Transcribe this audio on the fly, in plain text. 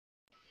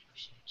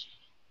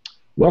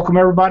Welcome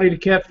everybody to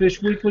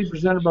Catfish Weekly,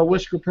 presented by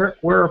Whisker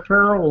Wear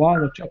Apparel,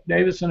 along with Chuck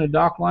Davison and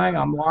Doc Lang.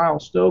 I'm Lyle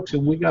Stokes,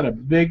 and we got a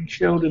big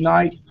show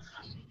tonight.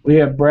 We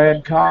have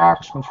Brad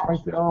Cox from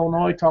Springfield,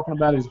 Illinois, talking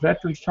about his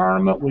Veterans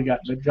Tournament. We got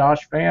the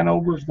Josh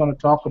Vanover is going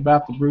to talk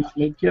about the Bruce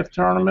Midkiff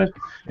Tournament,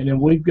 and then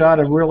we've got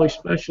a really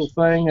special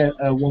thing.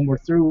 When we're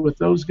through with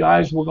those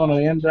guys, we're going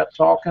to end up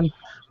talking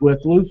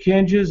with Luke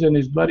Hinges and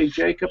his buddy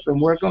Jacob, and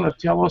we're going to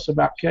tell us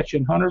about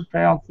catching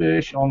 100-pound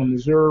fish on the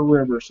Missouri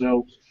River.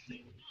 So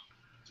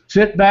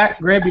sit back,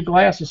 grab your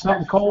glass of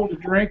something cold to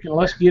drink, and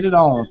let's get it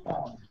on.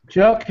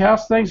 Chuck,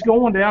 how's things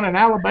going down in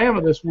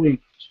Alabama this week?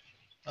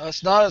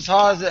 It's not as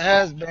hot as it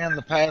has been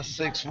the past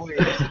 6 weeks.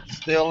 It's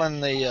still in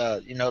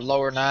the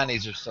lower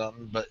 90s or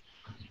something, but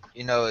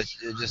it's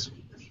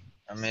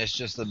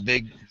just a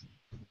big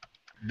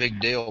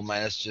deal,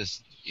 man. It's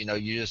just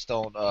you just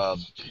don't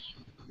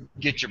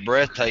get your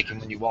breath taken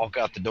when you walk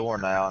out the door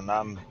now, and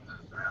I'm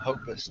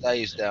hope it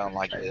stays down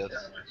like this.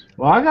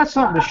 Well, I got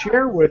something to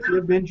share with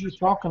you. Benji's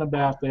talking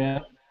about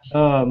that.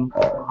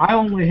 I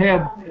only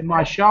have, in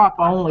my shop,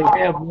 I only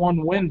have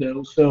one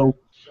window, so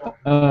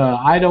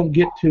I don't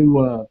get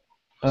to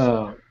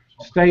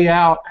stay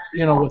out,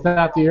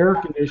 without the air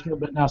conditioner.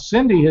 But now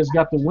Cindy has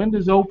got the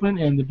windows open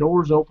and the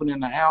doors open in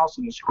the house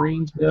and the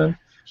screen's done.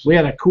 We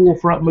had a cool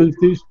front move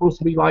through, supposed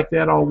to be like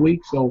that all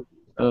week, so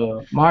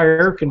my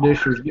air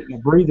conditioner's getting a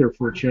breather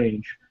for a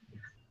change.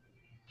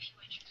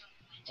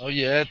 Oh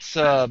yeah, it's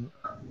the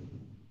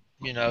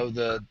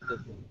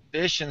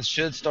fishing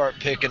should start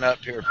picking up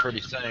here pretty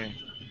soon.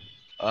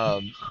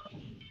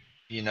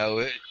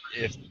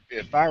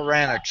 If I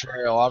ran a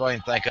trail, I don't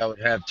even think I would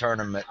have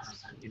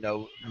tournaments.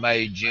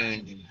 May,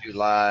 June,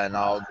 July, and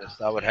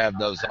August. I would have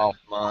those off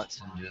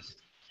months and just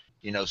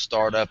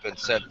start up in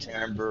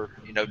September.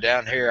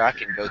 Down here I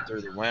can go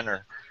through the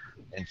winter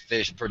and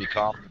fish pretty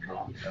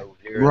comfortable.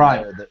 Here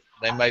right. And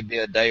there may be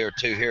a day or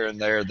two here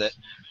and there that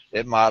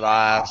it might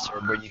ice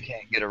or where you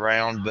can't get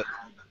around, but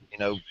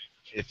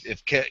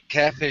if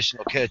catfishing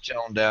will catch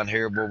on down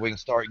here where we can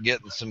start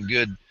getting some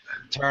good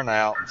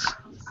turnouts,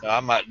 I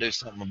might do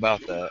something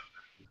about that.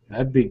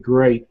 That'd be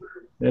great.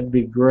 That'd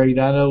be great.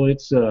 I know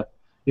it's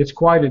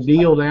quite a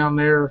deal down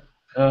there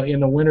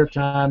in the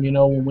wintertime,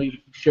 when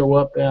we show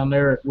up down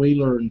there at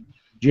Wheeler in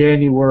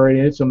January.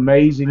 It's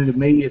amazing to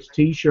me. It's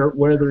T-shirt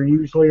weather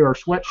usually, or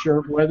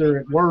sweatshirt weather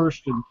at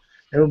worst, and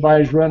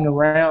everybody's running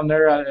around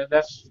there.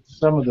 That's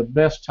some of the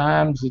best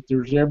times that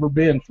there's ever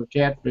been for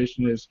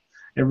catfishing, is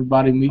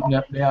everybody meeting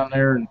up down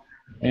there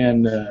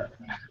and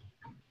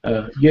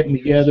getting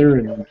together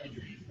and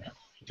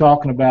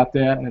talking about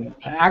that. And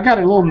I got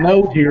a little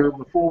note here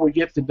before we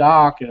get to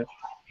Doc.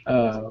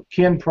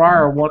 Ken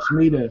Pryor wants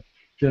me to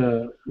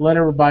let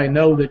everybody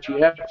know that you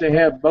have to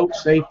have boat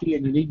safety,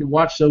 and you need to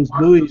watch those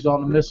buoys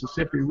on the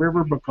Mississippi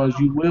River, because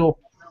you will,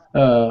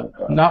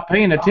 not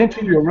paying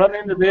attention, you'll run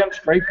into them,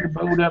 scrape your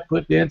boat up,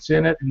 put dents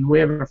in it. And we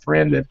have a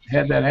friend that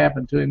had that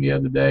happen to him the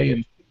other day,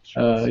 and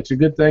it's a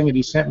good thing that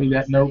he sent me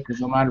that note,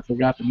 because I might have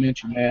forgot to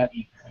mention that.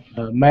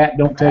 And, Matt,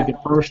 don't take it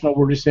personal.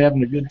 We're just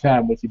having a good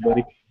time with you,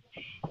 buddy.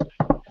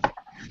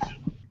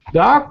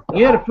 Doc,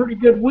 you had a pretty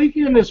good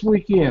weekend this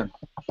weekend.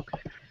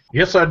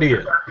 Yes, I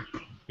did.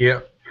 Yeah.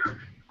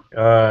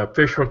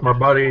 Fished with my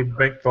buddy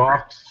Big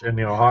Fox in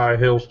the Ohio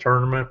Hills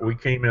tournament. We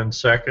came in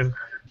second.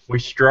 We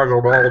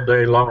struggled all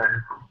day long.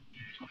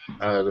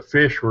 The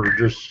fish were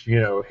just,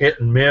 hit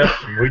and miss,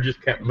 and we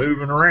just kept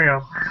moving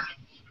around.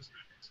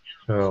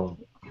 So.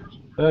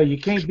 You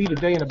can't beat a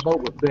day in a boat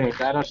with Bink.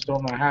 I just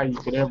don't know how you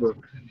could ever,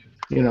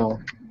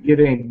 get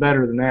any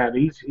better than that.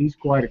 He's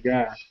quite a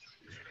guy.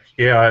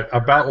 Yeah, I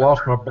about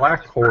lost my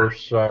black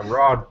horse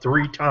rod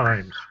 3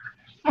 times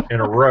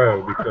in a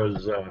row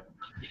because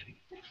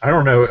I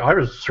don't know. I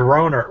was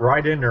throwing it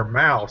right in their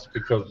mouths,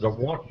 because the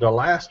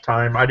last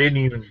time I didn't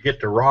even get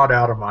the rod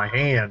out of my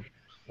hand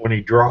when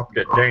he dropped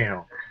it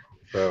down.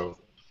 So,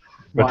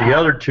 but wow. the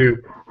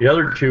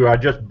other two, I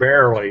just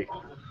barely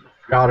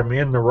got them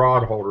in the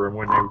rod holder, and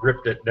when they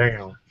ripped it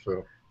down.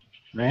 So,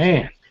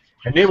 man.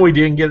 And then we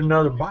didn't get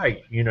another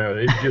bite.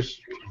 It just,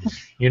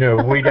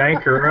 we'd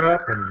anchor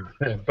up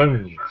and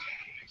boom.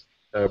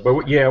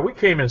 But yeah, we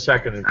came in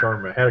second in the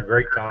tournament. Had a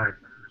great time.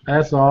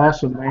 That's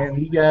awesome, man.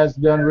 You guys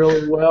done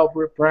really well.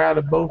 We're proud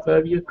of both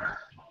of you.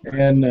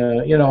 And,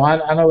 I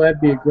know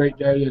that'd be a great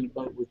day in the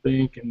boat with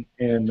Bink,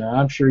 and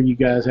I'm sure you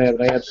guys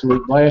have an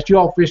absolute blast. You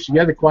all fished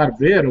together quite a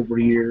bit over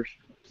the years.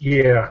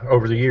 Yeah,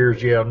 over the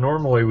years, yeah.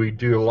 Normally we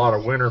do a lot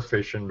of winter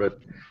fishing, but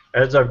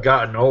as I've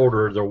gotten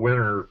older, the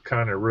winter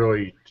kind of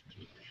really,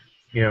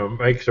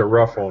 makes it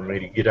rough on me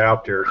to get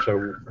out there.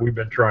 So we've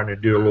been trying to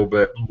do a little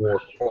bit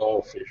more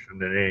fall fishing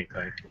than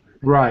anything.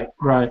 Right.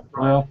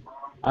 Well,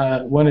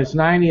 when it's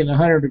 90 and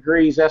 100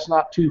 degrees, that's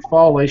not too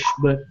fallish,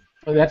 but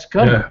that's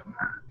coming.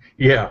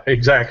 Yeah,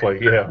 exactly.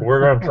 Yeah,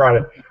 we're going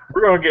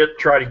to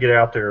try to get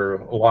out there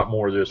a lot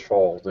more this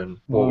fall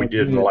than what we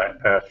did in the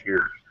past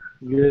year.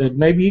 Good.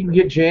 Maybe you can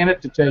get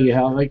Janet to tell you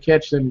how they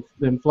catch them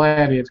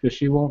flatheads, because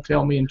she won't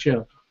tell me and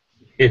Chuck.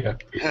 Yeah.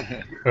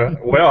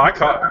 Well, I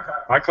caught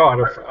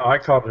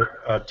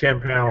a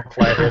 10-pound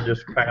flathead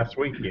this past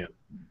weekend.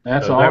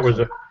 That's So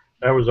awesome.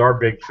 that was our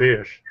big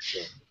fish. So.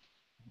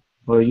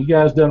 Well, you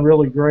guys done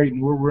really great,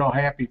 and we're real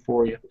happy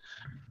for you.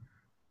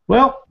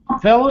 Well,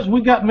 fellas,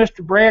 we got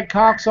Mr. Brad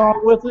Cox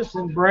on with us,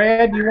 and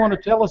Brad, you want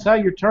to tell us how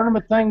your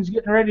tournament thing's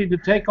getting ready to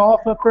take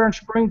off up there in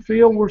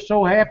Springfield? We're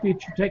so happy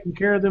that you're taking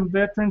care of them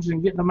veterans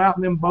and getting them out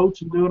in them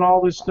boats and doing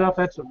all this stuff.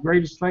 That's the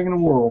greatest thing in the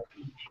world.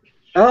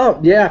 Oh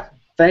yeah,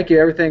 thank you.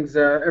 Everything's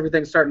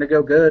starting to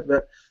go good.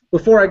 But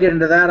before I get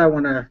into that, I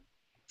want to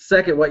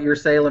second what you're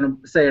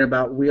saying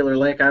about Wheeler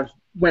Lake. I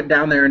went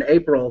down there in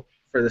April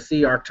for the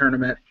Sea Arc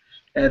tournament,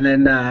 and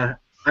then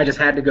I just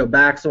had to go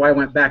back, so I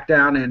went back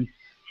down in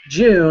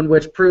June,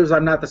 which proves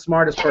I'm not the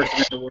smartest person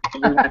in the world.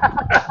 We went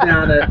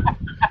down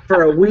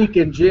for a week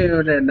in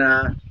June, and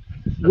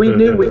we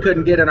knew we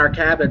couldn't get in our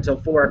cabin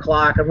until 4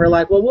 o'clock, and we're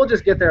like, well, we'll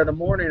just get there in the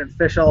morning and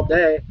fish all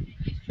day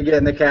and get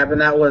in the cabin.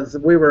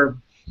 We were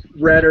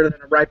redder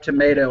than a ripe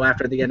tomato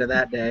after the end of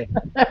that day.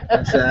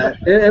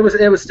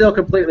 It was still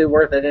completely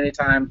worth it any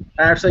time.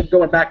 Actually,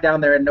 going back down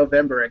there in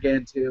November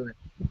again too. And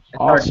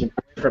Awesome.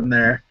 From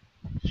there.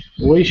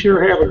 We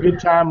sure have a good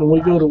time when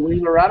we go to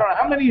Wheeler. I don't know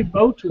how many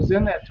boats was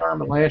in that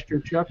tournament last year,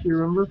 Chuck. Do you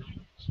remember?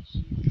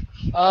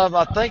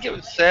 I think it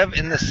was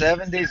in the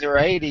 70s or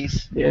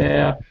 80s.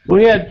 Yeah,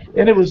 we had,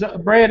 and it was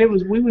Brad.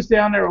 We was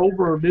down there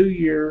over New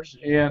Year's,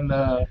 and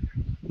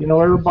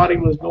everybody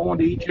was going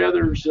to each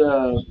other's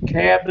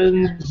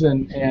cabins,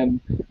 and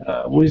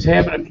we was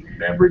having a few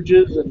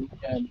beverages and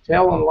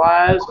telling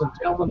lies and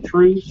telling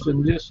truths,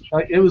 and just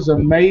it was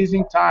an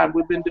amazing time.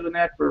 We've been doing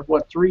that for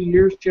 3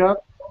 years, Chuck?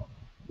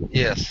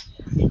 Yes.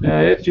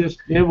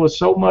 It was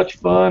so much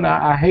fun.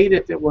 I hate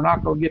it that we're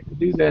not going to get to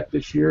do that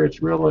this year.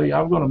 It's really,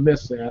 I'm going to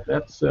miss that.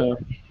 That's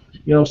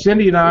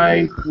Cindy and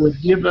I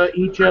would give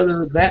each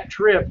other that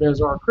trip as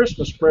our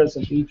Christmas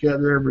present to each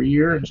other every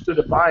year instead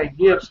of buying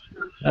gifts.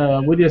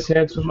 We just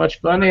had so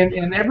much fun,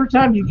 and every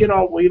time you get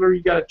on Wheeler,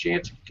 you got a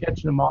chance of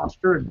catching a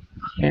monster,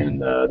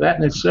 and that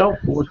in itself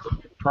was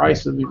the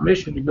price of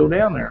admission to go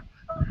down there.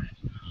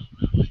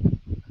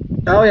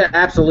 Oh yeah,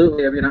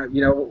 absolutely. I mean,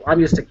 I'm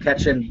used to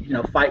catching,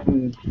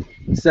 fighting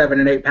 7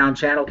 and 8 pound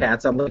channel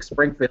cats on Lake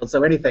Springfield.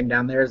 So anything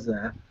down there is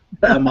a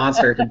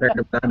monster compared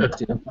to what I'm used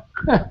to.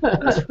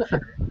 That's for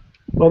sure.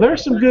 Well,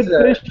 there's some good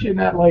fish in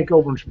that lake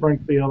over in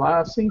Springfield.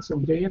 I've seen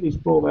some dandies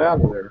pulled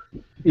out of there.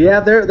 Yeah,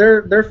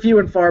 they're few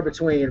and far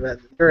between, but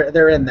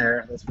they're in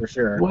there. That's for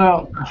sure.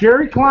 Well,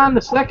 Jerry Klein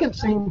II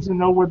seems to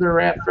know where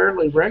they're at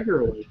fairly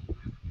regularly.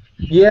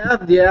 Yeah,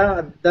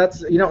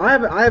 that's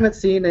I haven't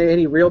seen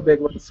any real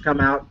big ones come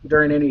out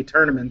during any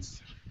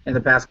tournaments in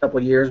the past couple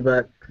of years,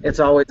 but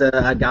it's always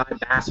a guy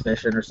bass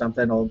fishing or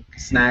something will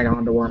snag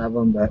onto one of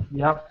them. But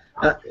yep.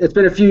 It's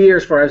been a few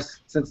years for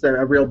us since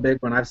they're a real big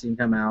one I've seen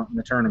come out in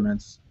the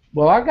tournaments.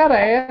 Well, I got to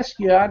ask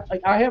you,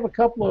 I have a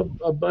couple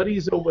of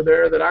buddies over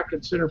there that I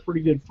consider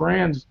pretty good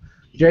friends,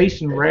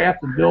 Jason Rath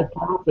and Bill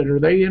Parfit. Are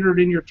they entered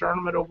in your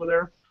tournament over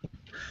there?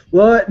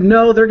 Well,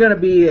 no, they're going to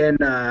be in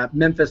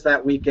Memphis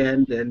that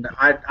weekend, and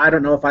I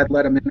don't know if I'd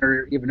let them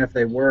enter even if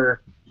they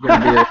were going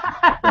to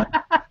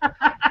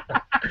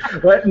be.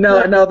 But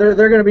no, they're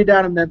going to be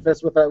down in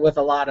Memphis with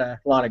a lot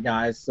of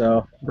guys.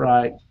 So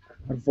right,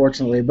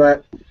 unfortunately,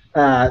 but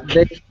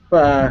they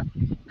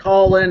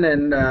Colin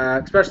and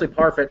especially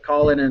Parfit,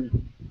 Colin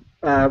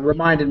and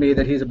reminded me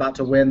that he's about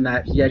to win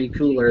that Yeti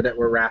cooler that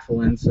we're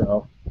raffling.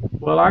 So.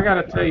 Well, I got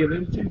to tell you,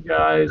 them two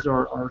guys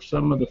are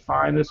some of the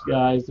finest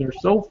guys. They're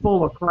so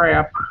full of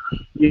crap.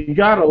 You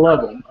got to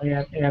love them.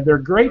 And they're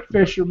great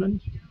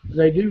fishermen.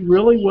 They do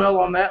really well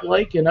on that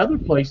lake and other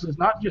places,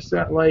 not just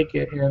that lake.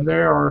 And they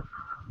are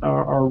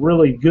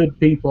really good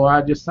people.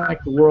 I just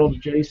thank the world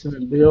of Jason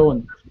and Bill.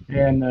 And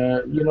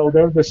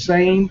they're the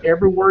same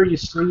everywhere you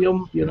see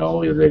them.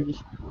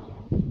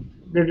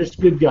 They're just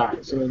good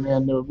guys.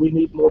 And we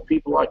need more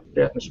people like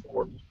that in the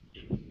sport.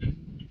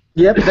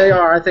 Yep, they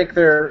are. I think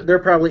they're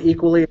probably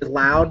equally as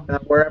loud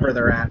wherever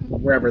they're at,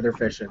 wherever they're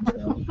fishing.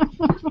 So.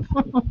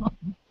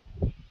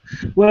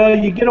 Well,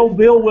 you get old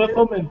Bill with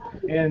them,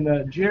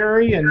 and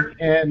Jerry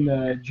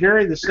and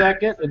Jerry the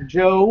Second and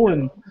Joe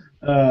and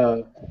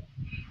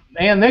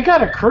man, they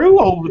got a crew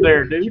over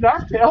there, dude.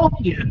 I'm telling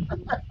you.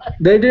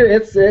 They do.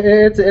 It's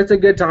a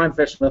good time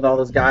fishing with all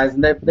those guys,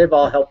 and they've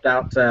all helped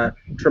out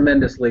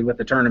tremendously with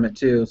the tournament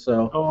too.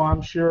 So. Oh, I'm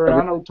sure.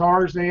 I know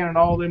Tarzan and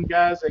all them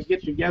guys. They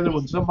get together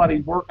when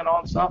somebody's working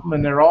on something,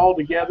 and they're all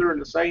together in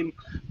the same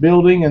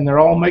building, and they're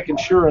all making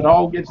sure it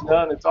all gets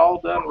done. It's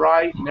all done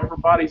right, and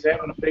everybody's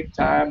having a big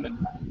time,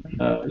 and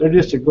they're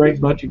just a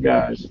great bunch of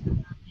guys.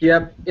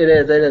 Yep, it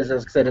is. It is.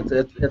 As I said,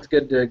 it's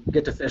good to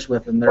get to fish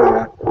with them. They're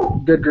a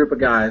good group of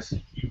guys.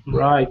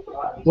 Right.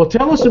 Well,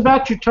 tell us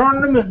about your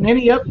tournament and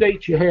any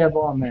updates you have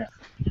on that.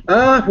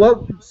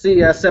 Well,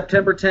 see,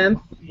 September 10th,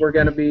 we're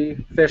going to be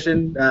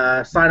fishing.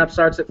 Sign-up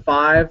starts at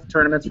 5,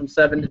 tournaments from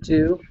 7 to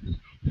 2.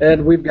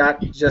 And we've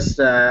got just,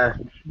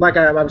 like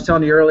I was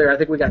telling you earlier, I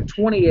think we got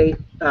 28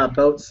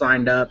 boats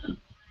signed up.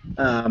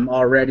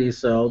 already,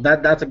 so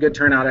that's a good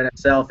turnout in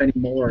itself. Any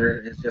more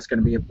is just going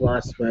to be a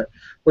plus. But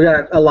we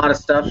got a lot of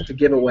stuff to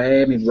give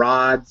away. I mean,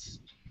 rods,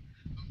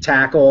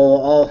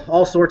 tackle,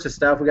 all sorts of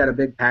stuff. We got a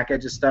big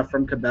package of stuff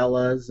from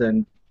Cabela's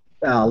and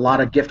a lot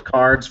of gift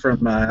cards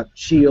from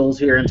Shields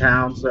here in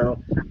town.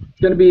 So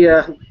it's going to be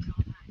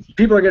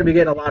people are going to be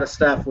getting a lot of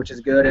stuff, which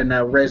is good, and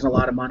raising a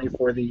lot of money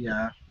for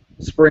the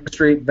Spring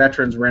Street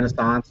Veterans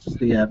Renaissance,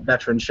 the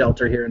veteran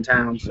shelter here in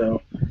town.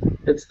 So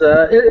it's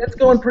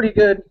going pretty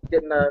good,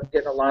 getting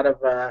a lot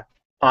of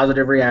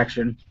positive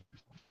reaction.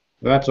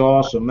 That's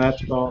awesome.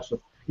 That's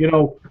awesome. You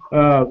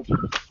know,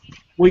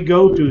 we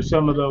go to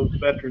some of those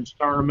veterans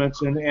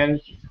tournaments, and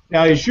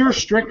now is yours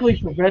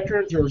strictly for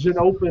veterans, or is it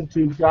open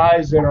to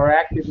guys that are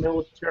active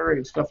military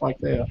and stuff like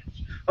that?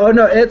 Oh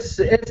no, it's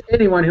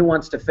anyone who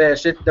wants to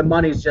fish. The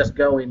money's just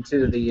going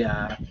to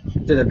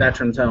the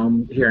veterans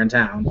home here in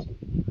town.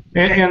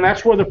 And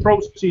that's where the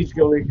proceeds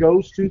go. It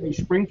goes to the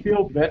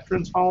Springfield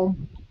Veterans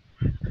Home.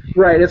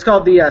 Right. It's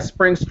called the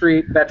Spring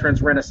Street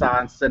Veterans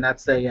Renaissance, and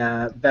that's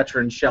a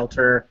veteran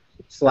shelter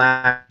 /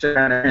 kind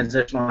of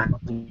transitional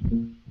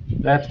housing.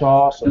 That's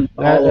awesome.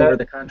 All over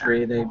the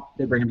country, they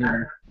bring them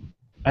here.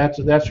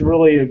 That's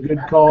really a good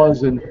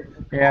cause, and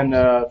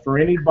for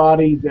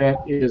anybody that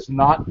is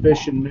not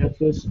fishing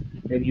Memphis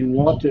and you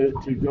want to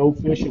go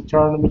fish a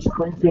tournament,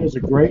 Springfield is a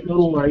great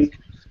little lake.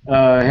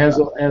 Has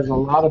a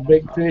lot of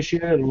big fish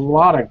in it, a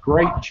lot of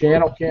great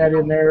channel cat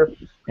in there,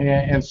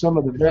 and some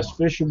of the best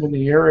fishermen in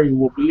the area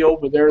will be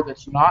over there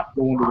that's not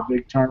going to the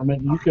big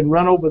tournament. You can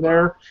run over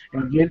there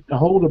and get a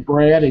hold of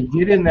Brad and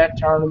get in that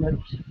tournament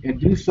and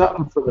do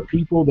something for the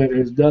people that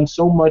has done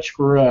so much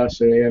for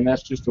us, and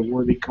that's just a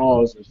worthy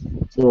cause.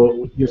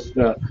 So just,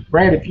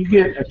 Brad, if you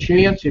get a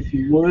chance, if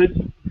you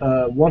would,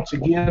 once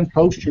again,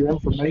 post your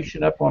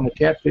information up on the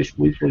Catfish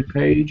Weekly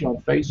page on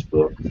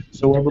Facebook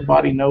so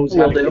everybody knows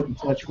how to get in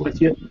touch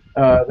with you.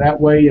 That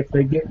way, if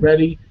they get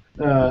ready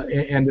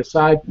and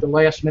decide at the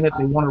last minute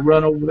they want to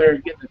run over there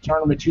and get in the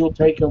tournament, you'll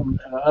take them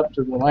up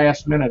to the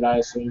last minute, I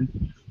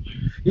assume.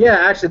 Yeah,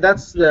 actually,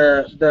 that's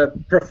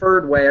the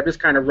preferred way. I'm just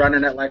kind of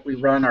running it like we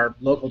run our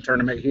local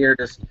tournament here.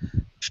 Just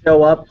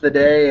show up the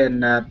day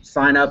and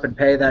sign up and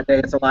pay that day.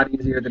 It's a lot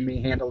easier than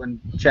me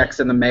handling checks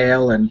in the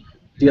mail and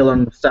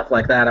dealing with stuff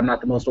like that. I'm not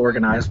the most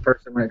organized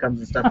person when it comes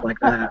to stuff like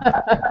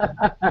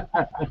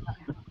that.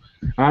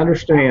 I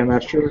understand. I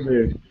sure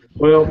do.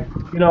 Well,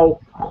 you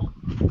know,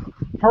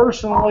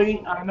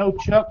 personally, I know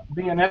Chuck,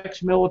 being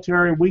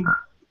ex-military, we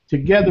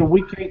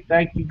can't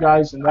thank you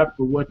guys enough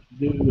for what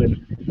you do,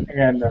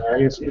 and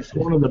it's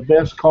one of the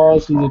best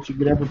causes that you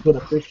could ever put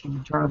a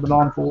fishing tournament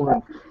on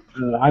for.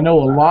 And I know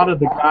a lot of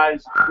the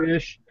guys that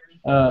fish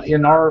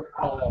in our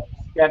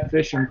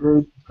catfishing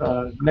group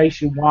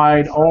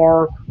nationwide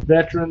are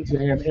veterans,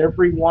 and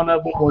every one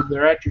of them, whether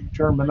they're at your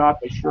tournament or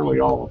not, they surely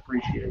all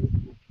appreciate it.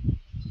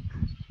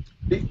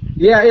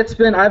 Yeah, it's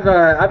been. I've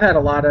had a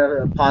lot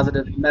of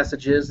positive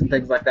messages and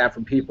things like that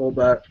from people,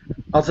 but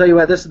I'll tell you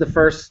what, this is the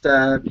first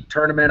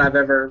tournament I've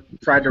ever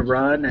tried to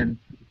run, and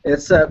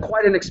it's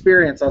quite an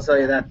experience. I'll tell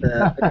you that,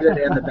 the good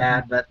and the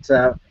bad. But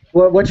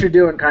what you're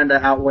doing kind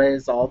of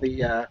outweighs all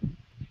the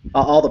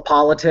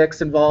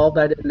politics involved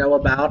I didn't know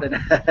about and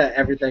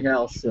everything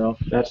else. So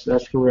that's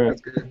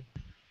correct. That's good.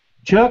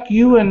 Chuck,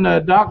 you and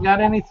Doc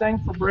got anything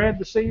for Brad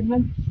this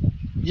evening?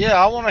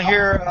 Yeah, I want to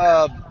hear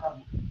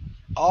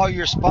all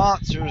your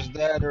sponsors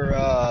that are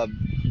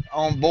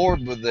on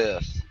board with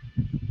this.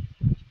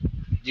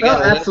 You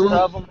got a list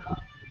of them?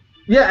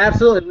 Yeah,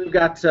 absolutely. We've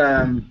got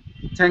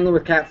Tangling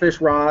with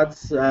Catfish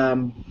rods.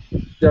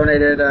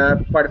 Donated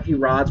quite a few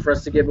rods for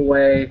us to give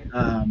away.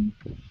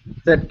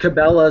 Said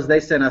Cabela's, they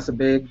sent us a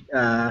big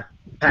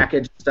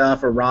package of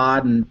stuff, a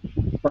rod and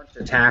a bunch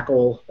of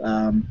tackle,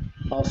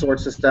 all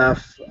sorts of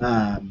stuff.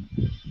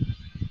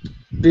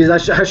 Geez,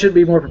 I should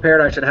be more prepared.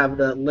 I should have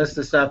the list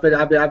of stuff, but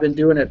I've been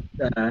doing it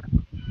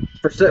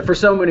for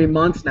so many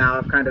months now.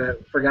 I've kind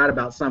of forgot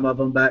about some of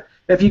them. But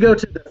if you go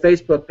to the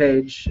Facebook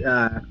page,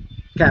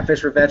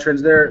 Catfish for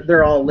Veterans,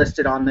 they're all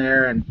listed on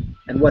there, and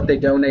what they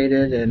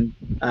donated, and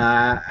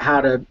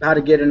how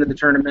to get into the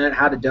tournament,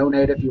 how to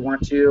donate if you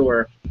want to,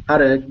 or how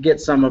to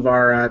get some of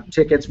our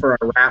tickets for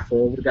our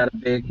raffle. We've got a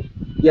big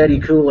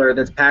Yeti cooler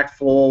that's packed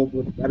full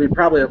with, I mean,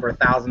 probably over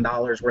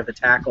 $1,000 worth of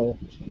tackle,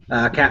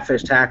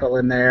 catfish tackle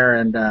in there,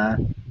 and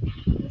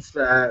it's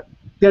gonna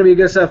be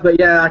good stuff. But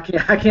yeah, I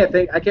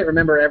can't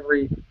remember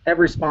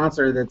every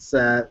sponsor that's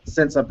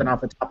sent something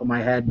off the top of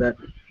my head. But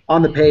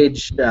on the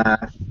page,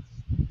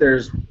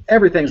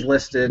 everything's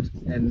listed,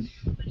 and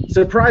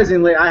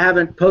surprisingly, I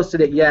haven't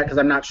posted it yet because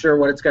I'm not sure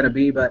what it's going to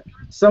be, but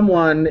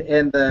someone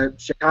in the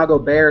Chicago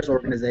Bears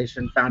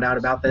organization found out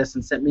about this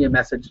and sent me a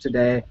message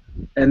today,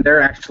 and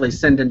they're actually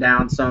sending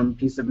down some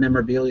piece of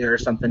memorabilia or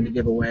something to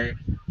give away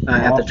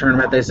at the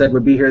tournament. They said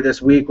would be here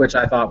this week, which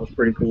I thought was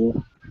pretty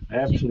cool.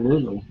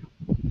 Absolutely.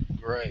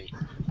 Great.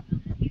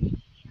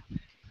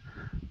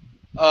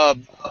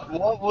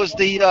 What was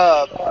the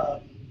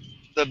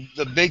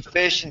big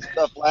fish and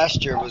stuff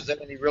last year? Was there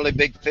any really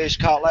big fish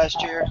caught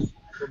last year?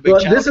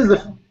 Well, this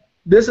is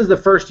this is the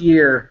first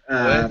year,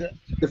 Is it?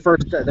 the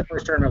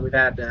first tournament we've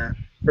had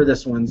for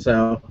this one.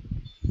 So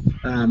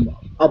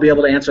I'll be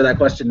able to answer that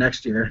question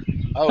next year.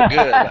 Oh,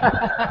 good.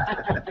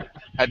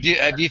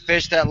 Have you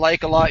fished that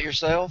lake a lot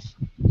yourself?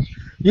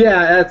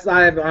 Yeah,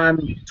 I'm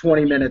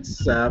 20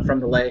 minutes from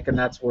the lake, and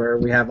that's where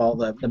we have all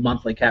the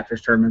monthly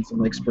catfish tournaments in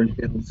Lake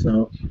Springfield.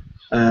 So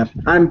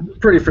I'm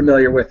pretty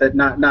familiar with it.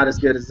 Not as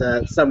good as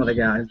some of the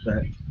guys,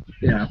 but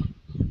yeah.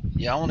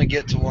 Yeah, I want to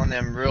get to one of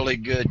them really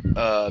good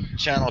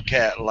channel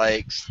cat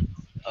lakes,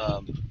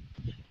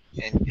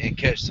 and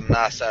catch some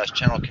nice sized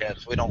channel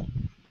cats. We don't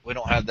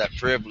have that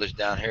privilege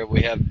down here.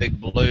 We have big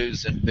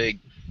blues and big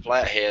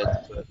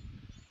flatheads, but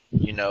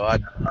you know, I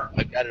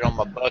got it on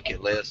my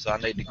bucket list, so I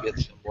need to get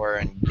somewhere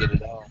and get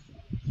it on.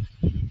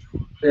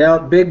 Yeah,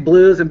 big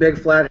blues and big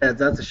flatheads.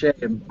 That's a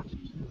shame.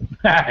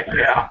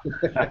 Yeah.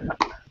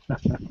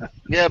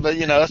 Yeah, but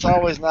you know, it's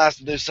always nice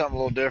to do something a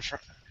little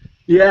different.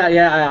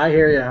 Yeah, I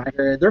hear you. I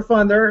hear you. They're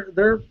fun.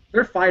 They're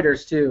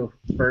fighters too.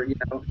 For you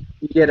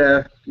get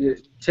a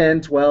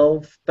 10,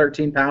 12,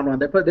 13-pound one.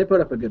 They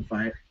put up a good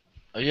fight.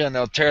 Oh yeah, and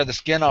they'll tear the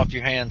skin off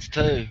your hands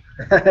too.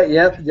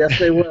 Yes,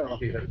 they will.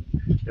 Yeah.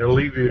 They'll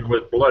leave you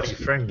with bloody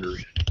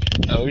fingers.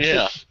 Oh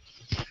yeah.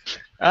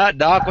 All right,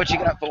 Doc, what you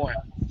got for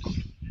him?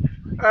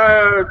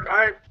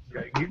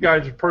 You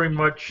guys have pretty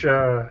much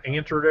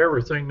answered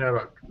everything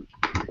that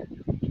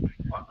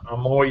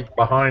I'm always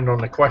behind on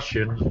the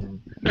questions.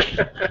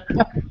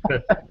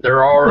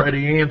 They're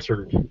already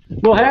answered.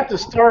 We'll have to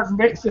start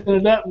mixing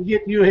it up and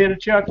getting you ahead of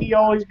Chuck. He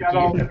always got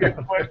all the good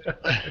questions.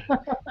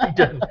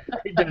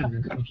 He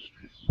didn't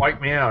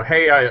wipe me out.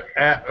 Hey,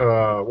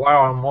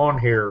 while I'm on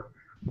here,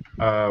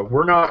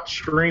 we're not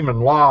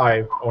streaming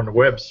live on the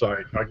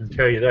website. I can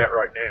tell you that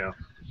right now.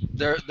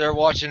 They're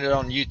watching it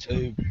on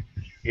YouTube.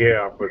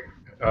 Yeah, but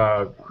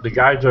the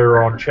guys that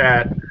are on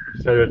chat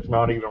said it's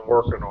not even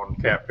working on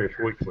Catfish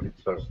Weekly.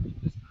 So,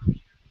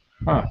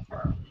 Huh.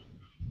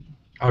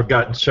 I've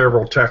gotten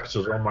several texts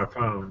on my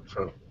phone.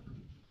 So,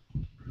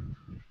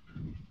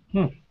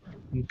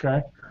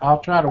 Okay. I'll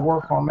try to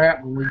work on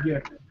that when we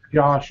get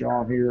Josh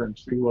on here and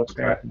see what's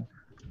happening.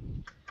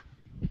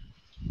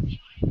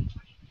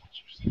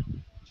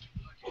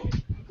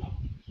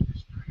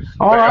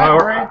 All right,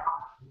 Brad.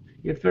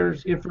 If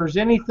there's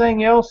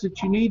anything else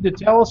that you need to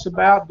tell us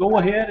about, go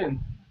ahead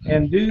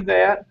and do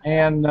that,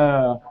 and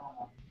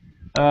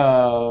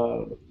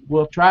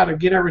we'll try to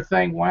get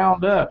everything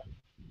wound up.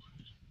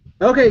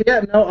 Okay, yeah,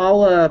 no,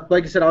 I'll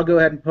like I said, I'll go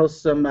ahead and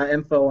post some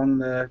info on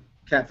the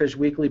Catfish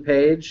Weekly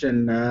page,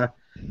 and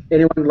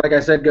anyone, like I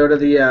said, go to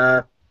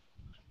the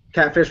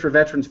Catfish for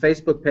Veterans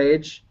Facebook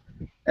page.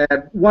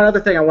 And one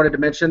other thing I wanted to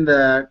mention,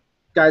 the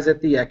guys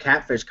at the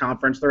Catfish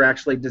Conference, they're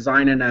actually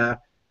designing a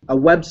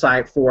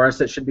website for us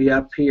that should be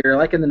up here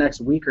like in the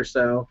next week or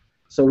so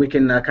we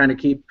can kind of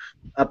keep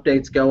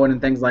updates going and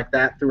things like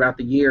that throughout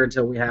the year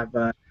until we have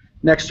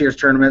next year's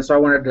tournament. So I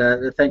wanted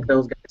to thank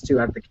those guys too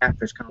out at the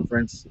Catfish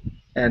Conference.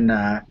 And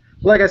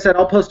like I said,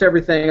 I'll post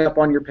everything up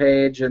on your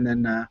page, and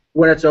then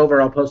when it's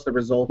over, I'll post the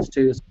results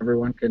too, so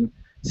everyone can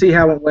see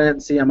how it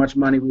went, see how much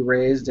money we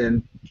raised,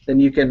 and then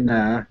you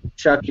can,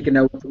 Chuck, you can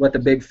know what the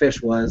big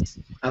fish was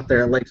out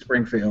there at Lake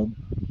Springfield.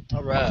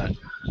 All right.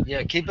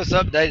 Yeah, keep us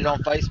updated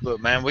on Facebook,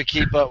 man. We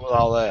keep up with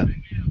all that.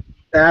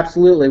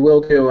 Absolutely,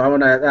 will do. I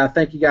want to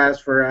thank you guys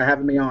for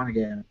having me on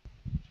again.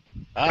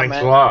 All right, thanks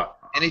man. a lot.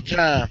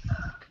 Anytime.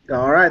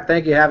 All right,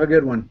 thank you. Have a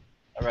good one.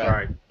 All right. All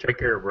right, take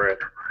care, Brett.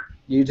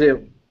 You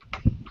too.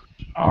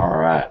 All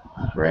right,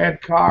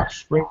 Brad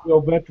Cox,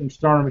 Springfield Veterans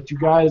Tournament. You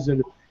guys that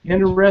are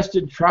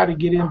interested, try to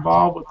get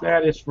involved with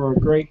that. It's for a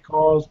great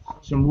cause.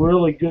 Some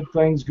really good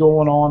things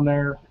going on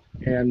there,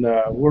 and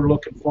we're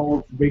looking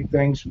forward to big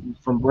things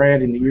from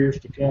Brad in the years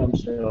to come.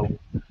 So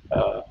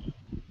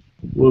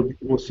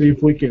we'll see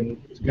if we can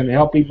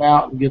help him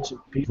out and get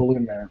some people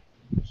in there.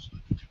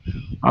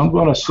 I'm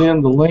going to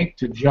send the link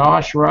to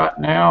Josh right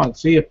now and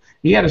see if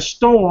he had a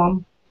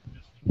storm.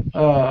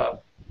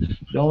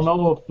 Don't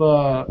know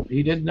if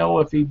he didn't know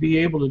if he'd be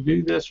able to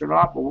do this or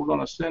not, but we're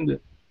going to send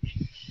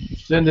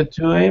it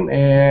to him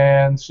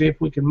and see if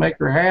we can make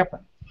her happen.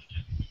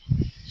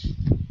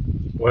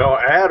 Well,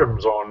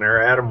 Adam's on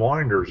there. Adam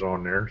Winder's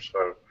on there,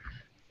 so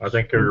I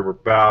think they're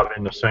about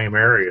in the same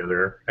area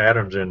there.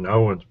 Adam's in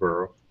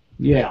Owensboro.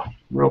 Yeah,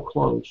 real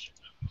close.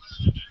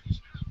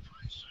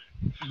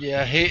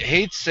 Yeah,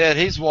 he said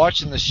he's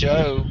watching the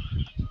show.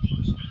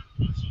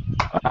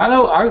 I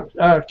know.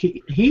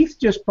 Heath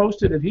just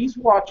posted that he's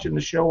watching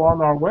the show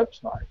on our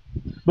website.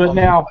 But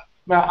now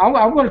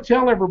I'm going to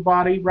tell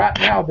everybody right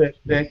now that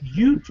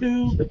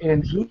YouTube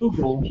and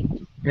Google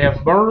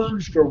have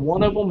merged, or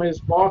one of them has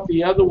bought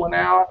the other one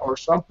out, or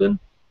something.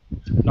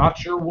 Not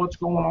sure what's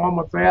going on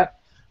with that.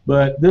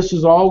 But this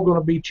is all going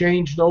to be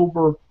changed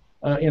over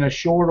in a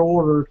short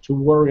order to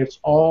where it's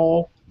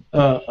all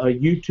a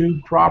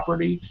YouTube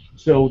property.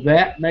 So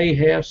that may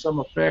have some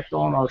effect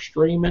on our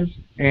streaming,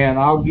 and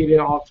I'll get in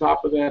on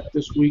top of that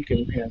this week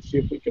and see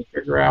if we can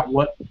figure out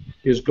what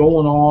is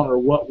going on, or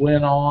what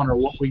went on, or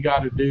what we got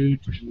to do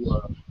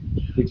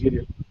to get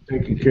it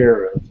taken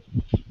care of.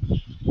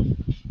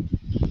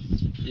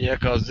 Yeah,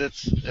 'cause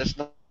it's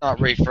not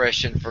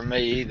refreshing for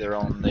me either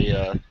on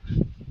the.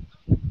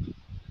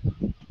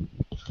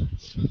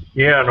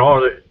 Yeah, and all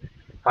the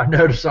I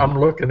notice I'm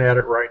looking at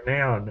it right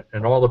now,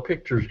 and all the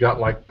pictures got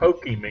like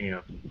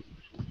Pokemon.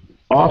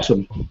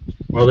 Awesome.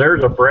 Well,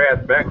 there's a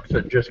Brad Beck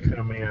that just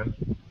come in,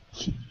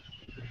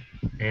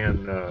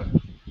 and Well,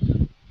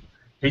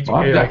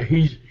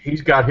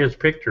 he's got his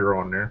picture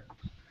on there.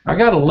 I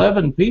got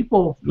 11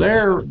 people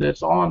there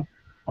that's on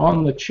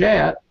the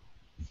chat,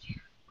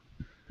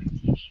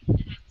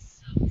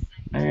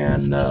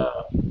 and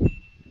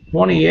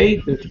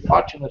 28 that's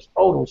watching us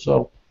total.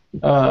 So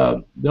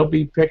they'll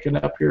be picking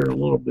up here in a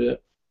little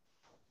bit.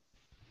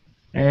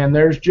 And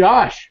there's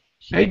Josh.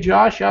 Hey,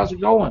 Josh, how's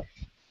it going?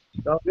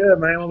 Going good,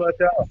 man. What about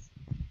y'all?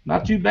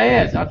 Not too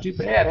bad. Not too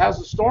bad. How's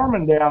the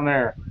storming down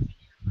there?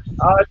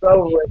 Oh, it's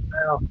over with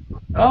now.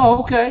 Oh,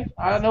 okay.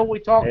 I know we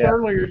talked Yeah.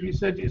 earlier. You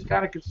said you was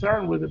kind of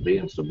concerned with it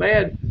being so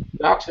bad.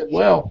 Doc said,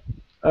 well,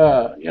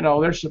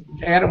 there's some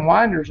Adam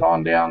Winders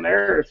on down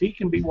there. If he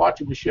can be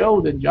watching the show,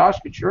 then Josh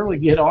could surely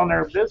get on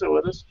there and visit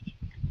with us.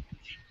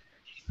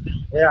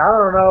 Yeah, I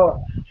don't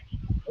know.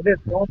 It is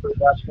going through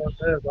about 20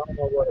 minutes. I don't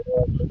know what it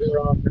was, but we're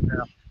on it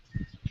now.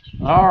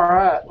 All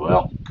right.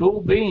 Well, cool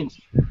beans.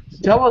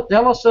 Tell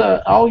us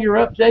all your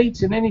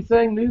updates and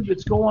anything new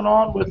that's going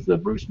on with the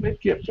Bruce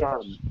Midkiff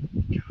tournament.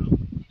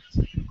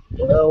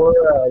 Well,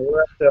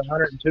 we're up to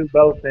 102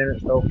 boats in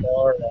it so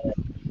far.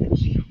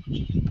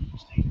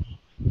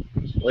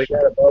 We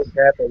got a boat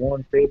cap at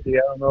 150.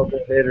 I don't know if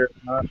it hit or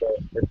not, but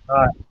if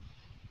not,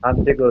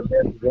 I'm tickled to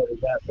death with what we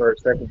got for our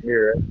second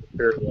year.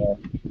 That's for sure.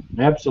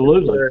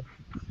 Absolutely. We're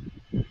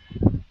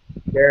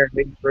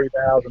guaranteed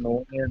 3,000 to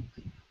win.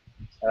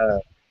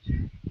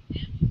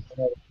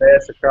 The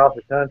best across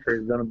the country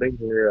is going to be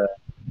here.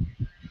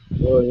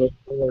 Really look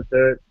forward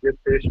to it. Good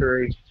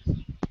fishery.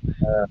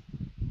 I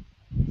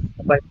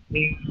think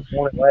he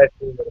won it last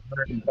year with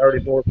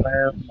 134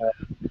 pounds.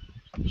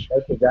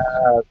 That's a guy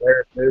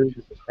there who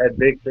had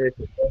big fish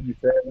at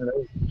 77.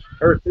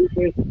 There were 2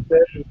 fish at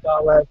 70 we saw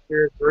last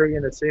year, 3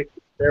 in the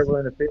 60, several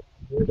in the 50.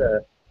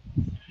 A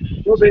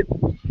little bit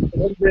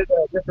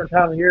different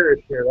time of year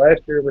this year.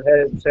 Last year we had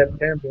it in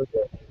September.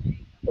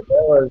 The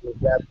Bellas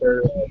have got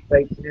their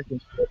state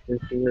championship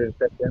this year in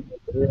September.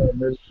 So we're going to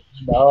move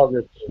into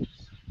August.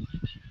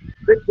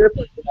 Big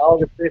difference in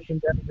August fishing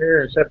down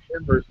here in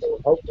September. So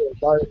hopefully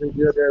it'll be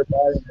good to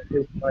everybody and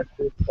do some nice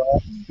good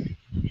spot.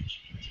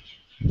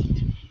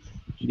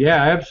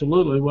 Yeah,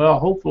 absolutely. Well,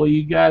 hopefully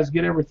you guys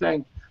get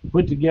everything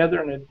put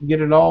together and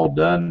get it all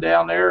done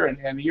down there,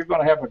 and you're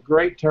going to have a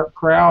great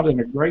crowd and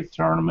a great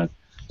tournament.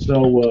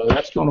 So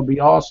that's going to be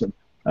awesome.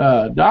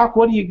 Doc,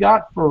 what do you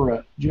got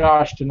for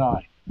Josh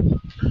tonight?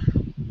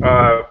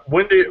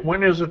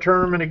 When is the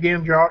tournament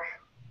again, Josh?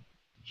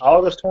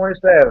 August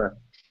 27th.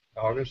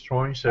 August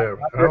 27th.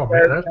 Oh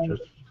man, that's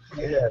just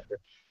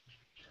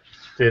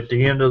at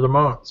the end of the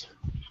month.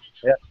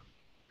 Yep.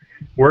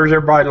 Where's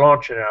everybody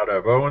launching out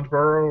of?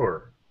 Owensboro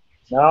or?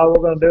 No,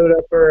 we're going to do it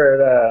up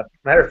there at,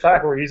 matter of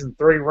fact, we're using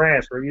 3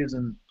 ramps. We're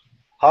using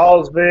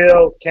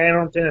Hallsville,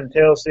 Cannington, and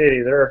Tell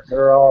City.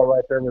 They're all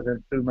right there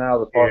within 2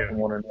 miles apart from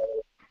one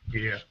another.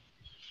 Yeah.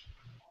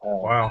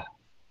 Wow.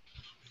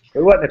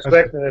 We wasn't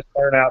expecting this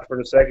turnout for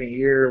the second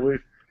year.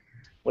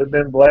 We've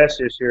been blessed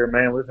this year,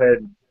 man. We've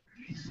had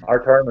our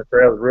tournament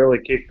trails really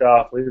kicked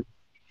off. We've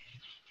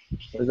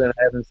been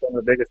having some of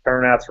the biggest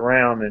turnouts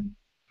around, and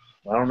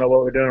I don't know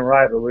what we're doing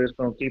right, but we're just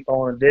going to keep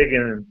on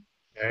digging. And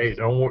hey,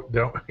 don't.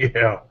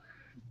 Yeah,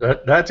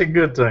 that's a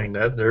good thing.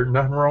 There's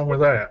nothing wrong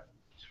with that.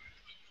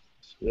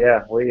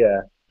 Yeah, we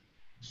got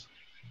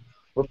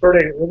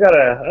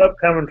an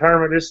upcoming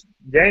tournament this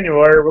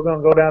January. We're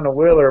going to go down to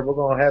Wheeler. We're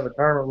going to have a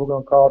tournament. We're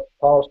going to call it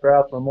Paul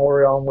Strauss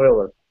Memorial on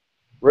Wheeler.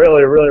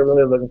 Really, really,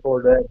 really looking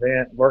forward to that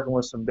event. Working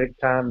with some big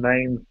time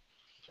names,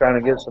 trying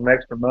to get some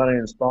extra money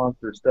and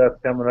sponsor stuff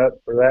coming up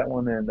for that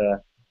one, and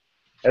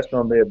that's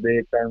going to be a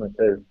big tournament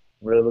too.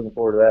 Really looking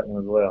forward to that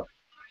one as well.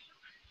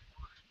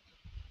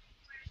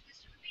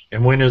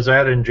 And when is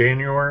that, in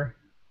January?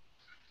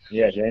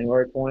 Yeah,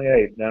 January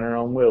 28th, down there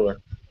on Wheeler.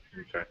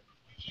 Okay.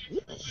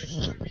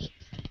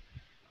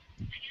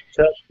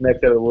 Chuck's neck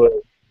of the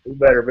woods. You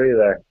better be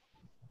there.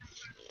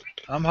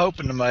 I'm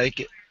hoping to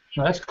make it.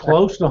 That's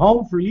close to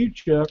home for you,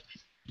 Chuck.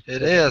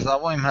 It is. I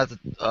won't even have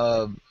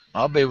to.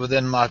 I'll be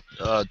within my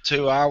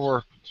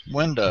 2-hour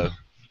window.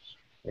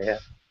 Yeah.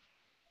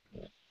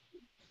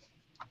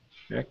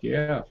 Heck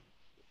yeah.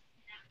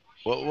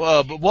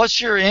 Well, but what's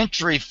your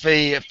entry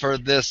fee for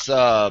this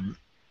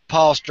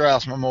Paul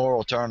Strauss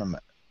Memorial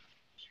Tournament?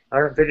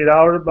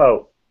 $150 a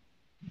boat.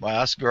 Wow,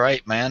 that's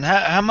great, man.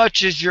 How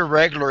much is your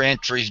regular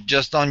entries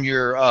just on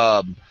your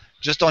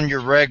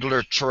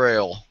regular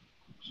trail?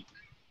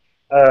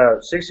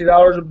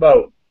 $60 a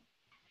boat.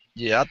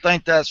 Yeah, I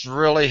think that's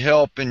really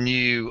helping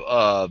you,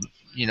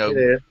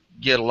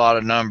 get a lot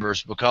of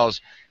numbers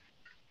because,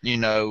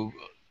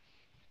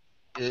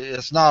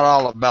 it's not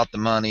all about the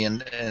money,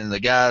 and the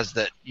guys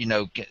that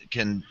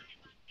can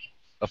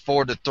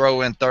afford to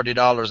throw in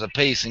 $30 a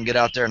piece and get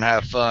out there and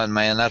have fun,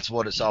 man. That's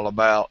what it's all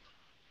about.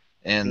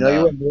 And You know,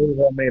 you wouldn't believe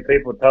how many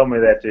people told me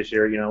that this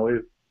year. You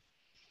know,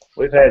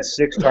 we've had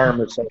 6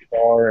 tournaments so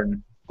far,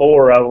 and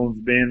 4 of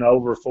them's been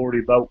over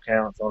 40 boat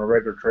counts on a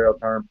regular trail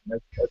tournament.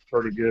 That's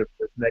pretty good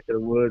for this neck of the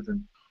woods.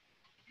 And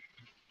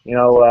you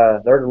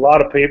know, there's a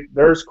lot of people.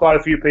 There's quite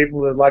a few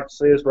people that like to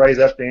see us raise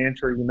up the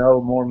entry. You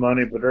know, more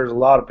money. But there's a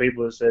lot of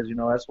people that says, you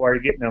know, that's why you're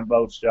getting them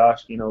boats,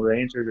 Josh. You know, the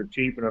entries are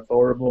cheap and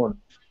affordable, and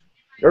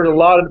there's a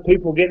lot of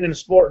people getting into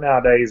sport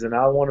nowadays. And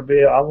I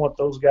want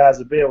those guys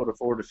to be able to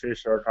afford to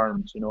fish our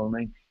tournaments. You know what I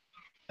mean?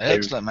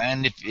 excellent,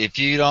 man. If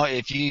you you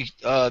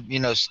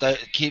know,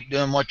 keep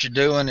doing what you're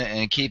doing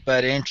and keep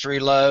that entry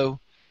low,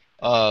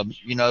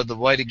 you know, the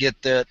way to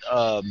get that,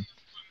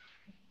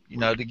 you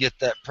know, to get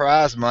that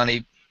prize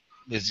money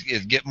is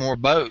get more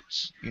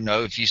boats. You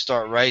know, if you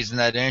start raising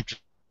that entry.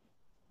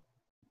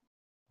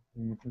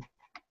 Mm-hmm.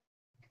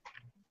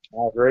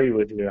 I agree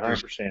with you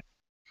 100%.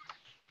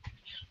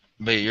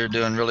 But you're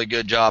doing a really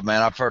good job,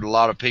 man. I've heard a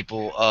lot of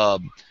people,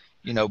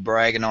 you know,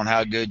 bragging on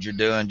how good you're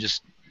doing.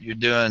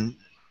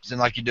 Seems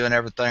like you're doing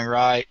everything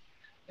right,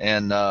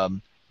 and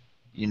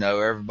you know,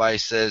 everybody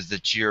says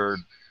that you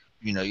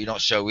know, you don't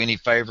show any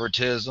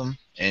favoritism,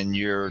 and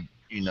you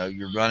know,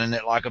 you're running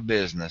it like a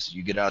business.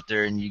 You get out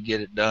there and you get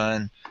it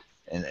done,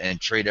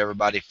 and treat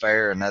everybody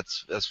fair, and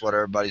that's what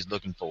everybody's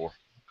looking for.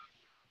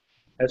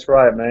 That's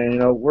right, man. You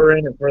know, we're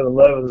in it for the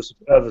love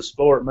of the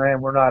sport,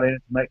 man. We're not in it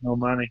to make no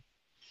money.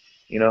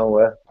 You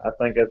know, I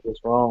think that's what's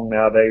wrong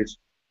nowadays.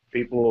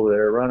 People that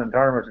are running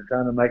tournaments are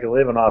trying to make a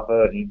living off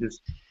of it.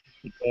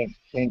 You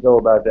can't go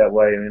about it that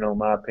way. You know, in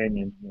my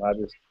opinion.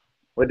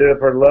 We do it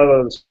for the love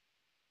of the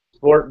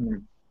sport,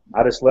 and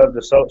I just love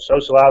to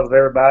socialize with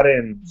everybody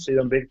and see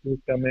them big fish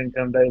come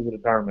days of the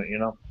tournament. You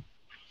know.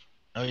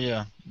 Oh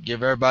yeah,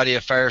 give everybody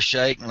a fair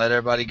shake and let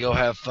everybody go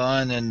have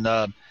fun, and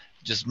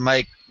just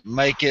make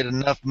it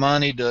enough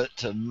money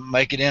to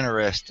make it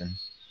interesting.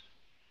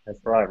 That's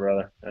right,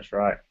 brother. That's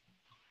right.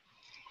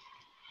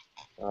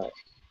 All right.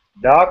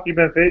 Doc,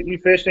 you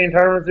fished any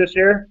tournaments this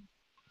year?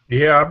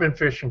 Yeah, I've been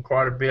fishing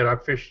quite a bit. I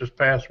fished this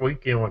past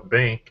weekend with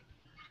Bink.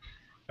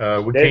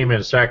 We came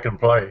in second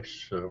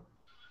place. So.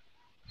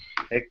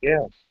 Heck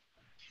yeah.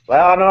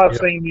 Well, I know I've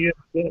seen you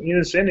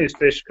and Cindy's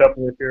fish a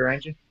couple this year,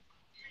 ain't you?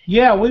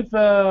 Yeah, we've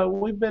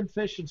been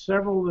fishing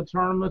several of the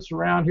tournaments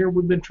around here.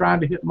 We've been trying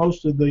to hit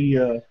most of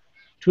the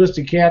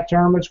Twisted Cat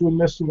tournaments. We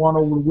missed the one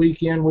over the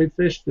weekend. We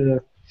fished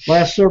the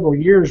last several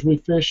years. We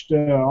fished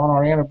on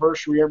our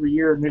anniversary every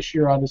year, and this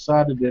year I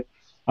decided that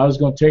I was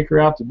going to take her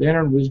out to dinner,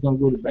 and we was going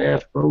to go to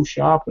Bass Pro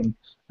Shop and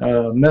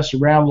mess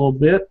around a little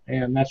bit,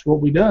 and that's what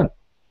we done.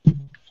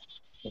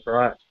 That's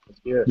right. That's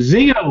good.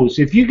 Zio's.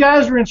 If you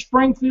guys are in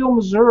Springfield,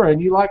 Missouri,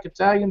 and you like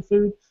Italian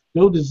food,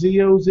 go to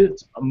Zio's.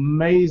 It's an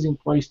amazing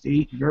place to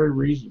eat, very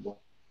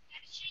reasonable.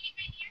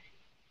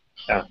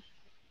 Yeah.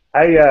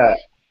 Hey,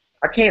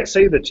 I can't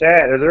see the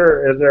chat. Is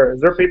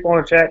there people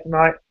in the chat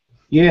tonight?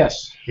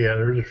 Yes. Yeah,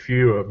 there's a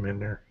few of them in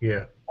there.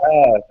 Yeah.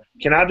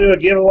 Can I do a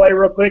giveaway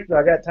real quick? Do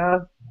I got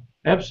time?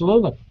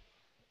 Absolutely.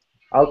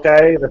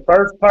 Okay. The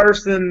first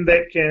person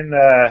that can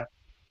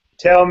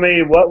tell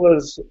me what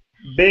was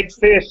big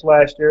fish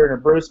last year in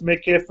the Bruce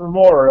Midkiff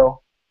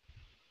Memorial,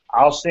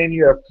 I'll send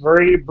you a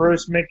free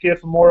Bruce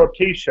Midkiff Memorial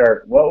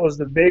T-shirt. What was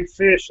the big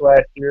fish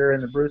last year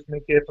in the Bruce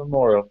Midkiff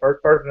Memorial?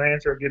 First person to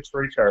answer gets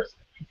free shirt.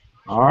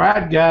 All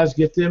right, guys,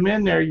 get them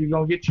in there. You're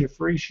going to get you a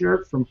free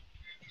shirt from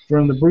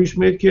the Bruce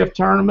Midkiff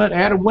tournament.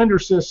 Adam Winder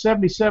says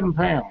 77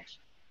 pounds.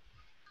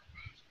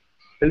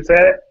 Who said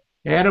it?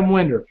 Adam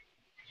Winder.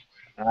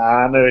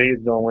 I knew he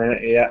was going to win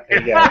it. Yeah, he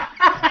got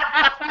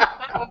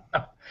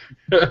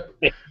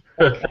it.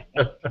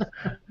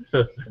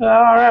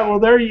 All right, well,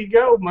 there you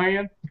go,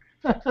 man.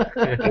 Who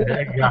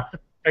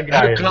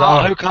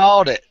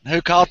called it?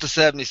 Who called the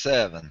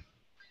 77?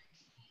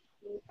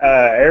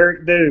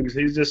 Eric Dukes.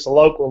 He's just a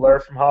local there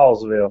from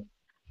Hallsville.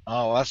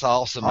 Oh, that's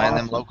awesome, man.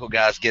 Them local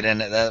guys get in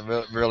it.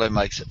 That really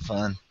makes it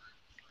fun.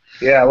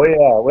 Yeah, we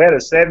had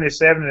a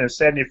 77 and a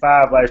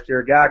 75 last year.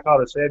 A guy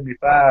caught a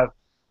 75.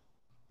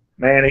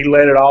 Man, he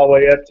led it all the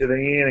way up to the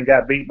end and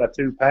got beat by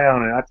 2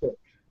 pounds. And I said,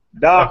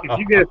 Doc, if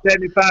you get a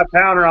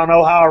 75-pounder on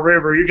Ohio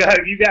River, you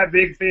got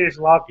big fish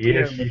locked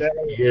in.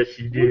 Yes,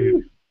 you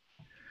do.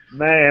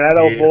 Man, that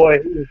old boy,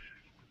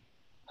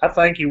 I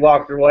think he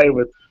walked away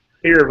with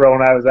tears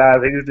rolling out of his eyes.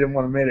 He just didn't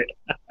want to admit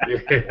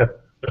it.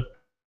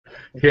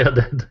 Yeah,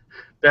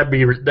 that'd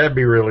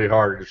be really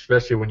hard,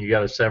 especially when you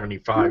got a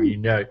 75. You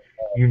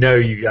know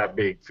you got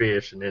big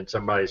fish, and then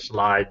somebody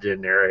slides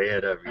in there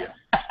ahead of you.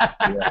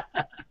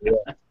 Yeah.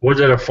 Was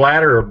it a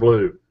flat or a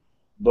blue?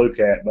 Blue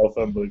cat, both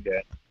of them blue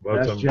cat.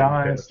 That's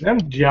giants.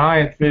 Them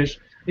giant fish.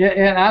 Yeah,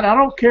 and I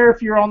don't care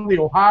if you're on the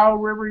Ohio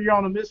River, you're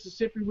on the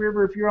Mississippi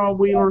River, if you're on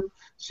Wheeler,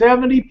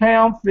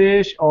 70-pound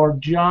fish are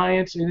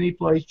giants any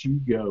place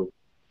you go.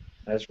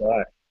 That's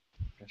right.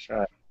 That's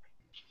right.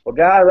 Well,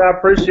 guys, I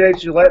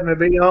appreciate you letting me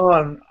be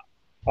on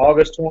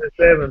August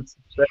 27th,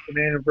 second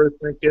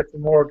anniversary Midkiff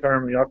Memorial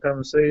Tournament. Y'all come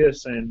and see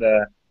us, and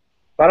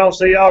if I don't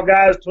see y'all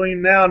guys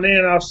between now and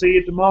then, I'll see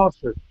you at the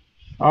Monster.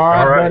 All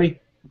right, buddy.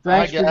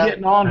 Thanks for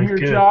getting on That's here,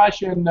 good.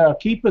 Josh, and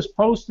keep us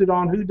posted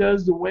on who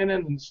does the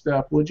winning and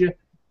stuff, would you?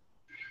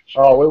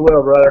 Oh, we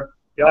will, brother.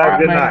 Y'all All have a right,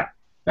 good man. night.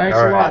 Thanks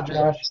All a right. lot,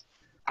 Josh.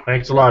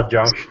 Thanks a lot,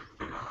 Josh.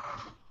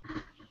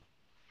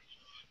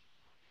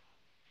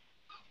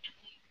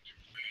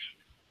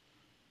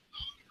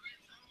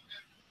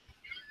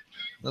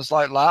 Looks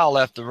like Lyle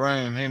left the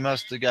room. He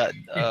must have got.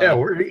 Yeah,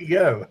 where did he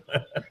go?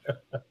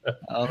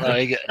 I don't know.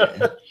 He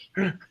got,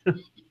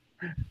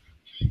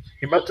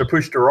 He must have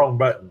pushed the wrong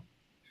button.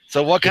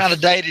 so, what kind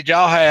of day did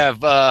y'all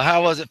have?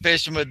 How was it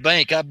fishing with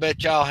Bink? I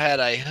bet y'all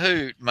had a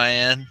hoot,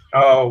 man.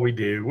 Oh, we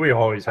do. We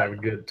always have a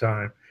good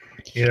time.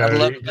 You know, I'd love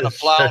to it have been a just-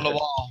 fly on the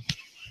wall.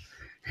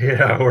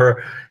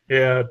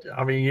 Yeah,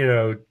 I mean,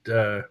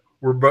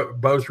 we're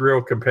both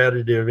real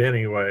competitive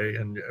anyway,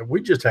 and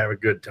we just have a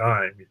good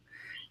time.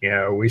 You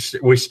know, we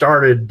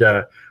started,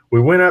 we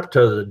went up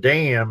to the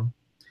dam,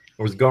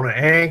 was going to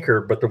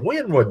anchor, but the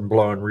wind wasn't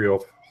blowing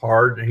real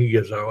hard, and he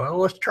goes, "Oh, well,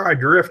 let's try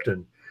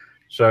drifting."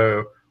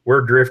 So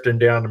we're drifting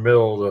down the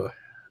middle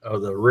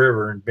of the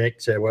river, and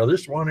Mick said, "Well,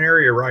 this one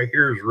area right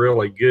here is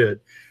really good."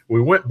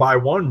 We went by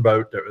one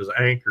boat that was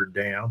anchored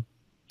down,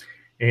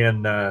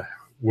 and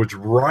was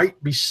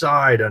right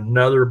beside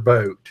another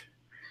boat,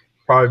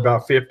 probably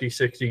about 50,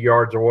 60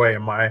 yards away,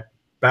 and my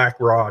back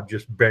rod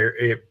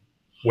it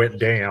went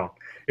down.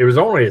 It was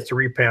only a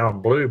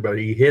 3-pound blue, but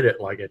he hit it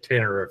like a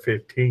 10 or a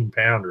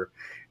 15-pounder,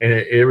 and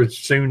it was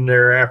soon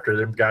thereafter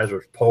them guys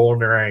was pulling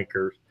their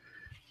anchors.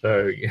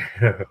 So,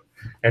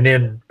 and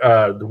then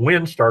the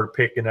wind started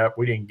picking up.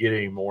 We didn't get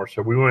any more,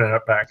 so we went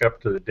back up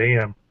to the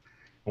dam,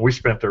 and we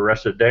spent the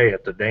rest of the day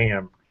at the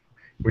dam.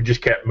 We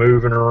just kept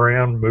moving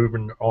around,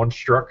 moving on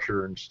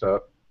structure and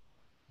stuff.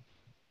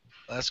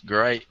 That's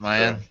great,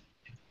 man.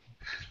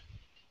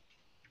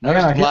 Man,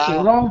 There's I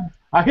Lyle.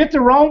 hit the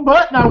wrong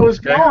button. I was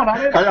Okay. gone.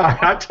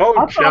 I told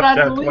I Chuck thought I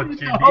that's what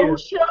deleted you the whole did.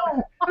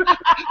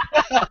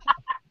 show.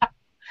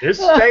 It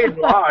stayed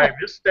live.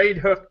 It stayed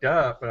hooked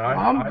up. And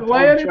I'm I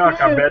glad told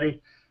Chuck, it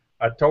did.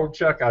 I told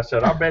Chuck, I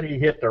said, I bet he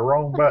hit the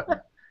wrong button.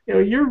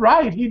 You're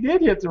right. He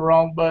did hit the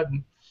wrong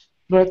button,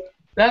 but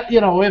that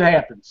it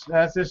happens.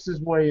 That's just the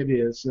way it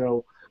is.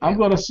 So I'm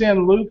going to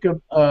send Luke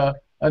an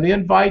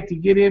invite to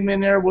get him in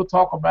there. We'll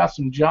talk about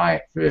some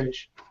giant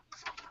fish.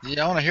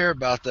 Yeah, I want to hear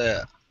about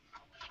that.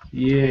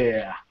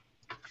 Yeah.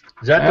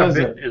 Is that That was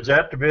is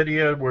that the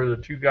video where the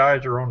two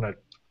guys are on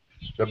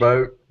the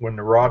boat when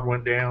the rod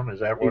went down? Is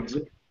that what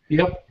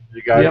Yep.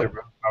 the guys Yep.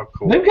 are? Oh,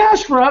 cool. Them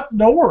guys are up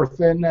north,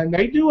 and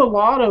they do a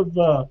lot of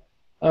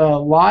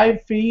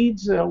live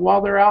feeds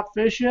while they're out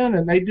fishing,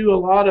 and they do a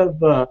lot of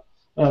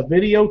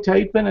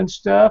videotaping and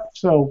stuff.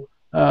 So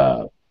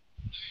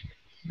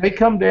they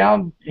come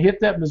down,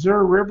 hit that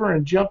Missouri River,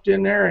 and jumped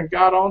in there and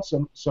got on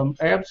some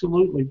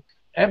absolute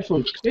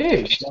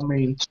fish. I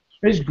mean,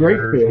 it's great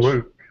There's fish.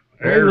 Luke.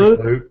 Hey, There's Luke.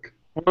 Luke.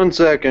 1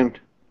 second.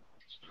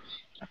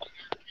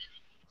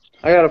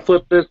 I gotta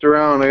flip this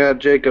around. I got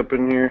Jacob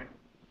in here.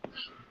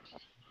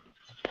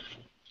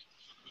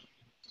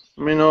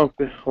 Let me know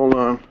if. Hold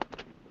on.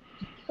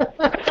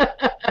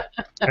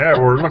 Yeah,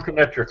 we're looking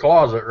at your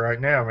closet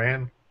right now,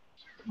 man.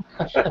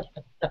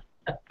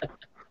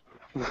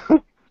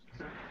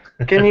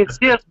 Can you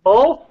see us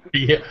both?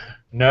 Yeah.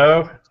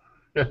 No.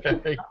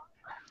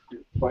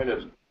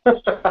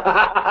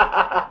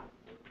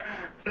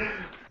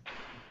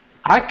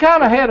 I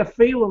kind of had a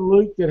feeling,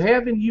 Luke, that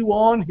having you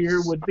on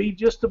here would be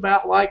just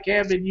about like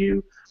having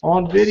you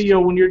on video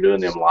when you're doing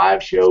them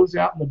live shows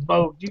out in the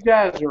boat. You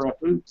guys are a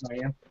hoot,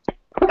 man.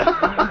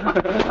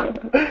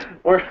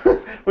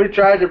 We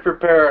tried to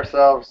prepare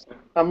ourselves.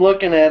 I'm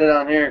looking at it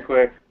on here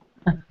quick.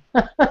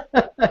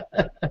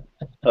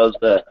 How's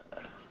that?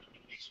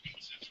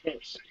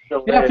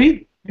 Yeah,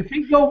 if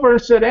he'd go over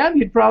and sit down,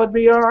 you'd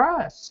probably be all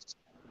right.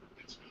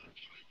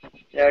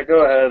 Yeah,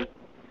 go ahead.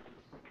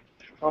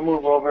 I'll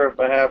move over if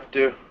I have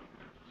to.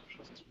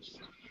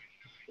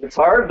 It's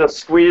hard to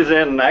squeeze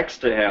in next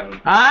to him.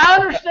 I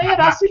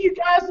understand. I see you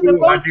guys in the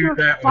Ooh, I boat. knew You're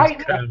that was fighting,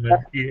 coming.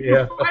 Yeah.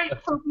 you're fighting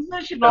for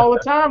position all the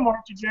time,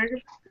 aren't you, Jacob?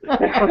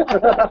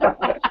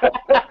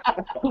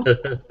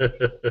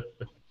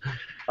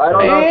 I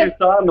don't know if Man. you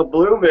saw in the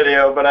blue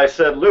video, but I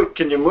said, Luke,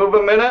 can you move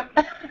a minute?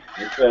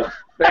 He said,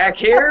 back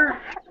here?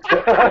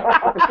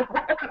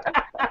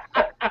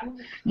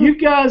 You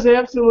guys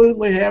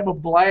absolutely have a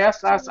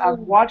blast. I've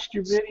watched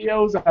your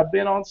videos. I've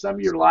been on some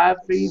of your live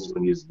feeds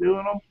when you're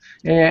doing them,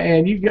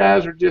 and you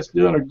guys are just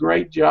doing a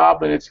great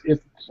job. And it's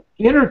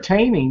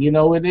entertaining,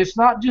 and it's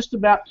not just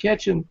about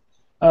catching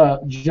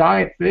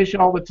giant fish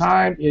all the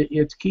time.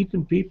 It's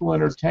keeping people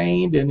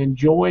entertained and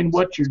enjoying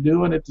what you're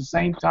doing at the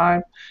same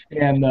time.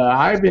 And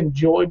I've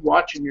enjoyed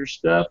watching your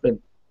stuff. And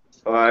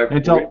Oh, I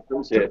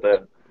appreciate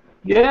that.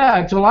 yeah,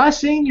 until I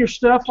seen your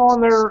stuff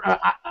on there,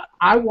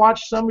 I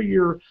watched some of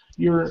your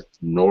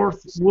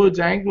North Woods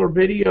Angler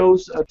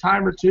videos a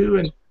time or two,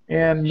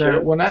 And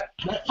Sure. when that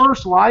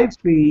first live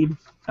feed,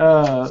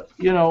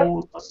 you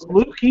know,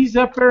 Luke, he's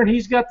up there and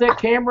he's got that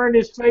camera in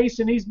his face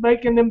and he's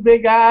making them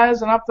big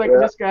eyes, and I'm thinking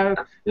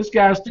this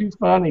guy's too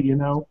funny, you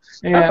know.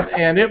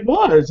 And it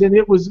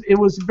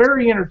was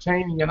very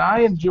entertaining, and I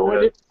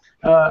enjoyed it.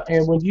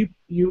 And when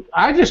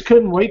I just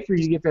couldn't wait for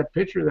you to get that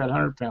picture of that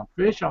 100-pound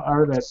fish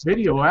or that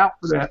video out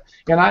for that.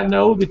 And I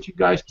know that you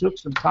guys took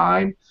some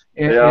time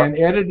and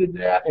edited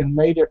that and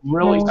made it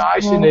really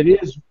nice, and it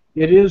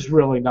is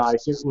really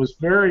nice. It was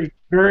very,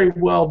 very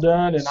well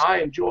done, and I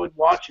enjoyed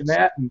watching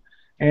that.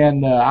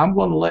 And I'm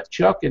going to let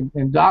Chuck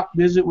and Doc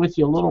visit with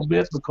you a little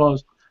bit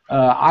because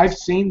I've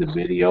seen the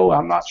video.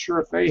 I'm not sure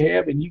if they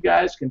have, and you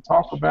guys can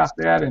talk about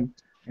that. And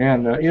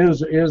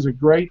it is a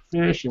great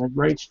fish and a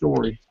great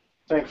story.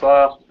 Thanks,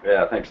 Lyle.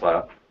 Yeah, thanks,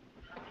 Lyle.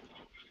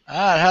 All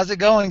right, how's it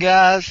going,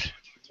 guys?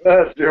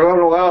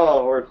 Doing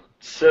well. We're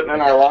sitting in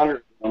our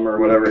laundry room or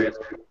whatever.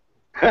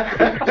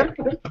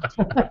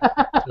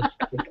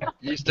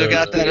 You still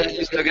got that?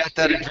 You still got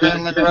that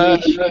adrenaline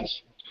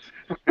rush?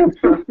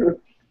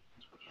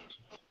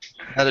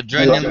 That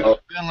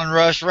adrenaline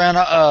rush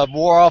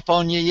wore off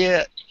on you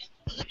yet?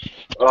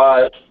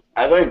 I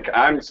think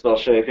I'm still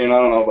shaking. I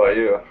don't know about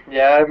you.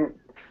 Yeah,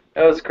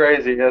 that was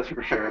crazy, that's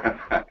for sure.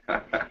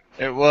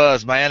 It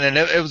was, man, and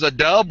it was a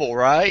double,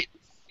 right?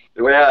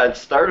 Yeah, it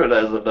started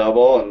as a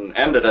double and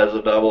ended as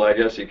a double, I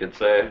guess you could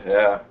say.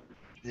 Yeah.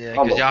 Yeah,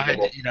 because y'all had,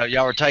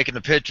 y'all were taking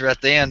the picture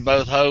at the end,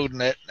 both holding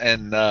it,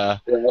 and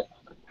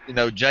you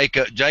know,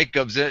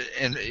 Jacob's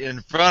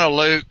in front of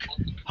Luke,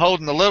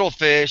 holding the little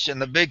fish,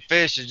 and the big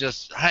fish is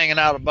just hanging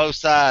out of both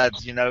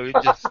sides. You know, it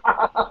just,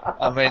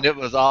 I mean, it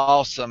was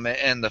awesome,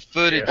 and the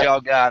footage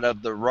y'all got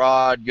of the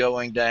rod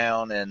going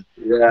down, and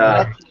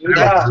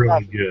That's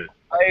really good.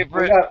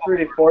 We got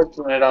pretty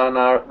fortunate on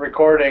our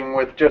recording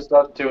with just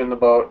us two in the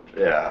boat.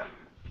 Yeah.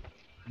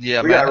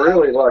 Yeah, we man. got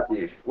really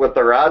lucky with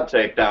the rod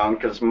takedown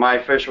because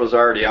my fish was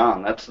already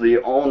on. That's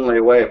the only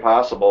way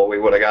possible we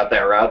would have got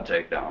that rod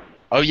takedown.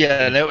 Oh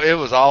yeah, and it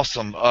was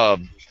awesome. I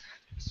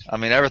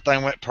mean,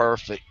 everything went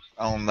perfect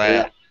on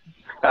that.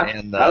 Yeah.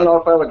 And I don't know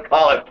if I would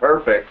call it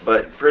perfect,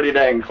 but pretty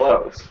dang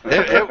close.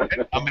 I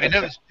mean,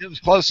 it was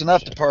close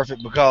enough to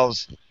perfect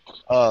because,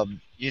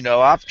 you know,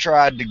 I've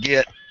tried to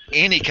get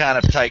any kind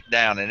of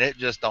takedown and it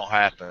just don't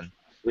happen.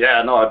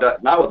 Yeah, no,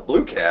 not with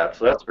blue cats,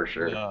 that's for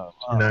sure. No,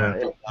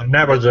 and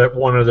that was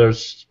one of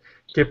those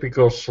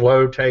typical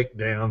slow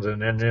takedowns,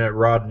 and then that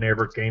rod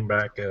never came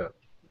back up.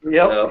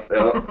 Yep.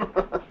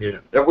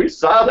 Yeah, we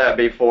saw that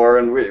before,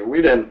 and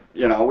we didn't,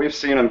 you know, we've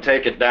seen him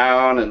take it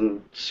down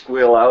and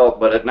squeal out,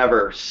 but it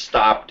never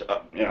stopped,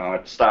 you know,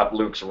 it stopped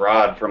Luke's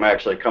rod from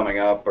actually coming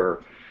up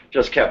or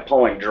just kept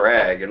pulling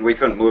drag, and we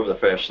couldn't move the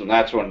fish, and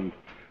that's when,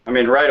 I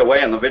mean, right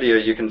away in the video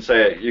you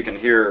can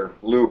hear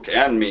Luke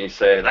and me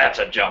say, that's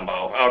a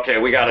jumbo. Okay,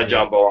 we got a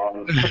jumbo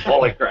on.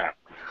 Holy crap.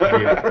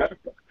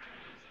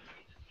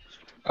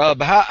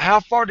 But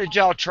how far did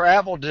y'all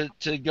travel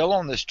to go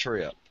on this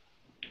trip?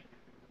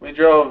 We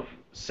drove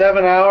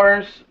 7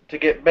 hours to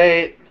get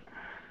bait,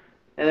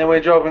 and then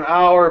we drove an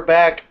hour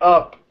back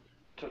up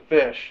to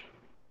fish.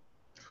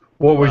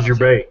 What was your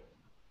bait?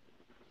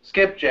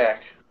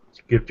 Skipjack.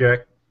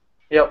 Skipjack?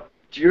 Yep.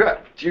 Do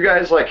you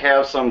guys like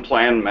have some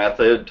planned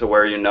method to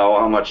where you know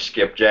how much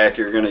skipjack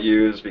you're gonna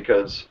use?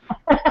 Because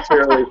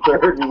fairly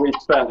certain we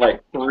spent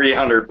like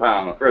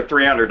 $300 or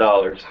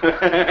 $300.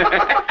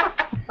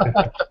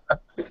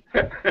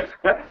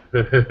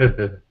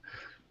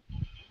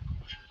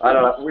 I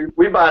don't know.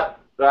 We bought,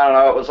 I don't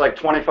know, it was like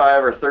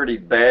 25 or 30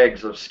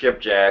 bags of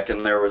skipjack,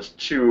 and there was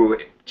two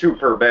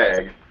per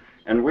bag.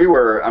 And we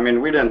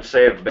didn't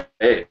save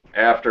bait.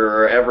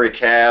 After every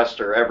cast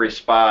or every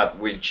spot,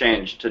 we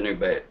changed to new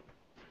bait.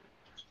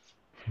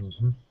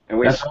 And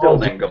we still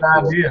didn't go.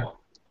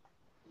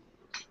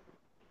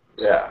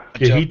 Yeah.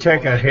 Did he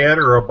take a head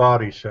or a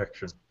body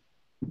section?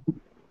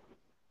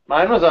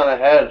 Mine was on a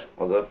head.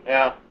 Was it?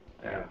 Yeah.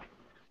 Yeah.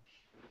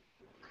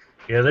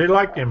 Yeah, they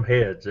like them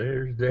heads.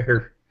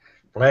 They're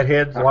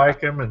flatheads like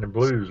them, and the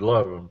blues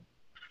love them.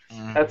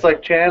 That's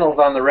like channels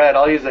on the red.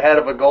 I'll use the head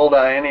of a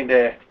goldeye any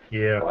day.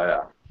 Yeah. Oh,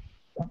 yeah.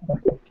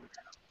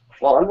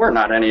 Well, and we're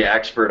not any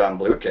expert on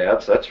blue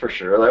cats, that's for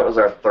sure. That was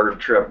our third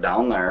trip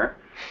down there.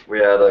 We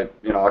had a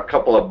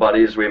couple of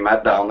buddies we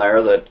met down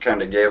there that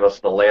kind of gave us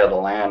the lay of the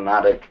land,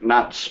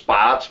 not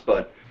spots,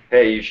 but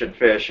hey, you should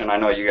fish. And I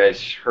know you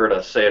guys heard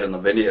us say it in the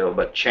video,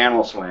 but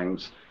channel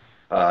swings.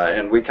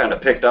 And we kind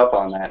of picked up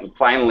on that and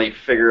finally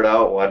figured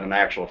out what an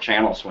actual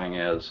channel swing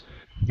is.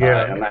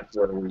 Yeah. And that's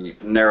where we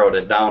narrowed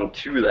it down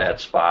to that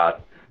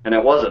spot. And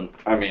it wasn't,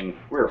 I mean,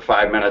 we were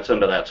 5 minutes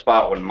into that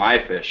spot when my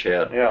fish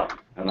hit. Yeah.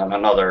 And then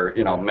another,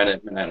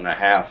 minute and a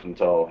half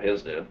until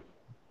his did.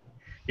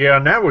 Yeah,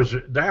 and that was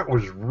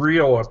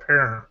real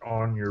apparent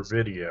on your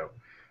video.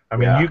 I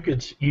mean,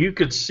 you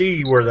could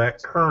see where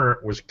that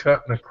current was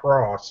cutting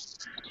across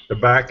the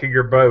back of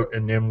your boat,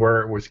 and then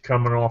where it was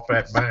coming off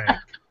that bank.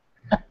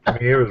 I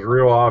mean, it was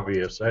real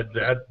obvious.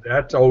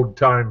 That's old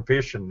time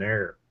fishing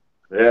there.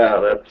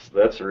 Yeah,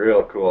 that's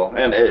real cool.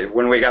 And hey,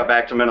 when we got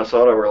back to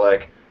Minnesota, we're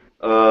like,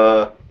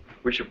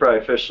 We should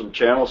probably fish some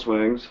channel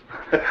swings.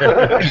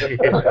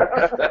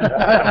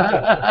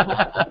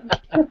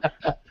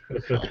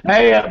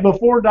 Hey,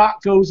 before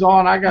Doc goes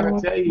on, I got to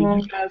tell you,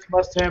 you guys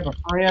must have a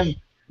friend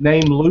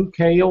named Luke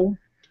Hale.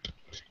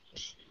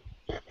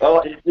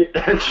 Oh,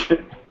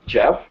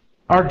 Jeff?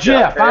 Or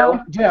Jeff.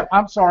 Hale?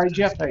 I'm sorry,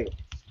 Jeff Hale.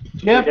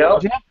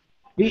 Yep. Jeff,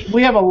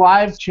 we have a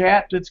live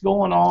chat that's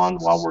going on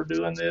while we're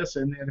doing this,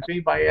 and if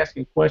anybody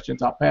asking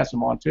questions, I'll pass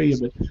them on to you.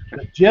 But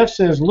Jeff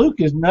says Luke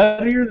is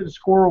nuttier than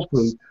squirrel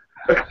poop.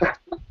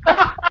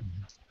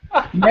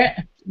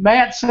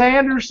 Matt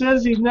Sanders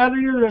says he's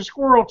nuttier than a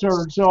squirrel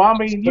turd. So, I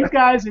mean, you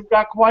guys have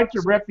got quite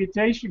the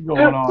reputation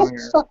going on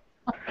here.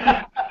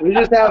 We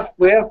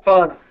have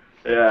fun.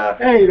 Yeah.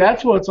 Hey,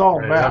 that's what it's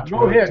all about.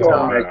 Go ahead,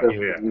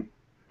 Tom.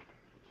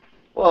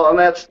 Well, and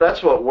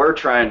that's what we're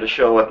trying to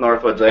show with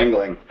Northwoods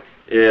Angling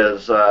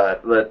is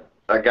that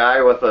a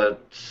guy with a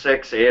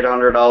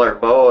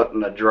 $600-800 boat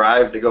and a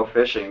drive to go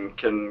fishing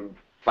can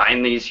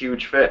find these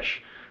huge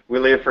fish. We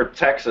leave for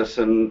Texas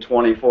in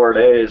 24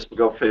 days to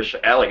go fish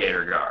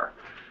alligator gar.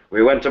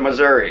 We went to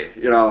Missouri.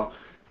 You know,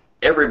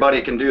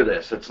 everybody can do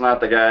this. It's not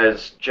the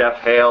guys Jeff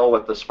Hale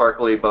with the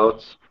sparkly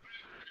boats.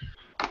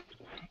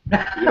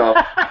 You know.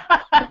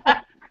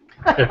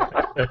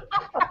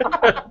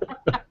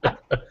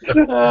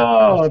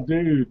 Oh,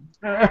 dude.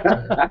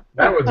 That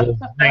was a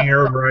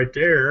zinger right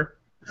there.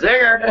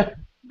 Zinger!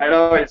 I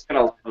know he's going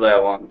to love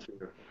that one,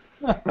 too.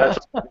 That's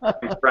my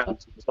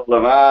friends told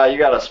him, you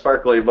got a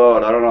sparkly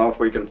boat. I don't know if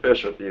we can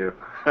fish with you.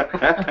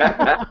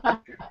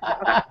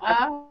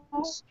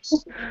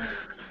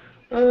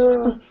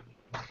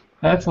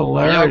 That's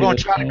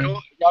hilarious.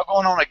 Y'all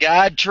going on a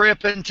guide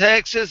trip in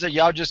Texas, or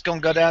y'all just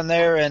gonna go down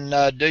there and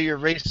do your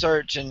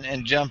research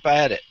and jump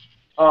at it?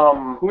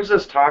 Who's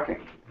this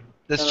talking?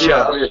 This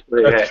Chuck.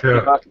 That's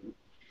Chuck.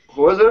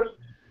 Who is it?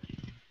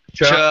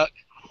 Chuck.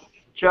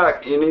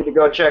 Chuck, you need to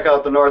go check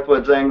out the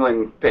Northwoods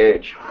Angling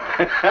page.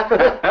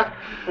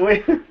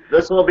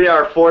 This will be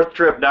our 4th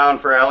trip down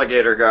for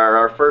alligator gar.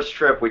 Our first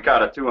trip, we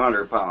caught a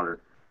 200-pounder.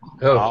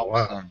 Oh,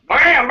 Awesome. wow.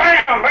 Bam,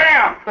 bam,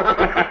 bam!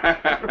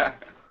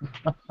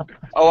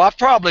 Oh, I've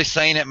probably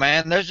seen it,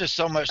 man. There's just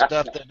so much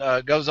stuff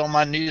that goes on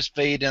my news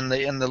feed in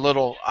the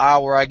little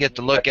hour I get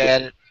to look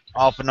at it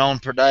off and on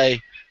per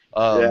day.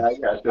 Yeah, I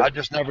got you. I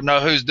just never know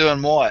who's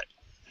doing what.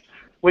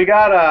 We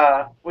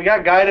got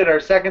guided our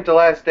second to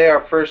last day,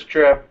 our first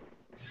trip,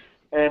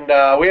 and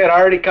we had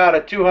already caught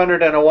a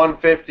 200 and a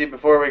 150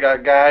 before we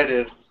got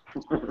guided,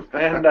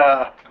 and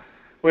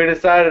we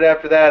decided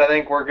after that I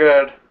think we're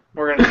good.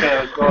 We're gonna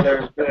kind of go there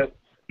and fish.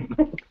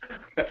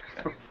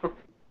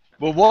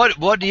 Well,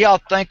 what do y'all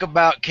think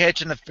about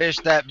catching a fish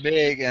that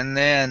big and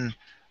then,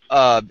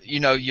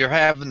 you're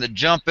having to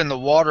jump in the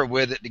water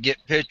with it to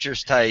get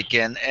pictures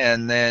taken,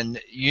 and then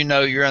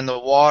you're in the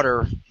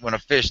water when a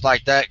fish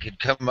like that could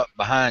come up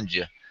behind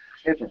you?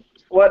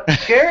 What's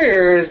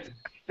scarier is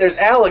there's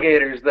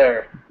alligators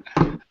there.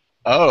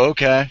 Oh,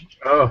 okay.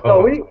 Oh.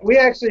 So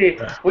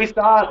we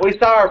saw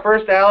our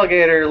first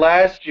alligator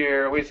last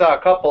year. We saw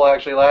a couple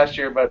actually last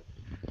year, but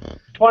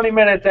 20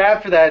 minutes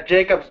after that,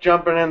 Jacob's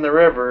jumping in the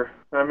river.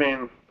 I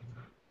mean,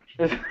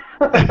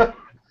 I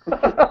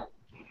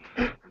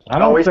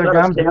don't we think set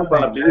I'm up camp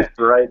on a beach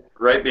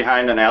right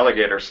behind an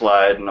alligator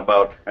slide, and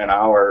about an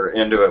hour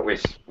into it, we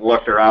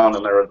looked around,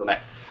 and there was a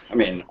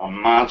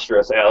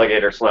monstrous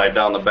alligator slide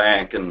down the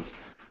bank, and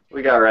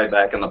we got right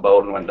back in the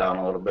boat and went down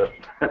a little bit.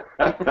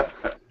 I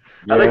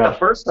think the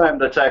first time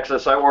to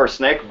Texas, I wore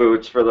snake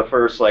boots for the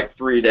first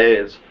 3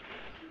 days.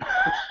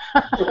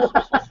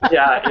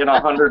 Yeah,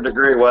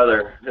 100-degree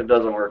weather, it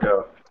doesn't work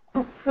out.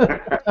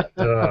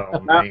 Oh,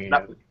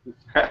 man.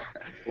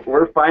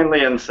 We're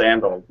finally in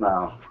sandals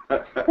now.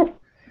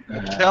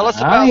 Tell us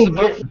about some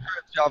other trips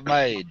y'all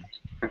made.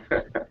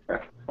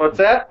 What's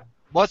that?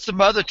 What's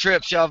some other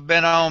trips y'all have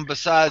been on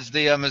besides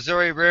the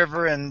Missouri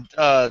River and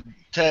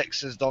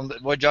Texas?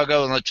 Where'd y'all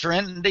go, on the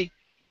Trinity?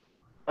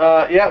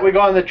 Yeah, we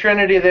go on the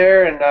Trinity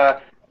there, and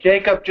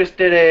Jacob just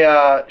did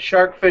a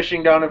shark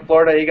fishing down in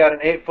Florida. He got an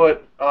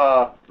 8-foot,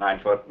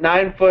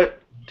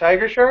 9-foot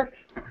tiger shark.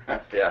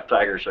 Yeah,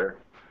 tiger shark.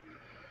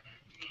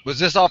 Was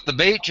this off the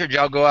beach, or did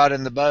y'all go out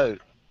in the boat?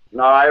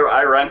 No,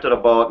 I rented a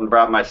boat and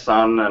brought my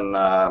son and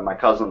my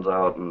cousins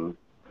out, and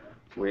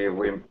we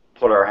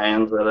put our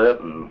hands at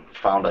it and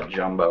found a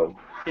jumbo.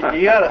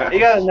 You got a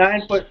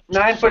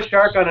 9-foot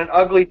shark on an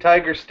ugly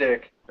tiger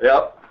stick.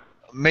 Yep.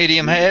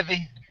 Medium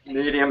heavy?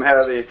 Medium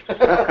heavy.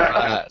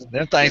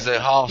 Them things that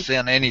hoss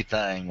in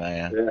anything,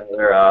 man. Yeah,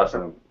 they're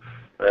awesome.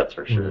 That's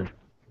for sure.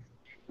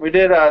 We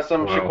did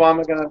some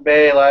Chequamegon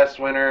Bay last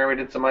winter. We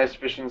did some ice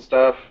fishing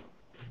stuff.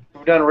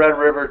 We've done Red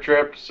River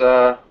trips.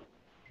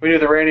 We do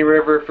the Rainy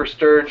River for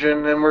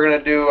sturgeon, and we're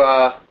gonna do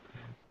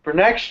for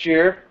next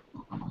year.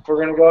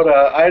 We're gonna go to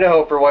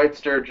Idaho for white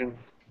sturgeon.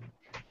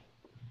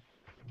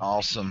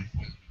 Awesome.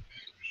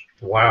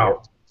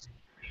 Wow.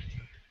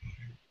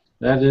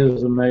 That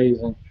is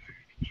amazing.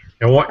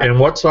 And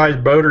what size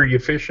boat are you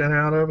fishing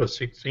out of? A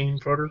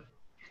 16-footer?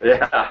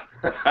 Yeah.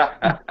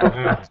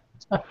 Wow.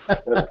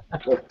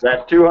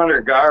 That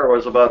 200 gar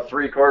was about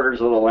 3/4 of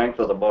the length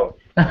of the boat.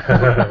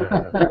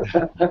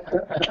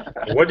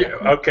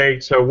 Okay,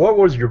 so what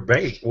was your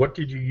bait? What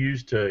did you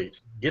use to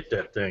get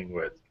that thing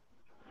with?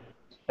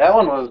 That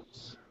one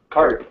was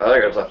carp. I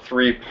think it was a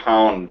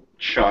 3-pound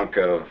chunk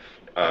of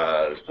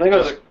think it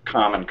was just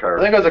common carp.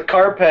 I think it was a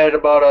carp head,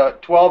 about a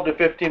 12 to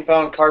 15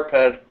 pound carp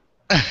head.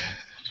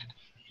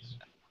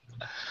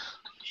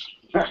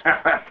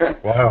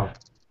 Wow.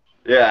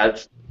 Yeah,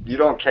 you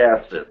don't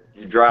cast it.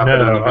 You drop it in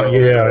the No, middle.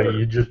 yeah,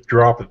 you just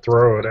drop and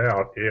throw it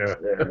out. Yeah.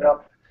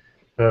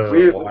 Yep.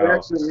 We Wow.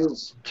 actually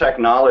use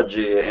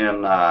technology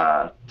in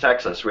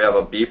Texas. We have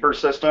a beeper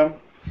system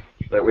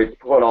that we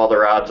put all the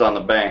rods on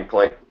the bank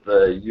like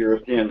the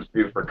Europeans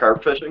do for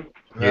carp fishing.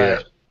 Yeah.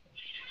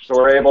 So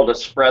we're able to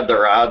spread the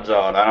rods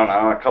out, I don't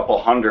know, a couple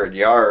 100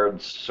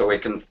 yards so we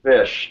can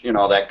fish,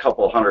 that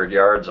couple 100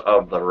 yards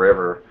of the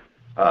river.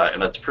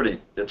 And it's pretty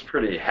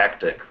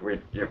hectic.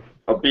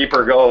 A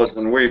beeper goes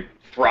and we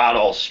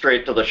throttle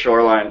straight to the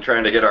shoreline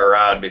trying to get our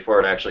rod before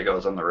it actually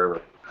goes in the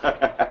river.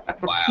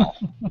 Wow.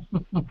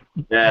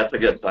 Yeah, it's a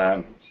good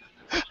time.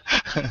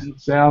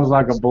 Sounds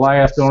like a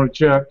blast on it,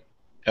 Chuck.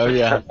 Oh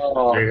yeah.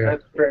 Oh, Yeah.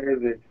 that's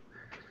crazy.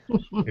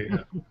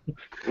 Yeah.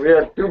 We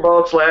had 2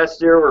 boats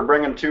last year. We're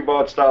bringing 2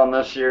 boats down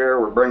this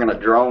year. We're bringing a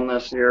drone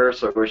this year,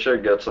 so we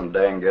should get some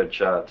dang good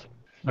shots.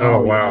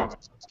 Oh, wow.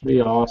 Be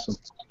awesome.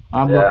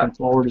 I'm Yeah. looking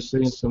forward to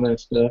seeing some of that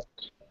stuff.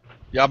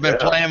 Y'all been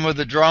Yeah. playing with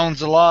the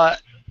drones a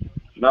lot?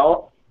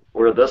 No,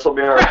 this will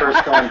be our first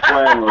time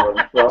playing with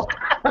them. So.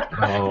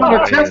 Oh, Gonna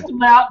man. test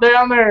them out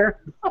down there.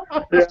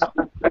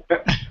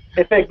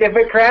 If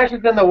it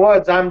crashes in the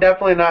woods, I'm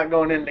definitely not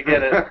going in to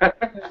get it.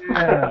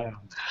 Yeah.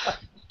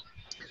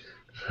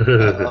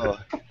 Oh,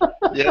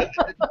 yeah.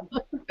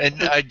 And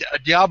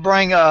do y'all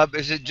bring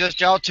is it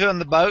just y'all two in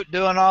the boat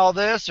doing all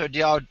this, or do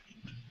y'all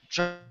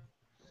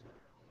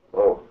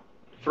Oh,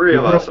 3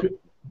 of us.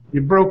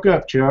 You broke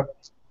up, Chuck.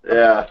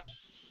 Yeah.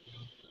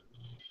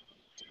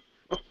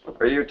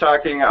 Are you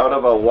talking out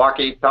of a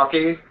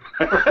walkie-talkie?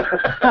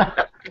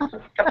 I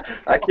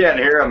can't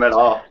hear him at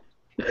all.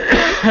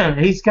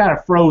 He's kind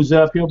of froze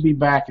up. He'll be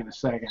back in a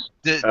second.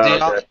 do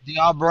Okay.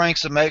 y'all bring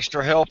some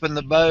extra help in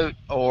the boat,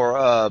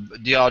 or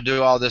do y'all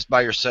do all this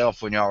by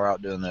yourself when y'all are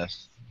out doing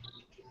this?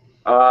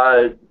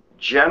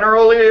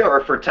 Generally,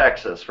 or for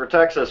Texas? For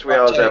Texas, we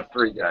always have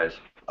 3 guys.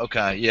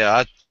 Okay,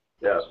 yeah.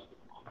 Yeah.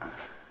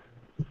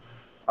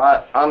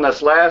 On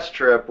this last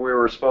trip, we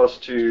were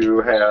supposed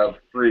to have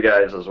 3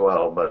 guys as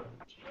well, but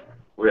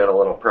we had a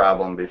little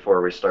problem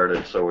before we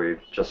started, so we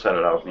just set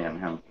it out, me and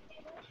him.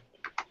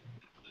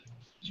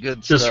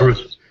 Good This stuff.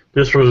 was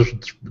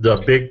the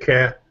big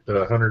cat,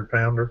 the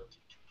 100-pounder.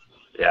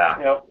 Yeah.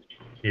 Yep.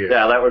 Yeah.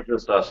 Yeah, that was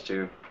just us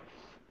 2.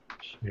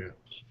 Yeah.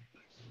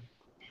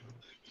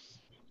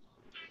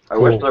 I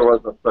wish there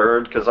was a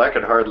 3rd, because I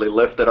could hardly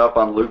lift it up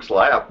on Luke's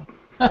lap.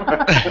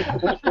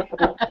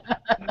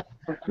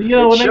 You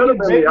know, when It they should have get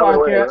been big the other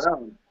like way that,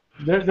 around.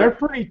 they're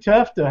pretty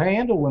tough to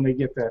handle when they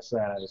get that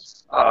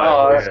size.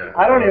 Oh, yeah.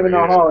 I don't even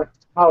know Yeah.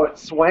 how it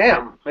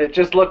swam. It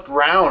just looked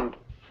round.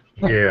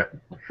 Yeah.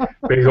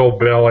 Big old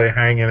belly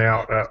hanging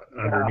out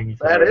underneath.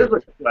 That is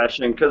a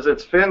question, because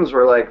its fins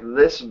were like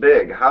this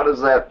big. How does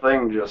that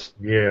thing just...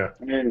 Yeah.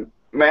 I mean,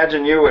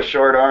 imagine you with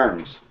short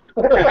arms.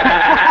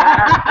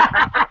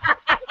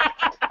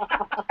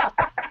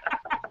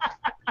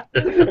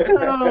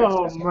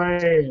 Oh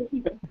man.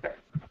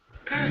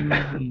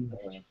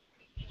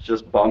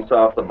 Just bumps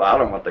off the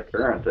bottom with the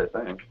current, I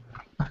think.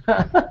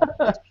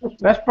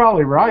 That's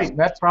probably right.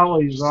 That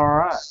probably is all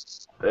right.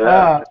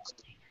 Yeah.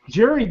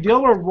 Jerry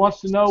Dillard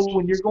wants to know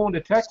when you're going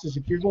to Texas,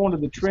 if you're going to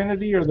the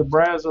Trinity or the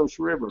Brazos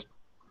River.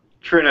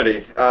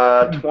 Trinity,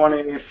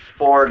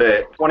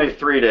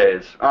 23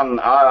 days on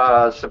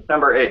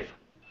September 8th.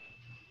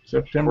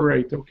 September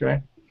 8th,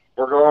 okay.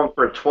 We're going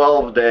for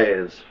 12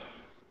 days.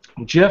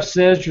 Jeff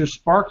says your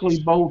sparkly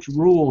boats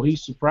rule.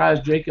 He's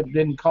surprised Jacob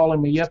didn't call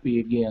him a yuppie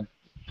again.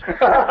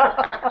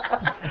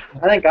 I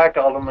think I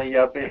called him a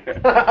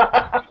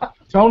yuppie.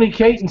 Tony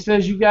Caton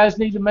says you guys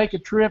need to make a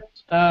trip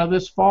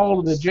this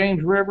fall to the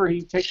James River.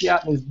 He'd take you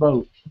out in his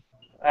boat.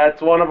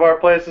 That's one of our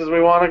places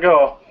we want to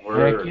go.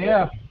 Heck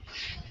yeah.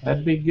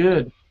 That'd be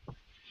good.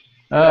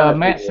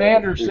 Matt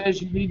Sanders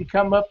says you need to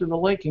come up to the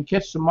lake and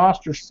catch some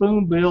monster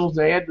spoonbills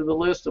to add to the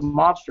list of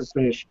monster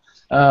fish.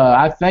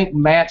 I think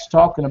Matt's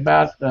talking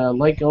about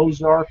Lake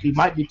Ozark. He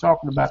might be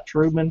talking about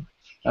Truman.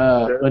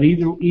 But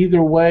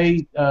either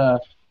way,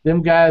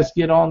 them guys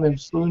get on them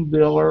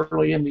spoonbill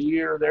early in the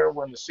year there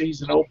when the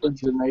season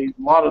opens, and a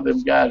lot of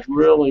them guys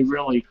really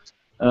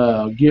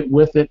get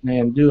with it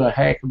and do a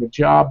heck of a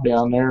job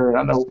down there.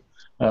 I know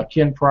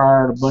Ken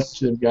Pryor and a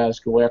bunch of them guys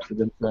go after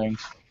them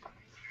things.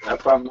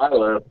 That's on my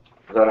list.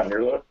 Is that on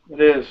your list? It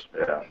is.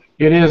 Yeah.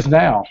 It is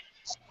now.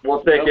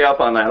 We'll take you up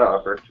on that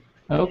offer.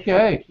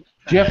 Okay.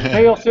 Jeff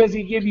Hale says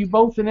he'd give you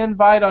both an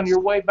invite on your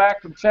way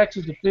back from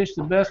Texas to fish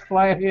the best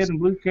flathead and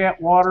blue cat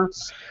water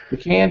the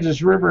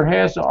Kansas River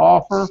has to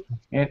offer,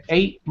 and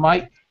 8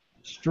 might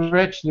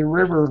stretch the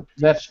river.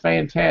 That's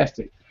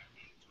fantastic.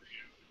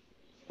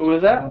 Who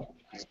is that?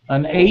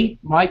 an 8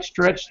 might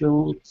stretch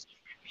of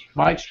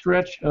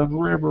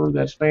river.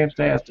 That's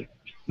fantastic.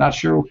 Not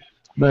sure,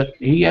 but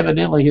he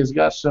evidently has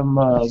got some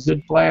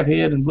good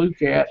flathead and blue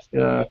cat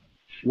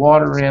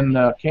water in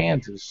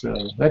Kansas.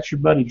 So that's your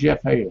buddy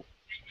Jeff Hale.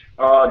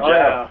 Oh, Jeff.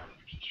 yeah.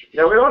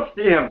 Yeah, we don't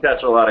see him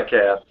catch a lot of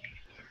cats.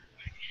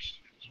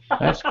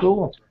 That's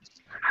cool.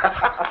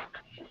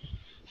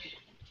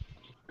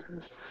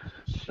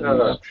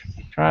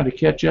 Trying to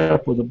catch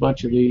up with a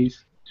bunch of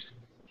these.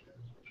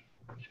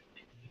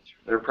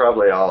 They're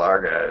probably all our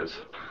guys.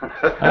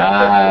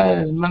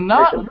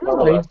 Not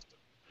really.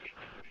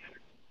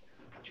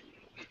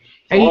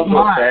 8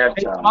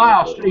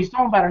 miles. He's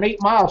talking about an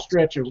 8-mile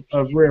stretch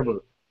of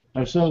river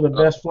of some of the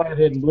best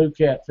flathead and blue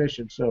cat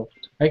fishing. So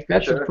I think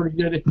that's a pretty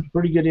good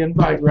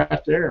invite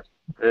right there.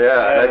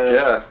 Yeah, heck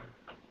yeah.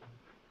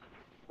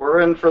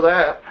 We're in for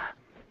that.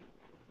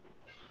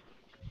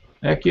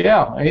 Heck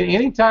yeah.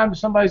 Anytime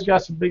somebody's got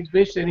some big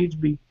fish that need to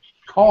be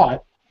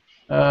caught,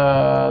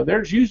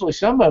 there's usually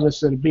some of us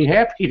that would be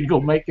happy to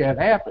go make that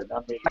happen. I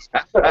mean,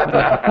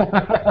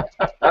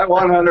 I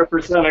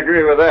 100%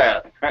 agree with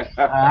that.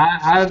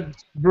 I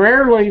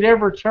rarely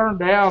ever turn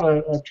down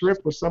a trip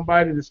with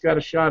somebody that's got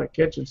a shot at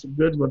catching some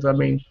good ones. I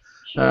mean,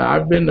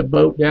 I've been to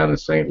boat down in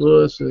St.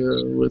 Louis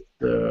with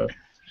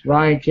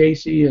Ryan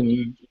Casey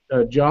and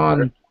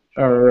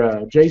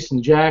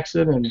Jason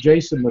Jackson and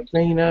Jason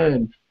Mathena,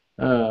 and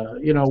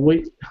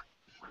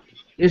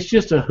it's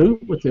just a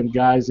hoot with them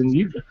guys.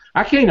 And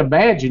I can't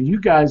imagine you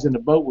guys in the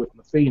boat with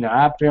Mathena.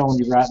 I'm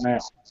telling you right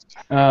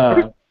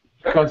now,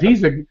 because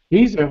he's a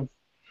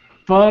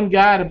fun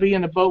guy to be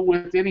in the boat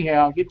with.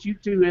 Anyhow, get you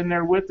two in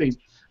there with him.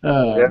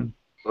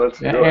 Let's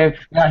do and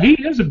now he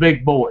is a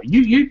big boy.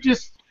 You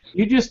just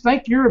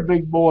think you're a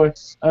big boy,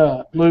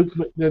 Luke.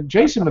 But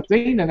Jason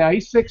Mathena, now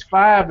he's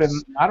 6'5", and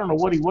I don't know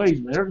what he weighs,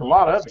 but there's a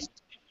lot of him.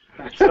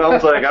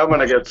 Sounds like I'm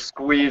going to get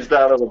squeezed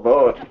out of the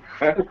boat.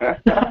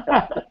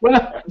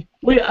 Well,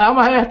 I'm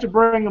going to have to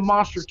bring a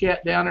monster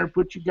cat down there and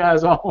put you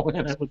guys all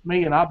in it with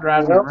me, and I'll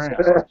drive you around.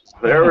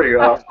 There we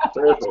go.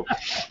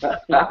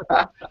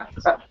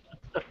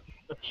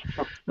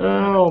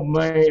 Oh,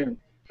 man.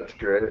 That's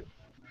great.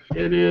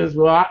 It is.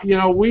 Well,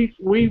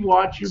 we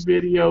watch your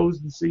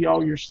videos and see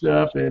all your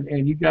stuff,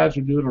 and you guys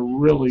are doing a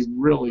really,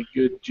 really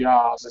good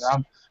job, and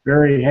I'm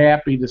very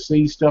happy to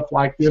see stuff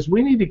like this.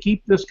 We need to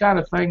keep this kind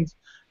of things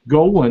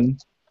going.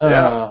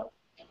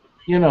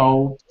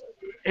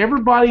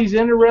 Everybody's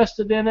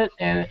interested in it,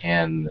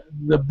 and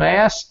the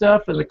bass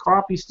stuff and the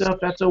crappie stuff,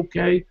 that's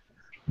okay,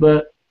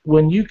 but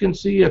when you can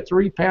see a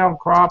 3-pound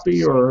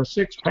crappie or a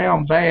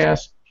 6-pound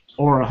bass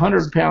or a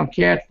 100-pound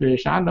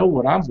catfish, I know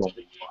what I'm going to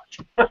be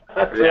watching.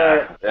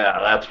 Yeah,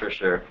 that's for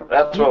sure.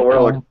 That's what we're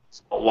looking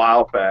for, a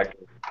wow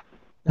factor.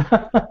 It's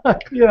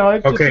just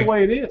the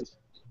way it is.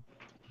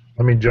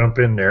 Let me jump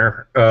in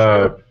there.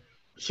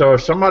 So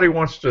if somebody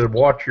wants to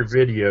watch your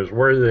videos,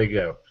 where do they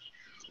go?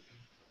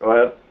 Go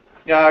ahead.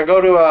 Yeah, go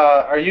to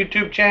our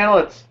YouTube channel.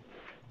 It's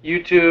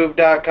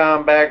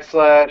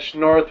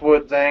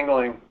youtube.com/Northwoods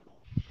Angling.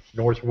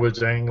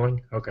 Northwoods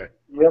Angling? Okay.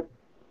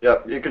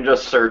 Yep, you can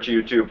just search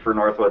YouTube for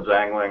Northwoods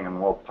Angling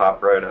and we'll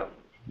pop right up.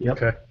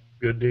 Yep. Okay,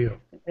 good deal.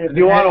 If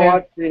you want to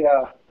watch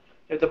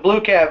it's a blue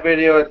cat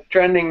video. It's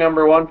trending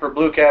 #1 for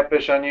blue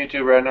catfish on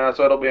YouTube right now,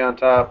 so it'll be on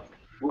top.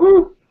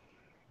 Woo!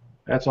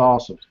 That's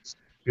awesome.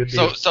 Good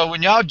deal. So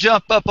when y'all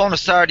jump up on a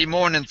Saturday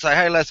morning and say,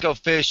 "Hey, let's go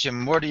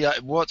fishing,"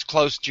 what's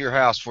close to your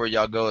house where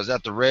y'all go? Is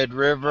that the Red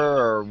River,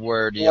 or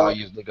where do y'all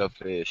usually go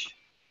fish?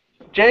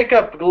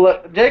 Jacob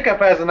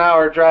has an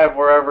hour drive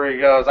wherever he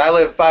goes. I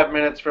live 5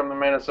 minutes from the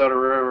Minnesota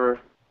River.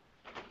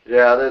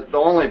 Yeah, the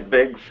only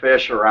big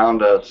fish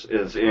around us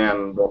is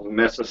in the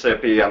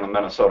Mississippi and the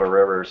Minnesota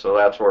River, so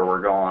that's where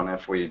we're going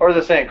if we... Or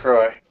the St.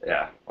 Croix.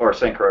 Yeah, or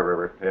St. Croix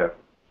River, yeah.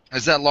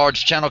 Is that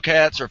large channel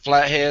cats or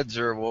flatheads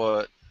or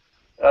what?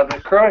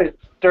 The Croix is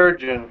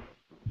sturgeon.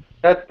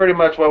 That's pretty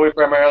much what we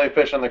primarily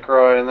fish on the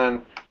Croix, and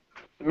then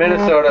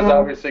Minnesota's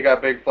obviously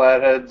got big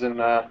flatheads,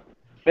 and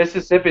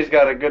Mississippi's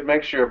got a good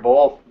mixture of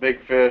both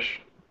big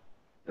fish.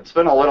 It's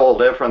been a little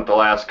different the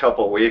last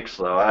couple weeks,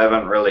 though. I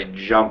haven't really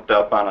jumped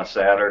up on a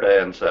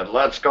Saturday and said,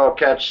 let's go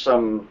catch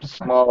some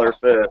smaller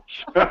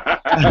fish.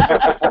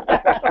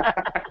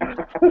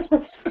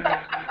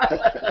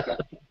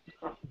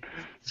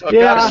 So if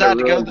y'all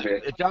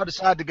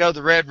decide to go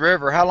the Red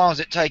River, how long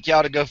does it take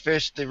y'all to go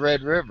fish the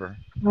Red River?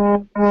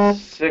 5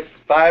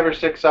 or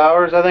 6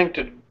 hours, I think,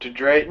 to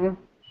Drayton.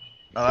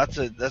 Oh,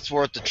 that's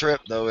worth the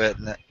trip, though,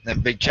 isn't it?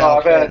 Them big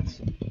channel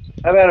cats.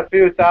 I've had a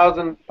few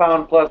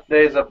 1,000-pound-plus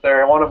days up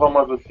there. One of them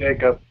was with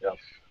Jacob. Yep.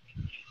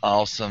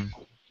 Awesome.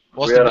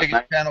 What's the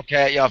biggest channel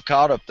cat y'all have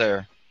caught up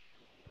there?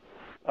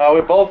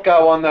 We both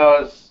got one that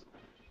was,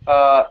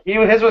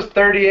 his was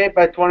 38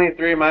 by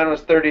 23, mine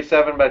was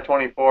 37 by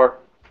 24.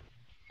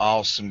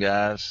 Awesome,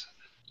 guys.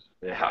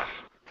 Yeah.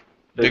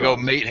 Big old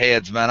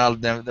meatheads, man.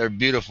 They're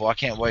beautiful. I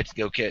can't wait to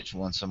go catch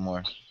one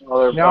somewhere.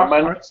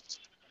 Now,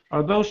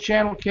 are those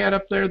channel cat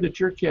up there that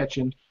you're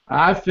catching?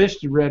 I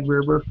fished the Red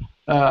River.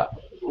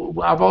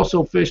 I've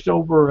also fished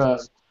over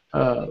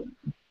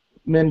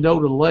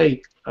Mendota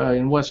Lake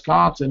in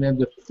Wisconsin, and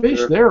the fish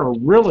Sure. there are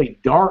really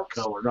dark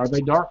colored. Are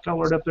they dark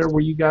colored up there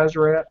where you guys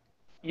are at?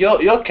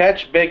 You'll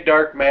catch big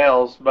dark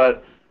males,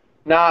 but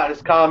not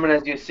as common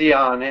as you see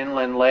on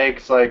inland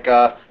lakes. Like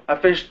I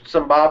fished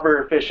some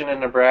bobber fishing in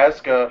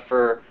Nebraska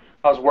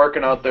I was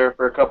working out there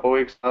for a couple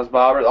weeks. I was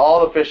bobber.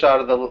 All the fish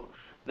out of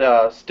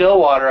the still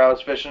water I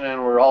was fishing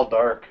in were all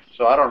dark.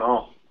 So I don't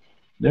know.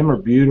 Them are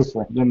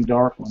beautiful, them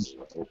dark ones.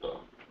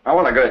 I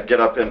want to go get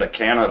up into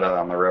Canada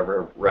on the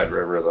Red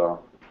River, though.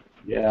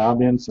 Yeah,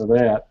 I'm in for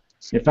that.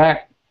 In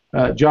fact,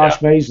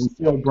 Josh Mays and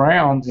Phil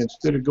Brown,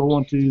 instead of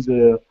going to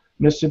the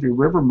Mississippi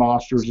River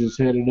Monsters, is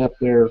headed up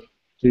there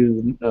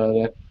to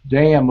that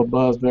dam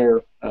above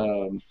there.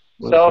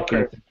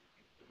 Selkirk.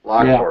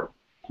 Lockport.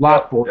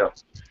 Lockport. Yep.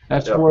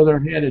 That's Yep. where they're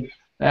headed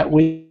that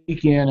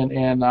weekend,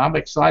 and I'm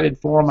excited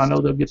for them. I know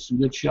they'll get some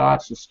good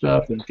shots and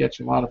stuff and catch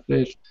a lot of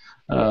fish.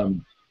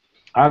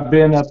 I've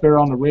been up there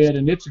on the Red,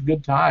 and it's a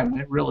good time.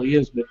 It really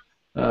is. But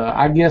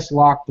I guess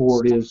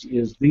Lockport is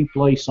the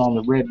place on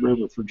the Red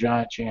River for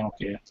giant channel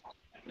cats.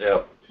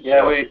 Yep.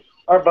 Yeah,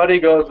 our buddy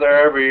goes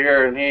there every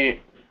year, and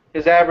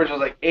his average was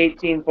like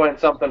 18 point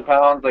something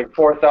pounds, like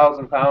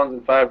 4,000 pounds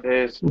in 5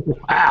 days.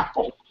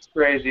 Wow,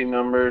 Crazy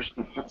numbers.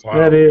 Wow.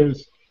 that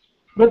is.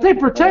 But they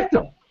protect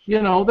them.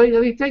 You know,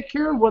 they take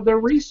care of their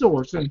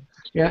resource, and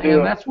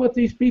that's what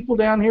these people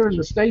down here in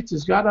the States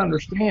has got to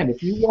understand.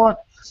 If you want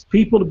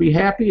people to be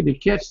happy to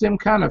catch them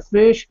kind of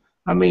fish,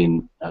 I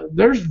mean,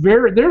 there's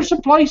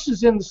some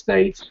places in the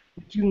States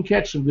that you can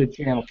catch some good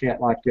channel cat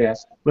like that,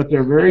 but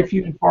they're very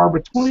few and far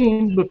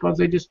between because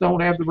they just don't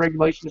have the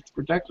regulations to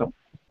protect them.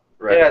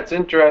 Right. Yeah, it's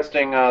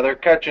interesting. They're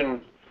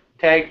catching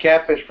tag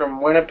catfish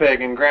from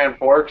Winnipeg and Grand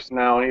Forks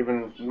now, and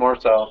even more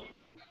so.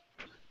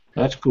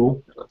 That's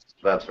cool.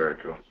 That's very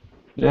cool.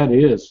 That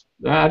is.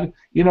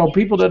 You know,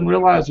 people doesn't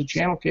realize that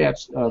channel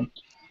cats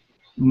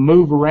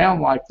move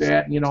around like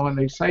that, you know, and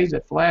they say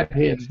that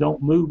flatheads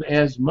don't move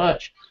as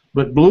much,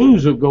 but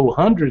blues will go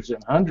hundreds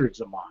and hundreds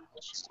of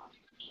miles.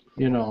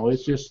 You know,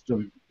 it's just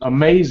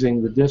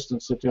amazing the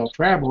distance that they'll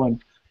travel,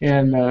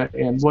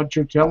 and what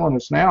you're telling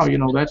us now, you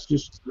know, that's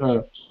just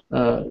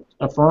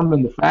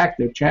affirming the fact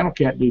that channel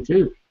cat do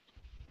too.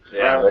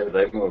 Yeah,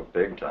 they move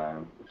big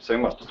time.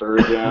 Same with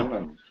sturgeon,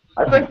 and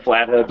I think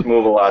flatheads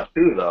move a lot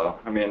too, though.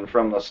 I mean,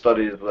 from the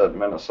studies that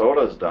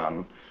Minnesota's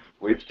done,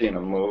 we've seen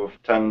them move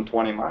 10,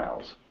 20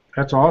 miles.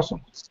 That's awesome.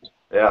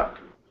 Yeah,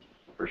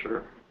 for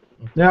sure.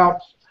 Now,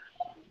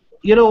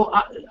 you know,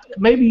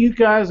 maybe you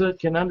guys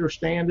can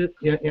understand it.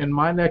 In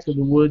my neck of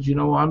the woods, you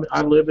know,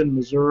 I live in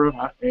Missouri,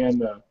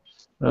 and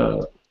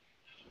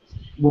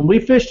when we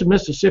fish the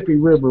Mississippi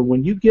River,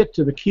 when you get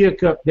to the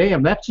Keokuk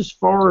Dam, that's as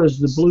far as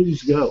the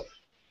blues go.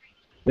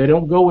 They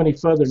don't go any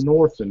further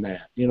north than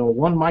that. You know,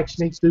 one might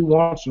sneak through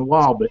once in a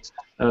while, but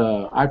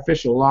I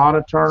fish a lot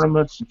of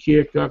tournaments in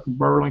Keokuk and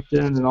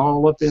Burlington and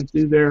all up in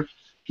through there.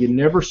 You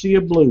never see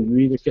a blue. You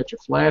either catch a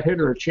flathead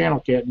or a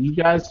channel cat. Do you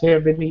guys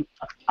have any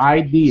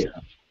idea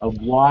of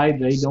why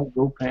they don't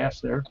go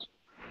past there?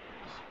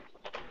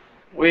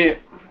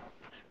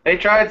 They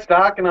tried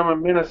stocking them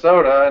in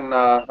Minnesota and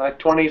like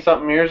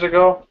 20-something years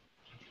ago,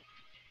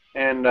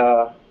 and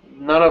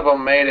none of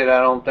them made it, I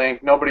don't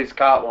think. Nobody's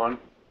caught one.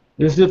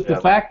 Is it the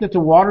fact that the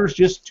water's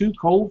just too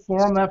cold for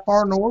them that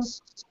far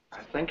north?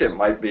 I think it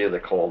might be the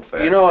cold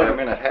factor. You know, I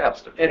mean, it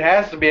has to be. It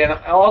has to be, and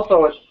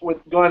also with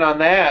going on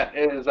that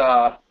is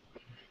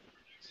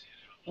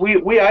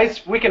we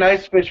can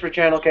ice fish for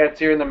channel cats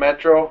here in the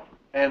metro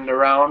and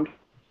around,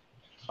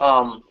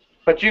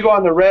 but you go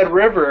on the Red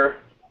River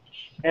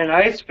and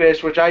ice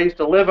fish, which I used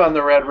to live on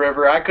the Red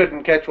River, I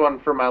couldn't catch one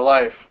for my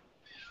life.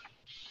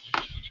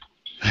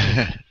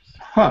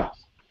 Huh.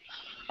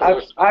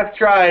 I've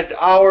tried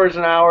hours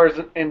and hours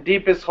in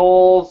deepest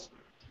holes,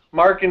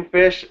 marking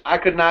fish. I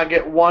could not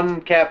get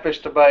one catfish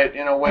to bite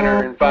in a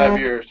winter in 5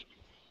 years.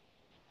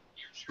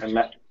 And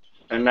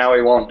now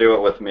he won't do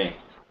it with me.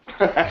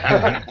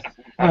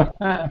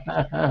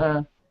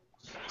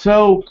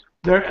 So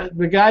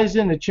the guys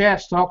in the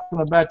chat's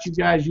talking about you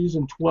guys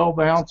using 12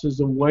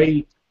 ounces of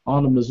weight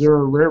on the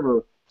Missouri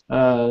River.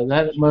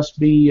 That must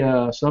be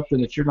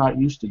something that you're not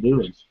used to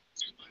doing.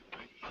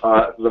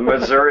 The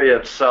Missouri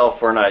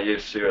itself, we're not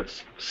used to.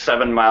 It's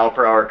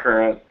 7-mile-per-hour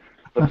current.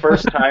 The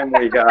first time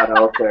we got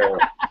out there,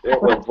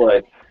 it was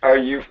like, are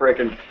you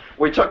freaking...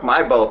 We took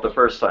my boat the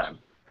first time,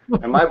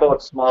 and my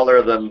boat's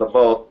smaller than the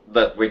boat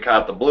that we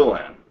caught the blue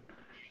in.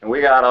 And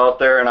we got out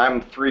there, and I'm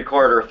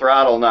 3/4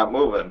 throttle, not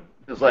moving.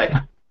 It's like,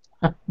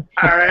 all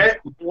right,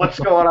 what's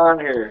going on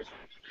here?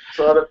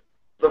 So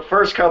the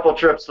first couple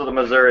trips to the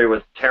Missouri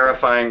was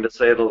terrifying, to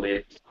say the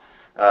least.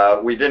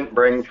 We didn't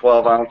bring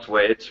 12-ounce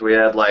weights. We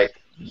had like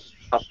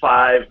a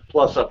 5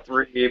 plus a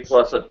 3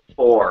 plus a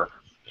 4,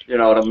 you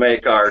know, to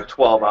make our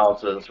 12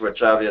 ounces,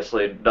 which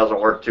obviously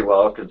doesn't work too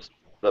well because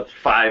the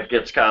 5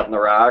 gets caught in the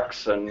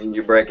rocks and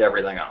you break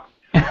everything off.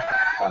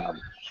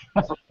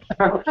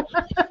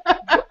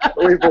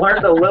 We've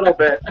learned a little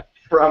bit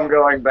from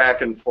going back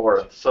and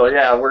forth. So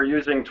yeah, we're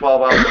using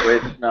 12-ounce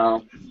weights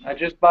now. I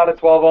just bought a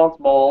 12-ounce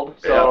mold,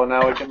 so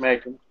now we can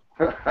make them.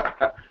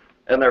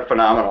 and they're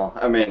phenomenal.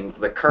 I mean,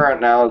 the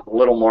current now is a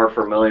little more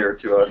familiar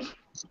to us,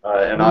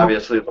 and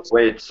obviously the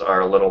weights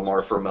are a little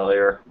more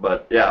familiar.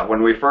 But yeah,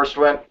 when we first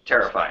went,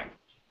 terrifying.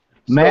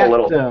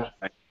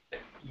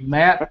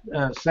 Matt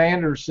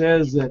Sanders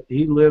says that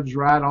he lives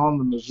right on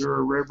the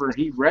Missouri River.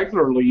 He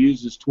regularly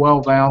uses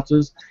 12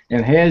 ounces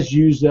and has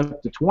used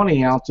up to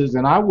 20 ounces.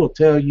 And I will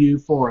tell you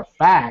for a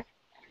fact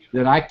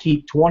that I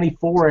keep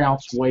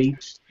 24-ounce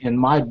weights in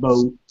my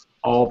boat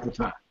all the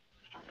time.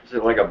 Is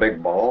it like a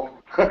big ball?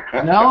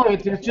 No,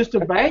 it's just a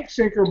bank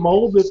sinker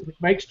mold that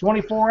makes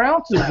 24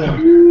 ounces.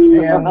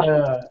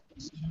 And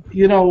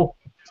you know,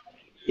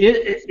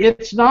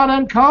 it's not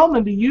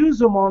uncommon to use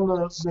them on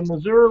the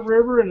Missouri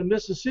River and the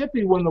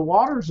Mississippi when the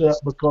water's up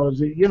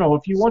because, you know,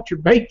 if you want your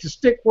bait to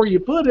stick where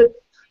you put it,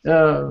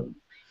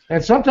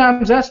 and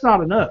sometimes that's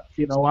not enough.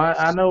 You know,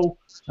 I know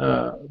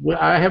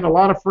I have a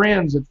lot of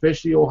friends that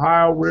fish the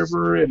Ohio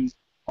River and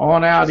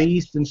on out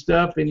east and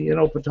stuff, and, you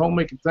know,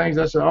 Potomac and things.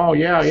 I said, oh,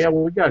 yeah,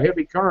 well, we got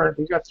heavy current.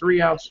 We got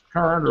 3-ounce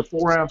current or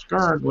 4-ounce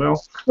current.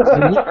 Well,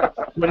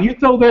 when you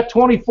throw that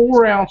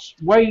 24-ounce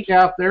weight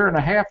out there and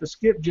a half a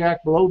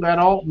skipjack below that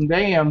Alton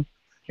Dam,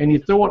 and you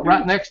throw it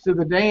right next to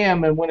the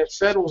dam, and when it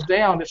settles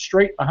down, it's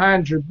straight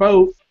behind your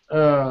boat.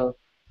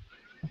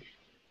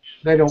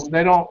 They don't.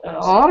 A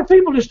lot of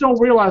people just don't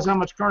realize how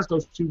much current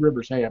those two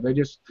rivers have. They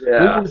just.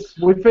 Yeah.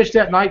 We fished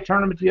that night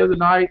tournament the other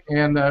night,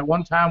 and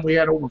one time we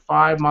had over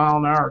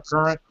 5-mile-an-hour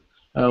current.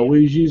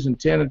 We was using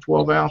 10 and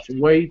 12-ounce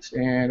weights,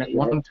 and at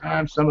one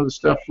time some of the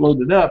stuff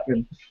floated up,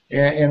 and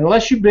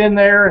unless you've been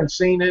there and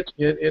seen it,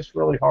 it's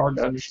really hard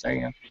to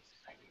understand.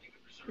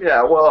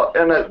 Yeah, well,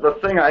 and the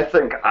thing I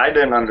think I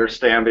didn't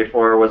understand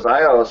before was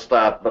I always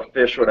thought the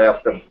fish would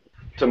have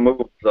to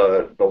move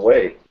the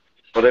weight.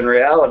 But in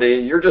reality,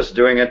 you're just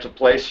doing it to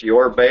place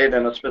your bait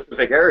in a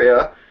specific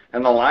area,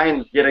 and the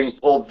line's getting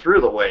pulled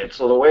through the weight,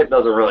 so the weight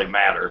doesn't really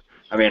matter.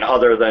 I mean,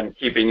 other than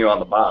keeping you on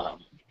the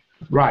bottom.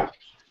 Right.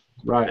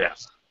 Yeah.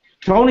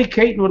 Tony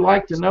Caton would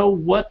like to know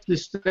what the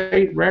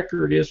state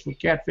record is for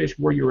catfish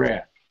where you're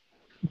at.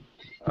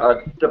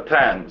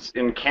 Depends.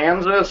 In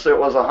Kansas, it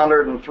was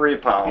 103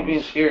 pounds. He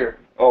means here.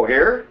 Oh,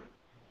 here?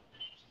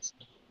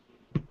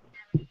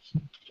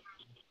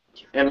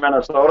 In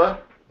Minnesota?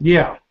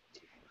 Yeah.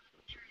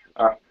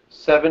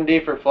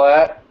 70 for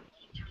flat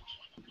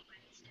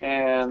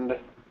and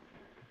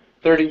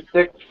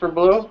 36 for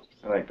blue.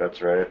 I think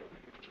that's right.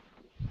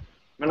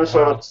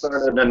 Minnesota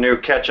started a new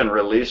catch and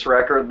release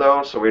record,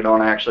 though, so we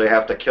don't actually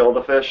have to kill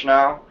the fish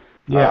now.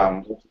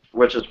 Yeah.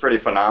 Which is pretty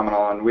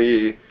phenomenal, and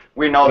we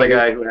know the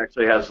guy who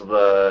actually has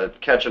the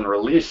catch and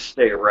release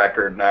state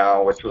record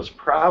now, which was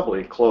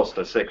probably close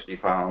to 60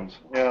 pounds.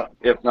 Yeah.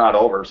 If not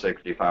over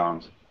 60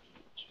 pounds.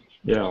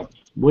 Yeah.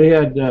 We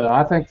had,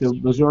 I think the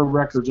Missouri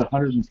record's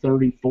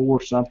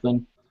 134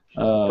 something.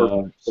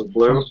 For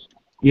blue?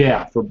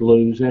 Yeah, for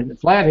blues. And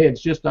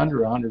flathead's just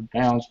under 100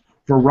 pounds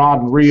for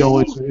rod and reel.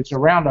 It's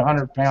around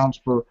 100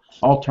 pounds for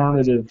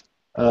alternative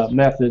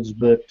methods,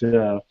 but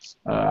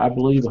I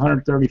believe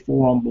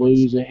 134 on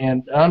blues.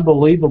 And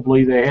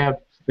unbelievably,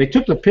 they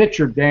took the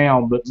picture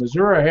down, but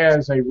Missouri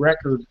has a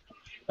record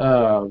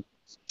of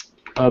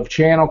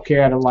channel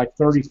cat of like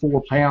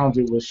 34 pounds.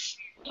 It was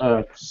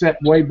set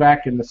way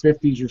back in the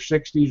 50s or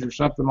 60s or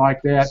something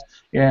like that,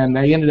 and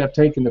they ended up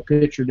taking the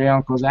picture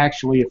down because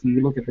actually, if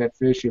you look at that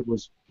fish, it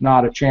was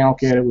not a channel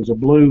cat, it was a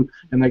blue,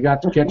 and they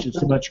got to catching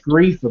so much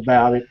grief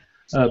about it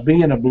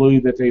being a blue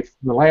that the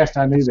last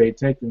I knew they had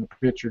taken the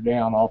picture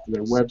down off of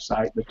their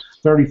website. But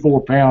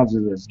 34 pounds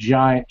is a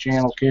giant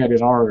channel cat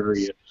in our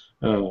area.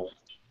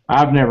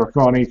 I've never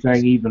caught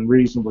anything even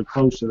reasonably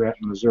close to that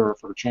in Missouri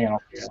for a channel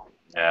cat.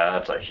 Yeah,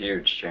 that's a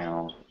huge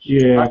channel.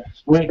 Yeah,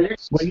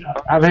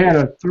 I've had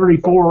a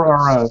 34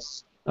 or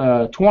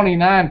a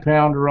 29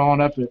 pounder on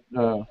up at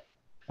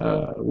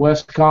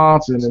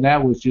Wisconsin, and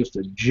that was just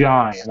a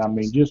giant. I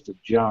mean, just a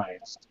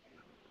giant.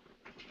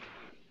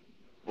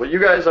 Well, you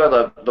guys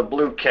are the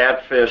blue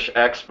catfish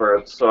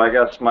experts, so I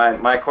guess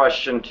my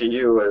question to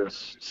you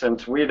is,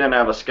 since we didn't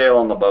have a scale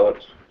on the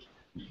boat,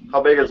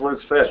 how big is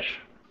Luke's fish?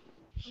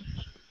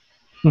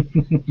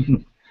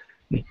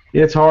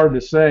 It's hard to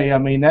say. I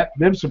mean,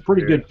 them some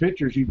pretty good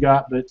pictures you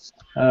got, but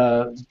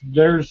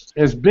there's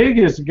as big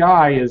as a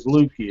guy as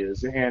Luke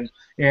is, and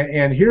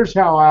here's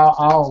how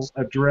I'll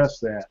address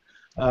that.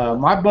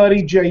 My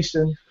buddy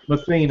Jason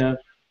Mathena,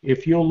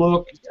 if you'll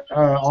look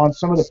on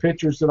some of the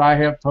pictures that I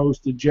have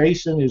posted,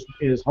 Jason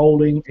is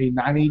holding a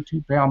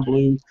 92-pound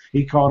blue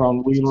he caught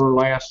on Wheeler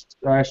last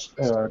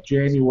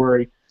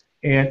January,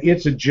 and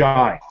it's a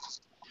giant.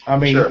 I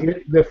mean, Sure.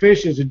 The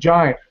fish is a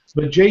giant.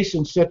 But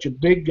Jason's such a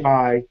big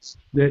guy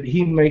that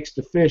he makes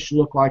the fish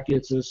look like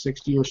it's a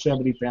 60 or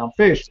 70-pound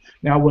fish.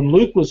 Now, when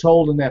Luke was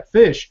holding that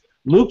fish,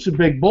 Luke's a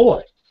big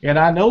boy. And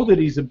I know that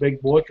he's a big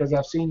boy because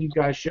I've seen you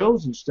guys'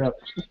 shows and stuff.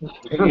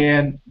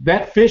 And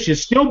that fish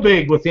is still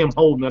big with him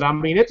holding it. I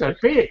mean, it's a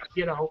pig,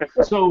 you know.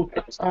 So,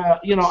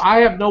 I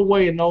have no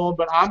way of knowing,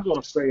 but I'm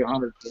going to say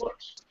 100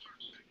 plus.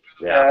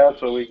 Yeah,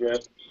 that's what we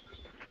get.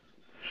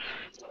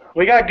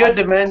 We got good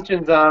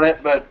dimensions on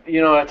it, but,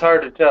 it's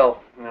hard to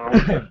tell.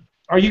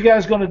 Are you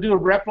guys going to do a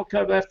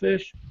replica of that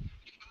fish?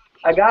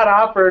 I got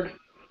offered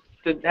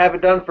to have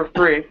it done for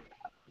free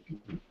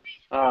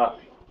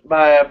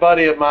by a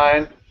buddy of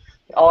mine.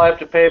 All I have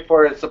to pay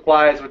for is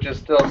supplies, which is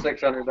still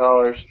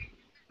 $600.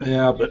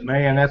 Yeah, but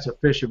man, that's a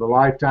fish of a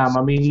lifetime.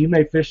 I mean, you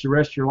may fish the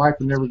rest of your life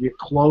and never get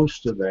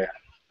close to that.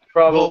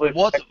 Probably.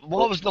 Well,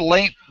 what was the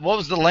length? What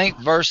was the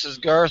length versus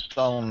girth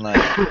on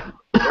that?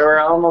 They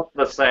were almost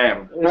the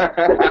same.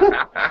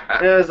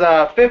 It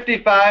was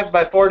 55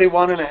 by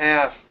 41 and a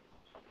half.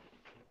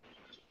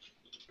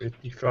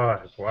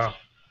 55. Wow.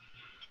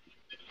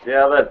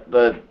 Yeah,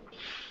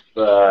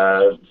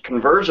 the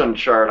conversion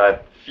chart, I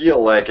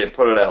feel like it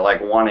put it at like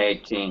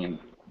 118.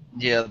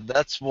 Yeah,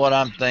 that's what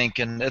I'm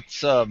thinking.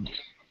 It's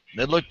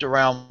it looked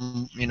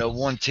around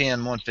 110,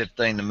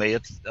 115 to me.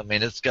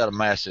 It's got a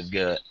massive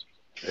gut.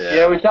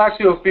 Yeah, we talked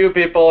to a few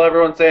people.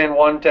 Everyone's saying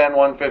 110,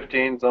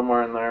 115,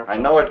 somewhere in there. I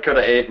know it could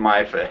have ate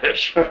my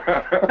fish.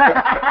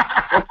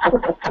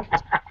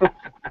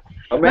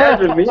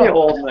 Imagine me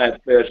holding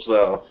that fish,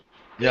 though.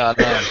 Yeah,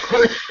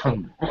 I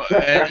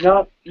know.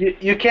 No,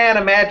 you can't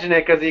imagine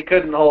it because he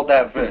couldn't hold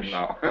that fish.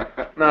 No.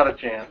 Not a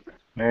chance.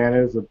 Man,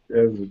 it was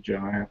a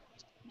giant.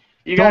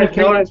 You guys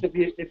notice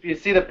if you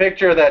see the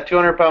picture of that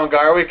 200-pound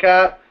gar we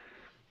caught,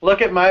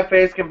 look at my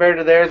face compared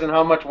to theirs and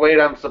how much weight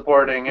I'm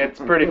supporting. It's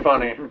pretty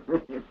funny.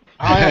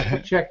 I'll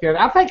have to check that.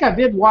 I think I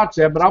did watch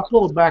that, but I'll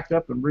pull it back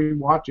up and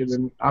re-watch it,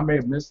 and I may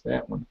have missed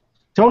that one.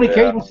 Tony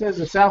Caton says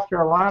the South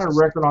Carolina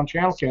record on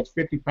channel cat's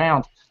 50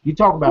 pounds. You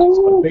talk about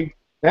a big.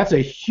 That's a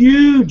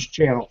huge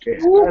channel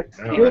cat. That's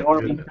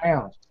 50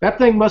 pounds. That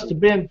thing must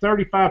have been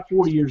 35,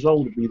 40 years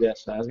old to be that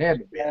size. It had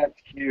to be. That's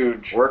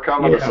huge. We're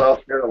coming to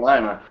South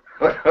Carolina.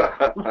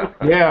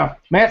 Yeah.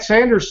 Matt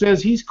Sanders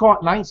says he's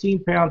caught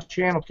 19-pound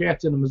channel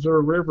cats in the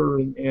Missouri River,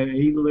 and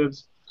he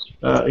lives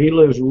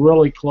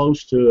really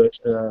close to it.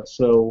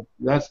 So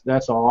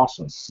that's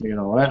awesome.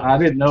 I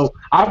didn't know.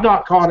 I've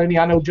not caught any.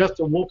 I know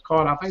Justin Wolf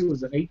caught, I think it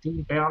was an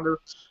 18-pounder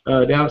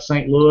down at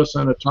St. Louis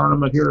in a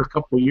tournament here a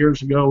couple of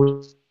years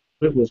ago.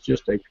 It was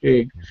just a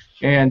pig.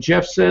 And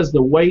Jeff says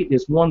the weight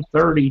is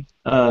 130,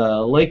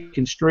 Lake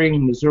and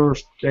String, Missouri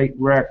state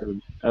record.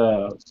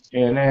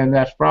 And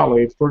that's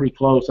probably pretty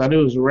close. I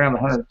knew it was around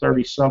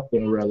 130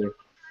 something or other.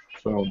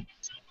 So.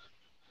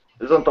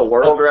 Isn't the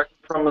world record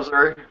from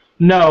Missouri?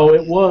 No,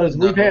 it was.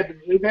 No. We've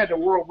had the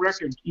world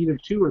record either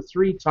 2 or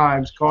 3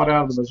 times caught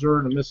out of the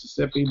Missouri and the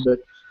Mississippi, but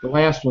the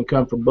last one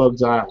come from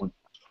Bugs Island.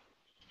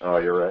 Oh,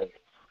 you're right.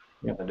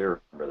 Yeah. I do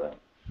remember that.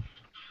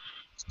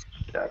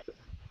 Gotcha.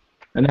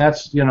 And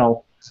that's,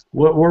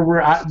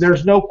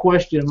 there's no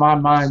question in my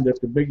mind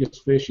that the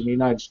biggest fish in the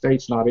United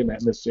States not in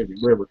that Mississippi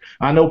River.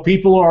 I know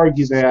people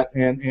argue that,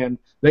 and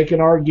they can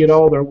argue it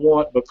all they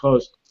want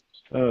because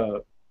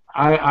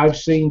I've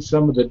seen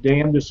some of the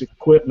damnedest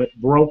equipment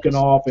broken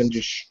off and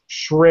just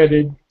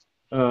shredded.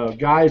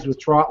 Guys with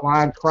trot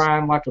line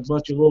crying like a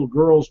bunch of little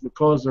girls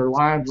because their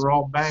lines were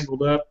all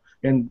bangled up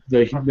and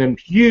them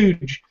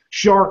huge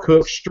shark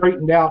hooks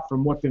straightened out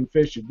from what them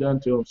fish had done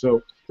to them.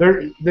 So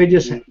they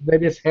just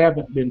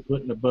haven't been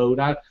put in a boat.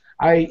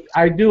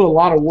 I do a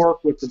lot of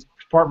work with the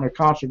Department of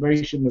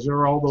Conservation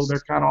Missouri, although they're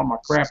kind of on my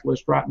crap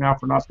list right now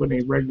for not putting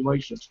any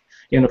regulations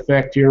in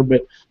effect here.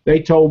 But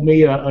they told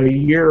me a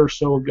year or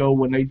so ago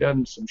when they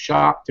done some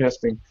shock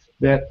testing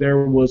that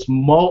there was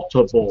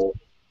multiple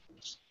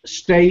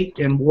state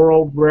and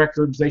world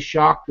records. They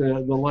shocked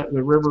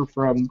the river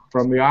from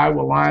the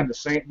Iowa line to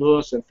St.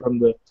 Louis and from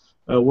the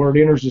where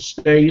it enters the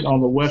state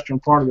on the western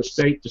part of the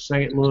state to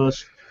St.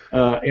 Louis,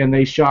 and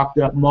they shocked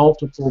up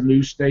multiple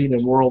new state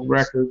and world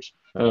records.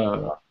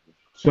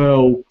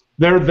 So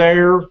they're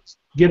there,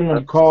 getting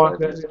them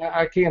caught.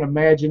 I can't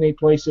imagine any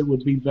place that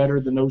would be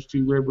better than those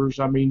 2 rivers.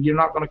 I mean, you're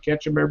not going to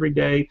catch them every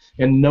day,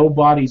 and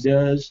nobody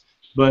does,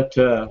 but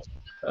they're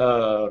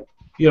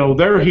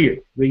here.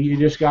 You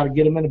just got to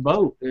get them in a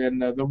boat. And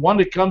the one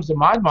that comes to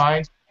my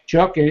mind,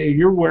 Chuck,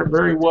 you're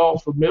very well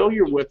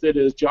familiar with it,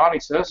 is Johnny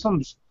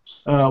Sessom's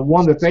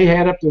one that they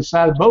had up to the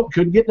side of the boat,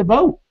 couldn't get in the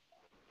boat.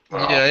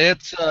 Yeah,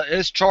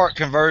 its chart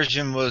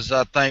conversion was,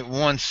 I think,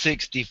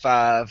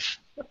 165.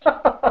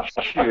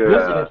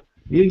 Yeah.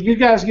 You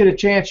guys get a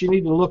chance, you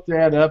need to look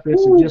that up.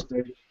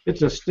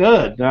 It's a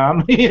stud. I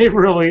mean, it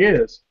really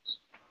is.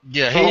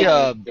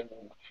 Yeah,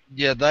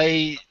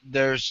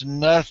 there's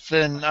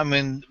nothing. I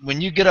mean, when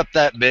you get up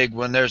that big,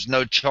 when there's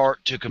no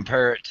chart to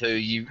compare it to,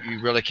 you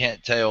really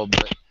can't tell.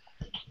 But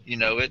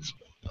it's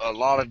a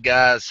lot of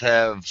guys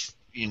have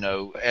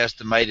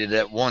estimated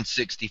at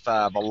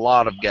 165. A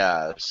lot of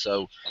guys.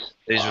 So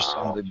these are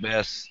some of the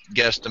best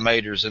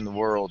guesstimators in the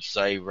world.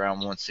 Say around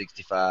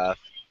 165.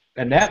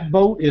 And that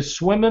boat is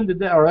swimming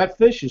today, or that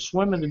fish is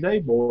swimming today,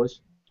 boys.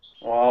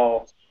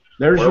 Wow.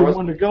 There's your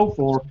one to go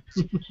for.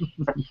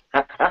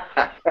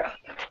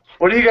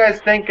 What do you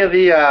guys think of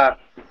the,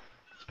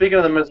 speaking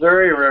of the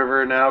Missouri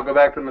River now, go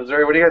back to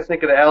Missouri, what do you guys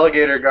think of the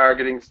alligator gar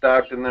getting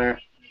stocked in there?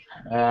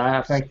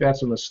 I think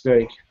that's a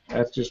mistake.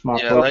 That's just my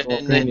personal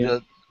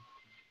opinion.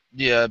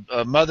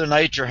 Mother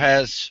Nature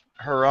has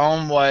her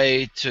own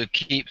way to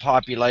keep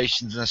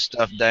populations and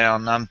stuff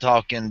down. I'm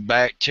talking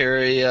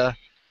bacteria,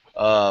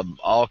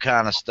 all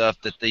kind of stuff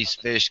that these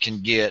fish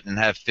can get and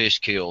have fish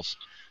kills.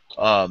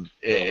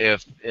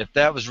 If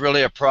that was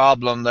really a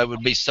problem, they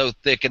would be so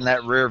thick in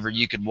that river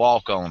you could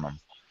walk on them.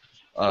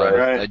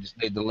 Right. They just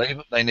need to leave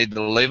it. They need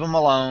to leave them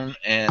alone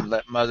and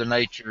let Mother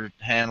Nature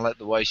handle it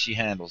the way she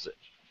handles it.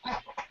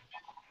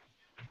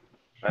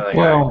 I think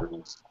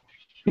Well,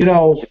 you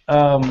know,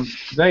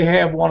 they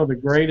have one of the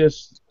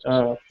greatest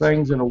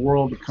things in the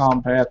world to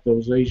combat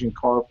those Asian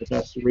carp, but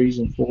that's the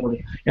reason for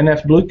it, and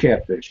that's blue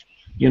catfish.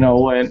 You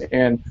know,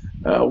 and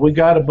we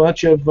got a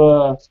bunch of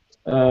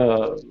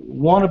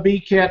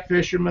wannabe cat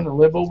fishermen that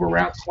live over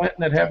around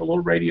Clinton that have a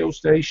little radio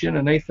station,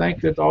 and they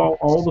think that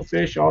all the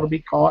fish ought to be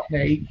caught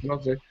and ate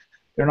because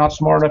they're not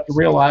smart enough to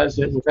realize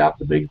that without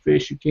the big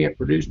fish, you can't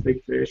produce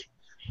big fish.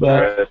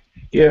 But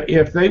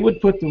if they would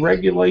put the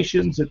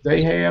regulations that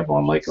they have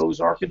on Lake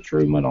Ozark and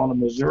Truman on the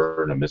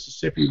Missouri and the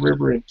Mississippi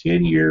River in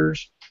 10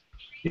 years,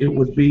 it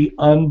would be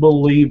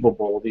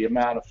unbelievable the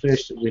amount of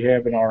fish that we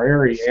have in our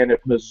area. And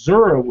if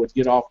Missouri would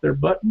get off their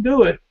butt and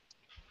do it,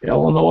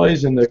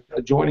 Illinois and the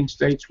adjoining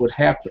states would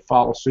have to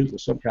follow suit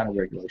with some kind of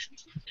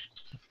regulations.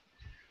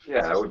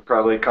 Yeah, it would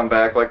probably come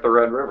back like the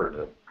Red River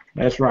did.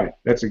 That's right.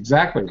 That's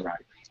exactly right.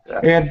 Yeah.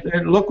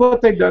 And look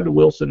what they've done to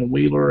Wilson and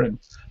Wheeler and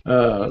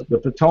the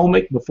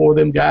Potomac before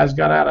them guys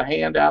got out of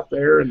hand out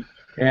there and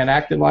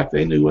acted like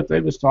they knew what they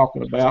was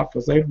talking about,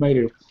 because they've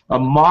made a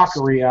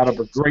mockery out of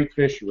a great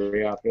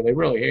fishery out there. They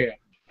really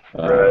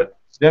have. Right.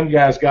 Them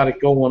guys got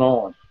it going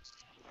on.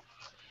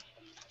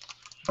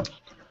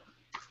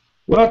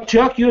 Well,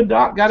 Chuck, you and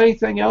Doc got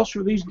anything else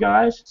for these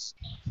guys?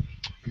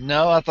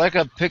 No, I think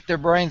I've picked their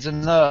brains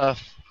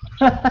enough.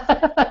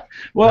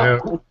 Well, Yeah.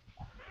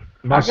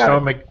 My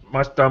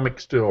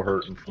stomach's still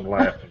hurting from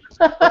laughing.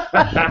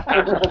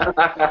 I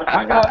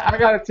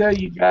got to tell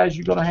you guys,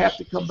 you're going to have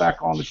to come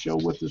back on the show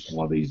with us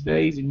one of these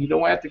days, and you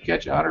don't have to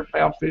catch a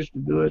 100-pound fish to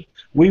do it.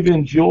 We've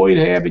enjoyed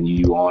having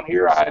you on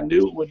here. I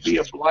knew it would be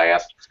a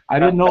blast. I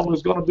didn't know it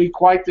was going to be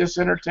quite this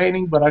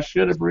entertaining, but I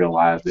should have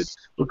realized it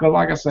because,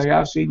 like I say,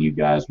 I've seen you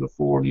guys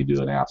before, and you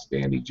do an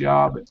outstanding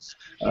job. And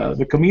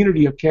the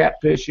community of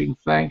catfishing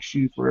thanks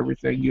you for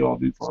everything you all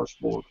do for our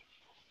sport.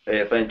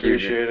 Hey, thank you.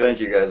 Appreciate it. Thank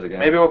you guys again.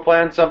 Maybe we'll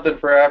plan something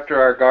for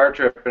after our GAR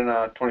trip in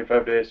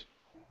 25 days.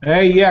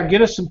 Hey, yeah,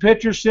 get us some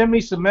pictures, send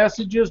me some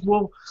messages.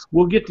 We'll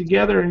get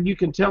together and you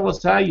can tell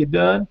us how you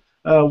done.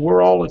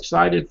 We're all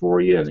excited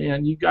for you,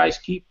 and you guys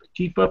keep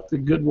up the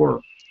good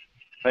work.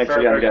 Thanks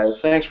again, guys.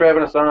 Thanks for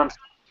having us on.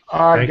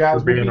 All right, Thanks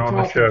guys, for being we'll be on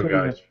the talking show, to you.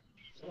 guys.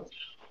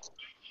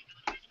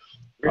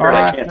 All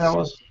right,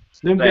 fellas.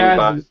 Them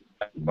guys.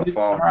 My phone.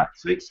 All right,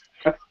 see.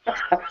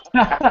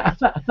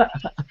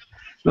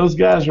 Those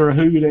guys are a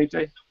hoot, ain't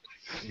they?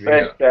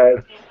 Thanks, guys.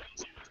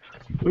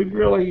 We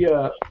really,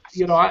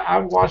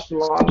 I've watched a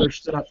lot of their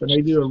stuff, and they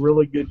do a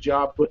really good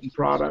job putting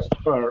product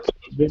or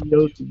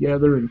videos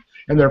together, and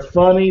they're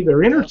funny,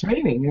 they're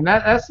entertaining, and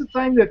that's the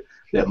thing that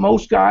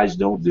most guys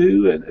don't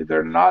do. And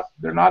they're not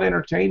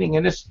entertaining,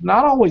 and it's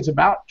not always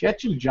about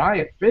catching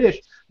giant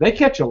fish. They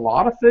catch a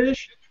lot of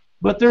fish,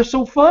 but they're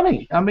so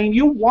funny. I mean,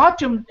 you watch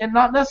them, and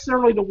not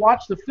necessarily to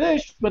watch the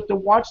fish, but to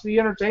watch the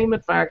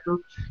entertainment factor.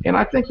 And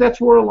I think that's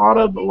where a lot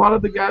of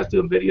the guys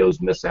doing videos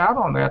miss out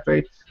on that.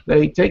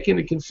 They take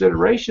into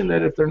consideration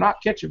that if they're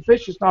not catching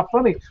fish, it's not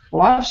funny.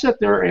 Well, I've sat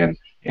there and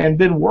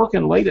been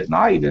working late at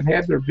night and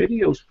had their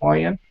videos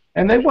playing,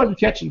 and they wasn't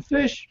catching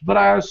fish, but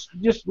I was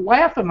just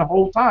laughing the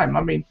whole time.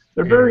 I mean,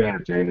 they're very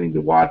entertaining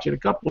to watch, and a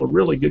couple of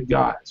really good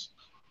guys.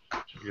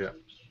 Yeah.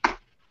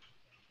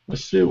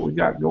 Let's see what we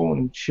got going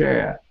in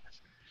chat.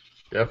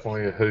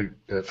 Definitely a hoot,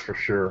 that's for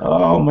sure.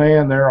 Oh,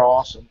 man, they're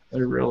awesome.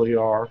 They really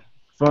are.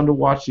 Fun to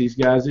watch these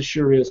guys. It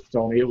sure is,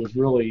 Tony. It was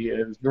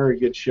a very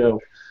good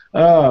show.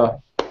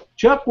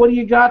 Chuck, what do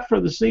you got for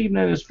this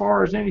evening as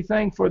far as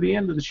anything for the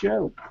end of the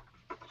show?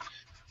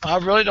 I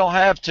really don't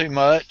have too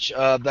much.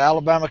 The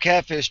Alabama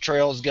Catfish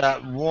Trail's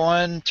got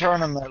one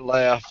tournament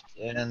left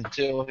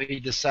until he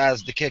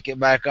decides to kick it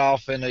back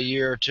off in a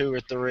year or 2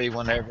 or 3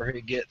 whenever he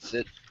gets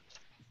it.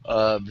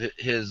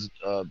 He's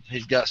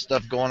got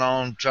stuff going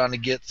on, trying to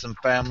get some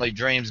family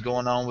dreams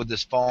going on with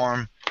his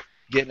farm,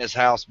 getting his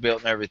house built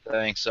and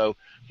everything. So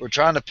we're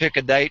trying to pick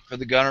a date for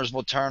the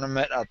Guntersville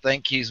tournament. I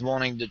think he's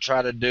wanting to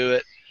try to do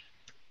it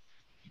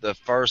the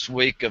first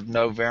week of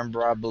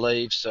November, I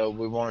believe. So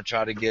we want to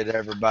try to get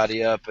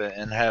everybody up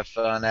and have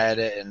fun at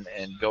it and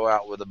go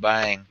out with a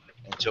bang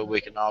until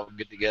we can all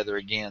get together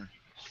again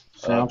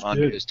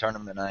under his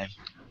tournament name.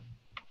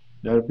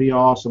 That'd be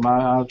awesome.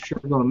 I'm sure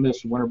going to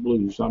miss Winter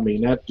Blues. I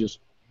mean, that just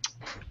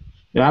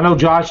 – I know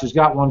Josh has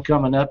got one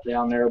coming up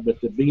down there, but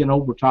to being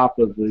over top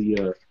of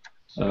the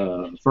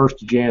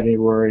 1st of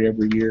January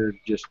every year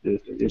just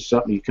is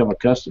something you become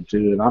accustomed to,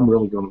 and I'm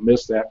really going to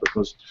miss that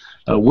because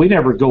we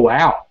never go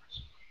out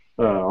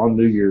on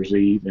New Year's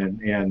Eve,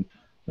 and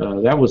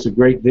that was a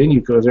great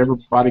venue because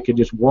everybody could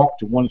just walk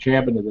to one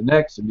cabin to the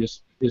next, and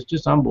it's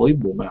just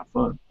unbelievable amount of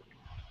fun.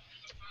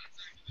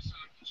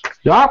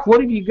 Doc, what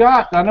have you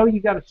got? I know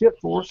you got a tip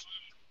for us.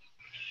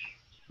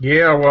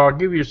 Yeah, well, I'll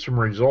give you some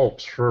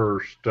results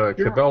first.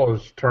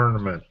 Cabela's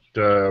tournament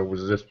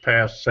was this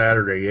past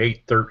Saturday,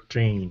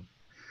 8/13,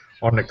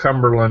 on the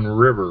Cumberland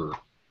River.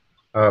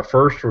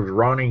 First was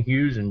Ronnie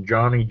Hughes and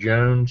Johnny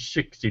Jones,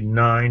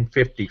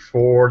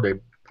 69.54. The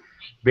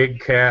Big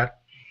Cat,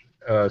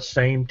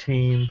 same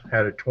team,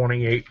 had a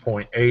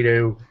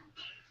 28.80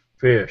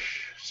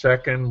 fish.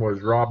 Second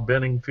was Rob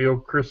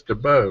Benningfield, Chris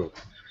DeBow,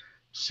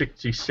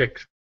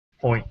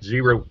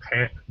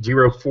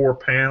 66.04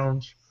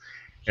 pounds.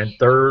 And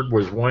third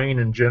was Wayne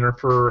and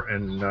Jennifer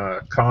and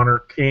Connor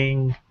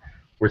King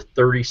with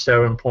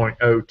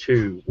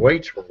 37.02.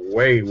 Weights were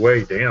way,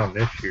 way down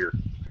this year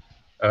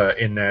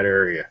in that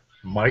area.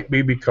 Might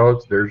be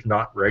because there's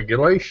not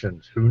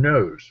regulations. Who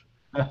knows?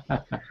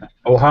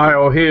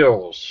 Ohio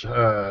Hills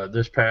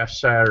this past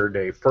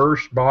Saturday.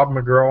 First, Bob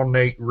McGraw,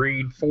 Nate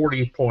Reed,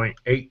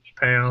 40.8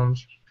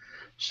 pounds.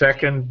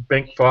 Second,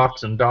 Bink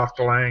Fox and Doc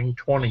Lang,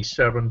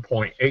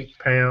 27.8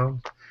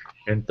 pounds.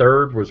 And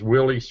third was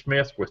Willie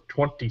Smith with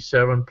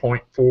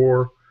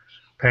 27.4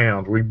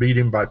 pounds. We beat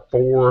him by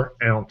 4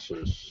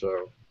 ounces.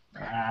 So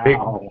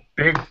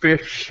big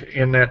fish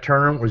in that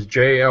tournament was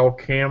J.L.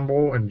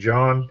 Campbell and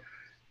John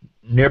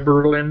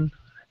Niberlin,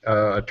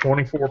 a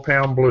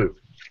 24-pound blue.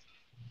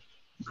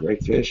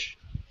 Great fish.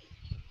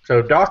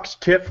 So Doc's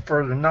tip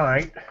for the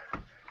night,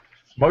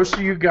 most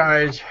of you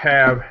guys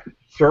have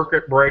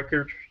circuit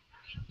breakers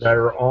that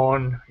are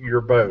on your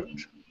boat.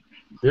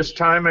 This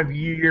time of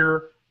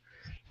year,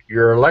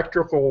 your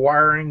electrical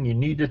wiring, you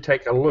need to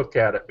take a look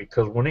at it,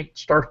 because when it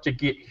starts to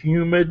get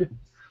humid,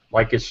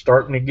 like it's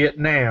starting to get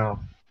now,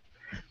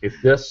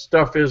 if this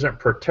stuff isn't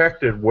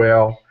protected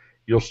well,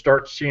 you'll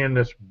start seeing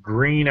this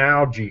green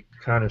algae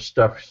kind of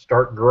stuff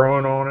start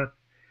growing on it.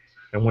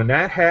 And when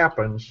that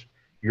happens,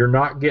 you're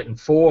not getting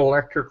full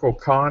electrical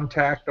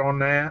contact on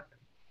that,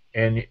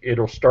 and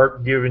it'll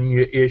start giving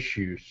you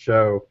issues.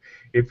 So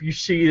if you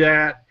see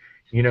that,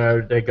 you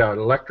know, they got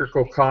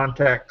electrical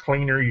contact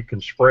cleaner you can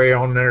spray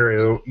on there.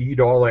 It'll eat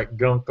all that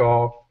gunk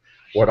off.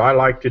 What I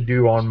like to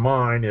do on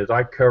mine is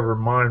I cover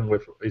mine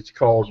with, it's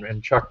called,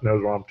 and Chuck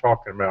knows what I'm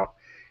talking about,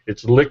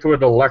 it's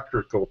liquid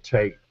electrical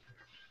tape.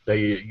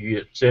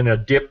 It's in a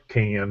dip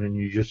can, and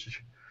you just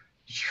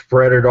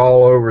spread it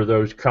all over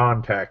those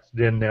contacts.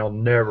 Then they'll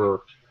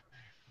never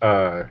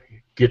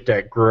get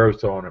that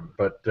growth on them.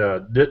 But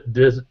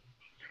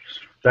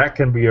that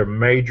can be a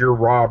major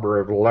robber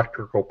of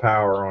electrical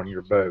power on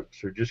your boat.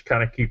 So just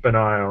kind of keep an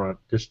eye on it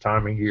this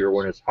time of year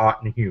when it's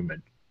hot and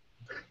humid.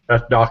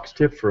 That's Doc's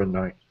tip for the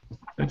night.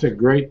 That's a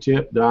great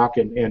tip, Doc,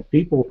 and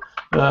people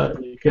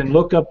can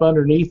look up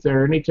underneath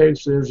there anytime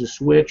there's a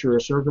switch or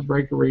a circuit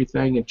breaker or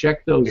anything, and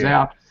check those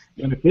out.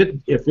 And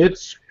if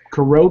it's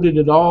corroded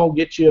at all,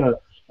 get you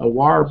a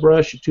wire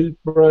brush, a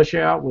toothbrush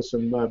out with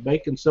some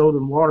baking soda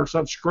and water,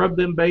 something. Scrub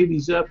them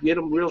babies up, get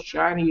them real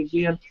shiny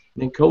again,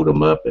 then coat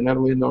them up, and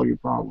that'll end all your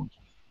problems.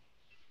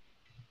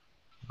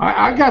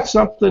 I got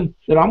something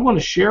that I'm going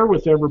to share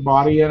with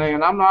everybody, and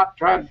I'm not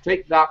trying to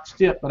take Doc's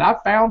tip, but I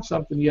found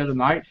something the other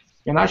night,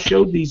 and I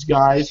showed these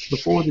guys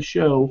before the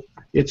show.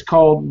 It's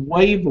called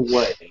Wave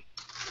Away.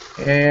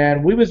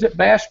 And we was at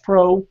Bass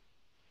Pro,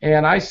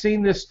 and I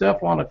seen this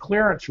stuff on a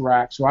clearance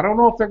rack, so I don't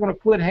know if they're going to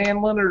quit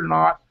handling it or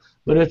not,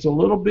 but it's a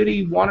little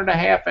bitty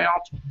 1.5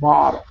 ounce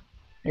bottle,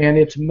 and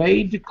it's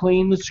made to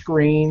clean the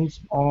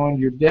screens on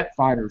your depth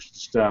finders and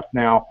stuff.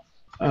 Now,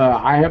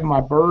 I have my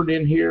bird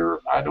in here.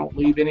 I don't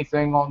leave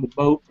anything on the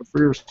boat for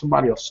fear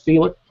somebody will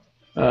steal it.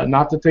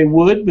 Not that they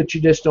would, but you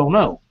just don't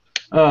know.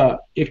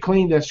 It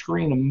cleaned that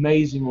screen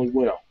amazingly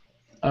well.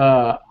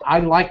 I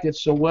liked it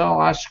so well,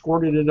 I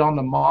squirted it on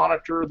the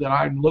monitor that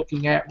I'm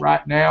looking at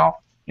right now,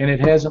 and it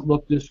hasn't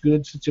looked this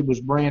good since it was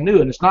brand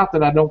new. And it's not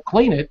that I don't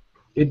clean it.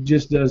 It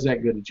just does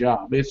that good a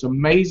job. It's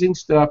amazing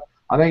stuff.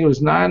 I think it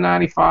was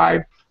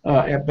 $9.95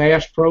 at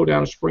Bass Pro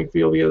down in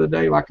Springfield the other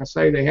day. Like I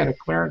say, they had a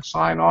clearance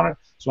sign on it,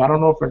 so I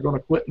don't know if they're going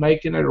to quit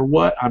making it or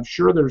what. I'm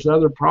sure there's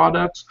other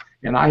products,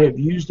 and I have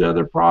used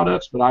other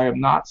products, but I have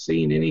not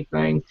seen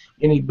anything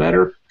any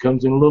better.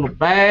 Comes in a little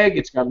bag.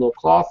 It's got a little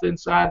cloth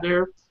inside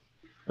there.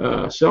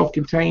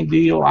 Self-contained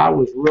deal. I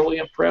was really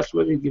impressed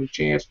with it. Get a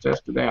chance to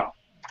test it out.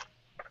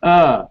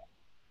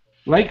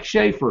 Lake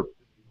Schaefer,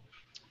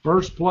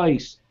 first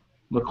place.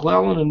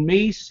 McClellan and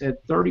Meese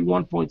at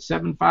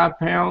 31.75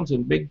 pounds,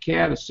 and Big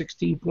Cat at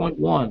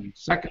 16.1.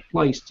 Second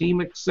place,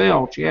 Team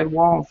Excel, Chad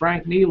Wall and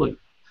Frank Neely,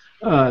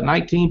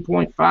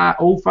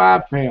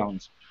 19.05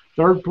 pounds.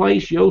 Third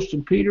place, Yost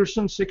and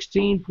Peterson,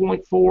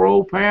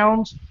 16.40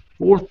 pounds.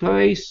 Fourth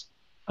place,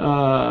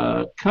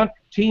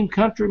 Team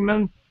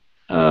Countryman,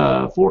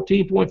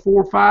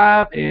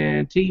 14.45,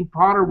 and Team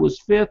Potter was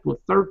fifth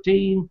with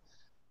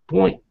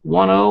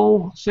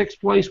 13.10. Sixth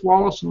place,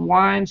 Wallace and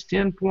Wines,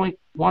 10.15.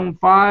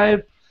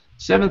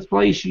 Seventh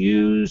place,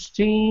 Used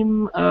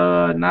Team,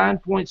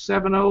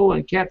 9.70,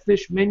 and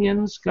Catfish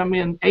Minions come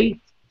in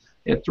eighth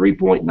at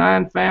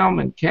 3.9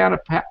 pounds, and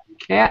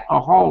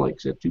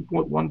Cataholics at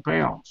 2.1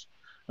 pounds.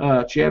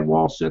 Chad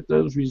Wall sent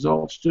those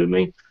results to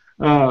me.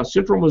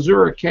 Central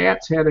Missouri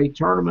Cats had a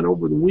tournament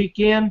over the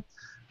weekend.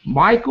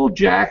 Michael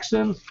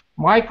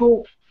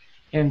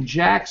and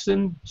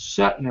Jackson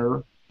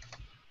Suttner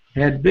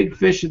had big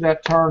fish in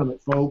that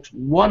tournament, folks.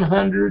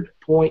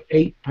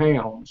 100.8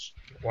 pounds.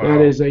 Wow.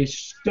 That is a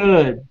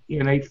stud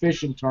in a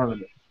fishing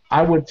tournament.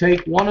 I would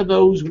take one of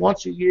those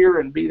once a year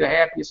and be the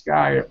happiest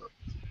guy ever.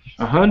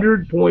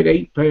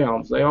 100.8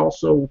 pounds. They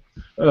also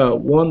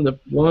won the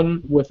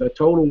one with a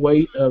total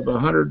weight of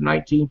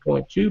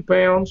 119.2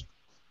 pounds.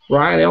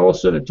 Brian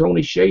Ellison and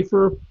Tony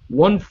Schaefer,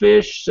 one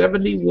fish,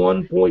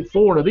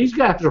 71.4. Now, these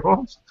guys are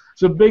on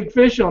some big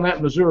fish on that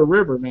Missouri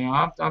River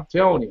now, I'm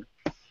telling you.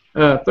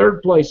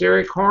 Third place,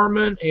 Eric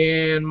Harmon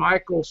and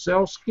Michael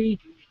Selski,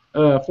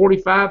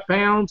 45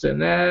 pounds, and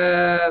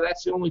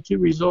that's the only two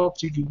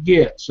results you could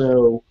get.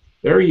 So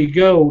there you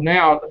go.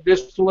 Now,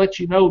 just to let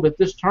you know that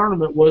this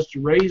tournament was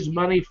to raise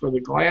money for the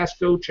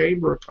Glasgow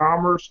Chamber of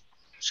Commerce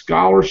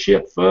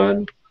Scholarship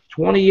Fund.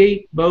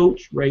 28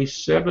 boats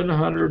raised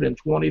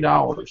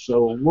 $720.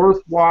 So a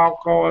worthwhile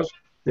cause.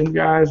 Them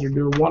guys are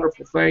doing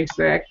wonderful things.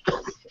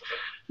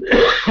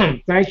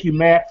 Thank you,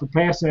 Matt, for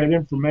passing that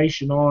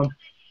information on.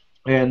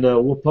 And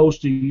we'll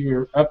post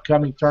your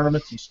upcoming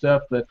tournaments and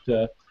stuff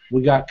that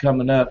we got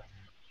coming up.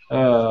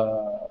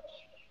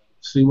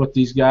 See what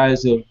these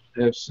guys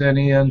have sent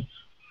in.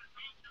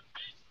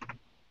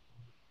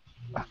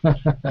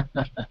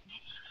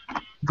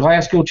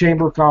 Glasgow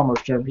Chamber of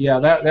Commerce tournament. Yeah,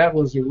 that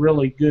was a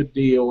really good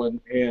deal, and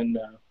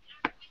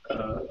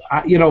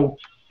I didn't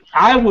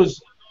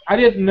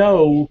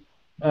know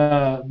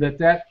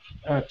that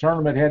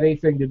tournament had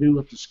anything to do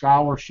with the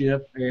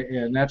scholarship,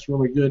 and that's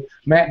really good.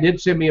 Matt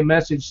did send me a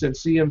message, said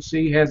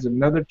CMC has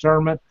another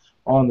tournament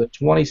on the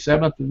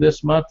 27th of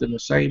this month in the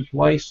same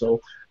place,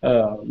 so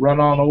run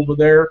on over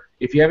there.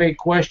 If you have any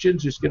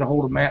questions, just get a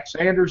hold of Matt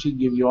Sanders. He can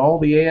give you all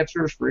the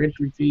answers for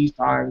entry fees,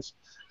 times,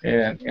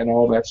 and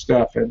all that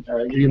stuff. And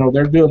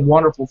they're doing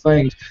wonderful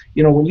things.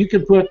 When you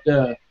can put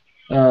a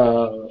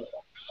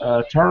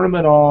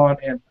tournament on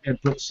and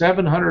put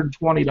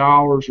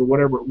 $720 or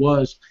whatever it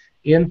was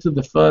into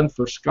the fund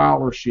for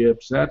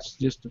scholarships, that's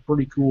just a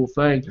pretty cool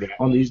thing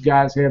on these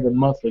guys having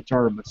monthly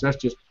tournaments. That's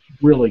just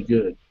really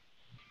good.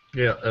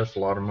 Yeah, that's a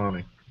lot of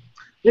money.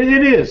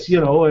 It is,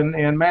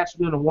 and Matt's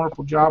doing a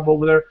wonderful job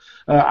over there.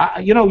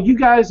 You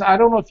guys, I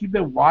don't know if you've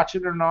been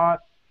watching or not,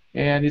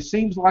 and it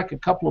seems like a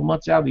couple of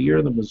months out of the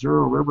year, the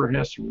Missouri River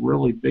has some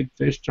really big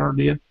fish turned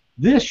in.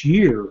 This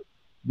year,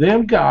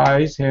 them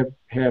guys have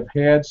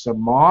had some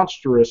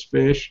monstrous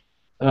fish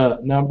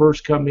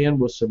numbers come in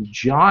with some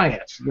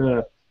giants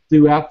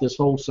throughout this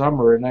whole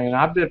summer, and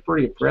I've been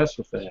pretty impressed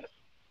with that.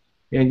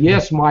 And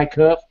yes, Mike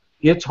Huff,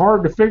 it's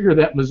hard to figure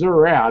that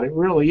Missouri out. It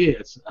really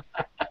is.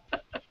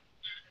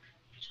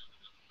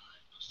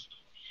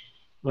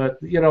 But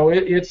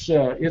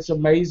it's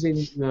amazing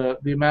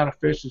the amount of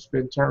fish that's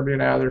been turned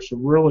in out of there.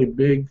 Some really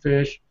big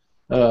fish,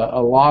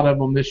 a lot of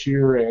them this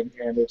year, and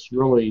it's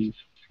really,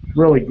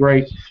 really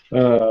great.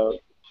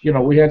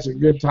 We had some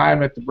good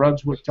time at the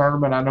Brunswick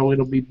tournament. I know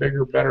it'll be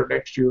bigger, better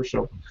next year.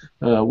 So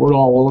we're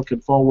all looking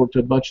forward to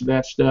a bunch of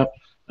that stuff.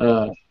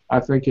 I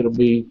think it'll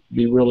be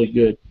really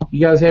good. You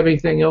guys have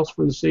anything else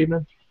for this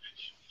evening?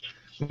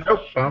 Nope,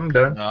 I'm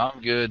done. No, I'm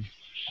good.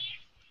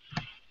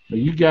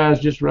 You guys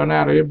just run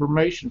out of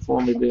information for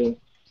me then.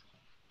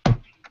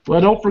 Well,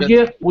 don't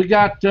forget, we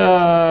got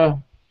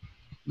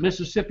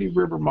Mississippi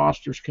River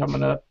Monsters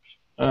coming up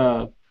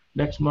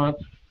next month.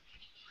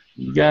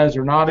 You guys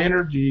are not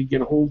entered, you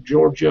get a hold of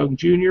George Young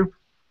Jr.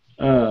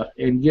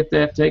 And get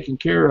that taken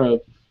care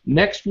of.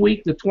 Next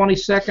week, the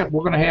 22nd,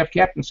 we're going to have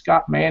Captain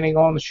Scott Manning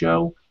on the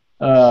show.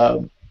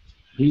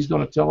 He's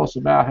going to tell us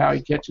about how he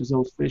catches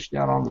those fish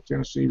down on the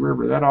Tennessee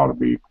River. That ought to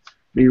be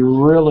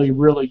really,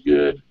 really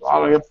good. A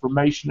lot of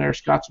information there.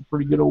 Scott's a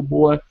pretty good old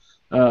boy.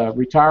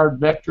 Retired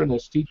veteran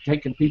that's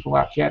taking people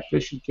out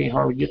catfishing. Can't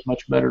hardly get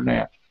much better than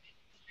that.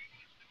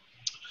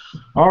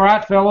 All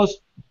right, fellas.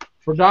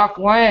 For Doc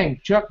Lang,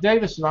 Chuck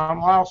Davison, I'm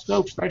Lyle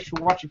Stokes. Thanks for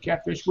watching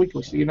Catfish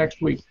Weekly. See you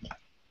next week.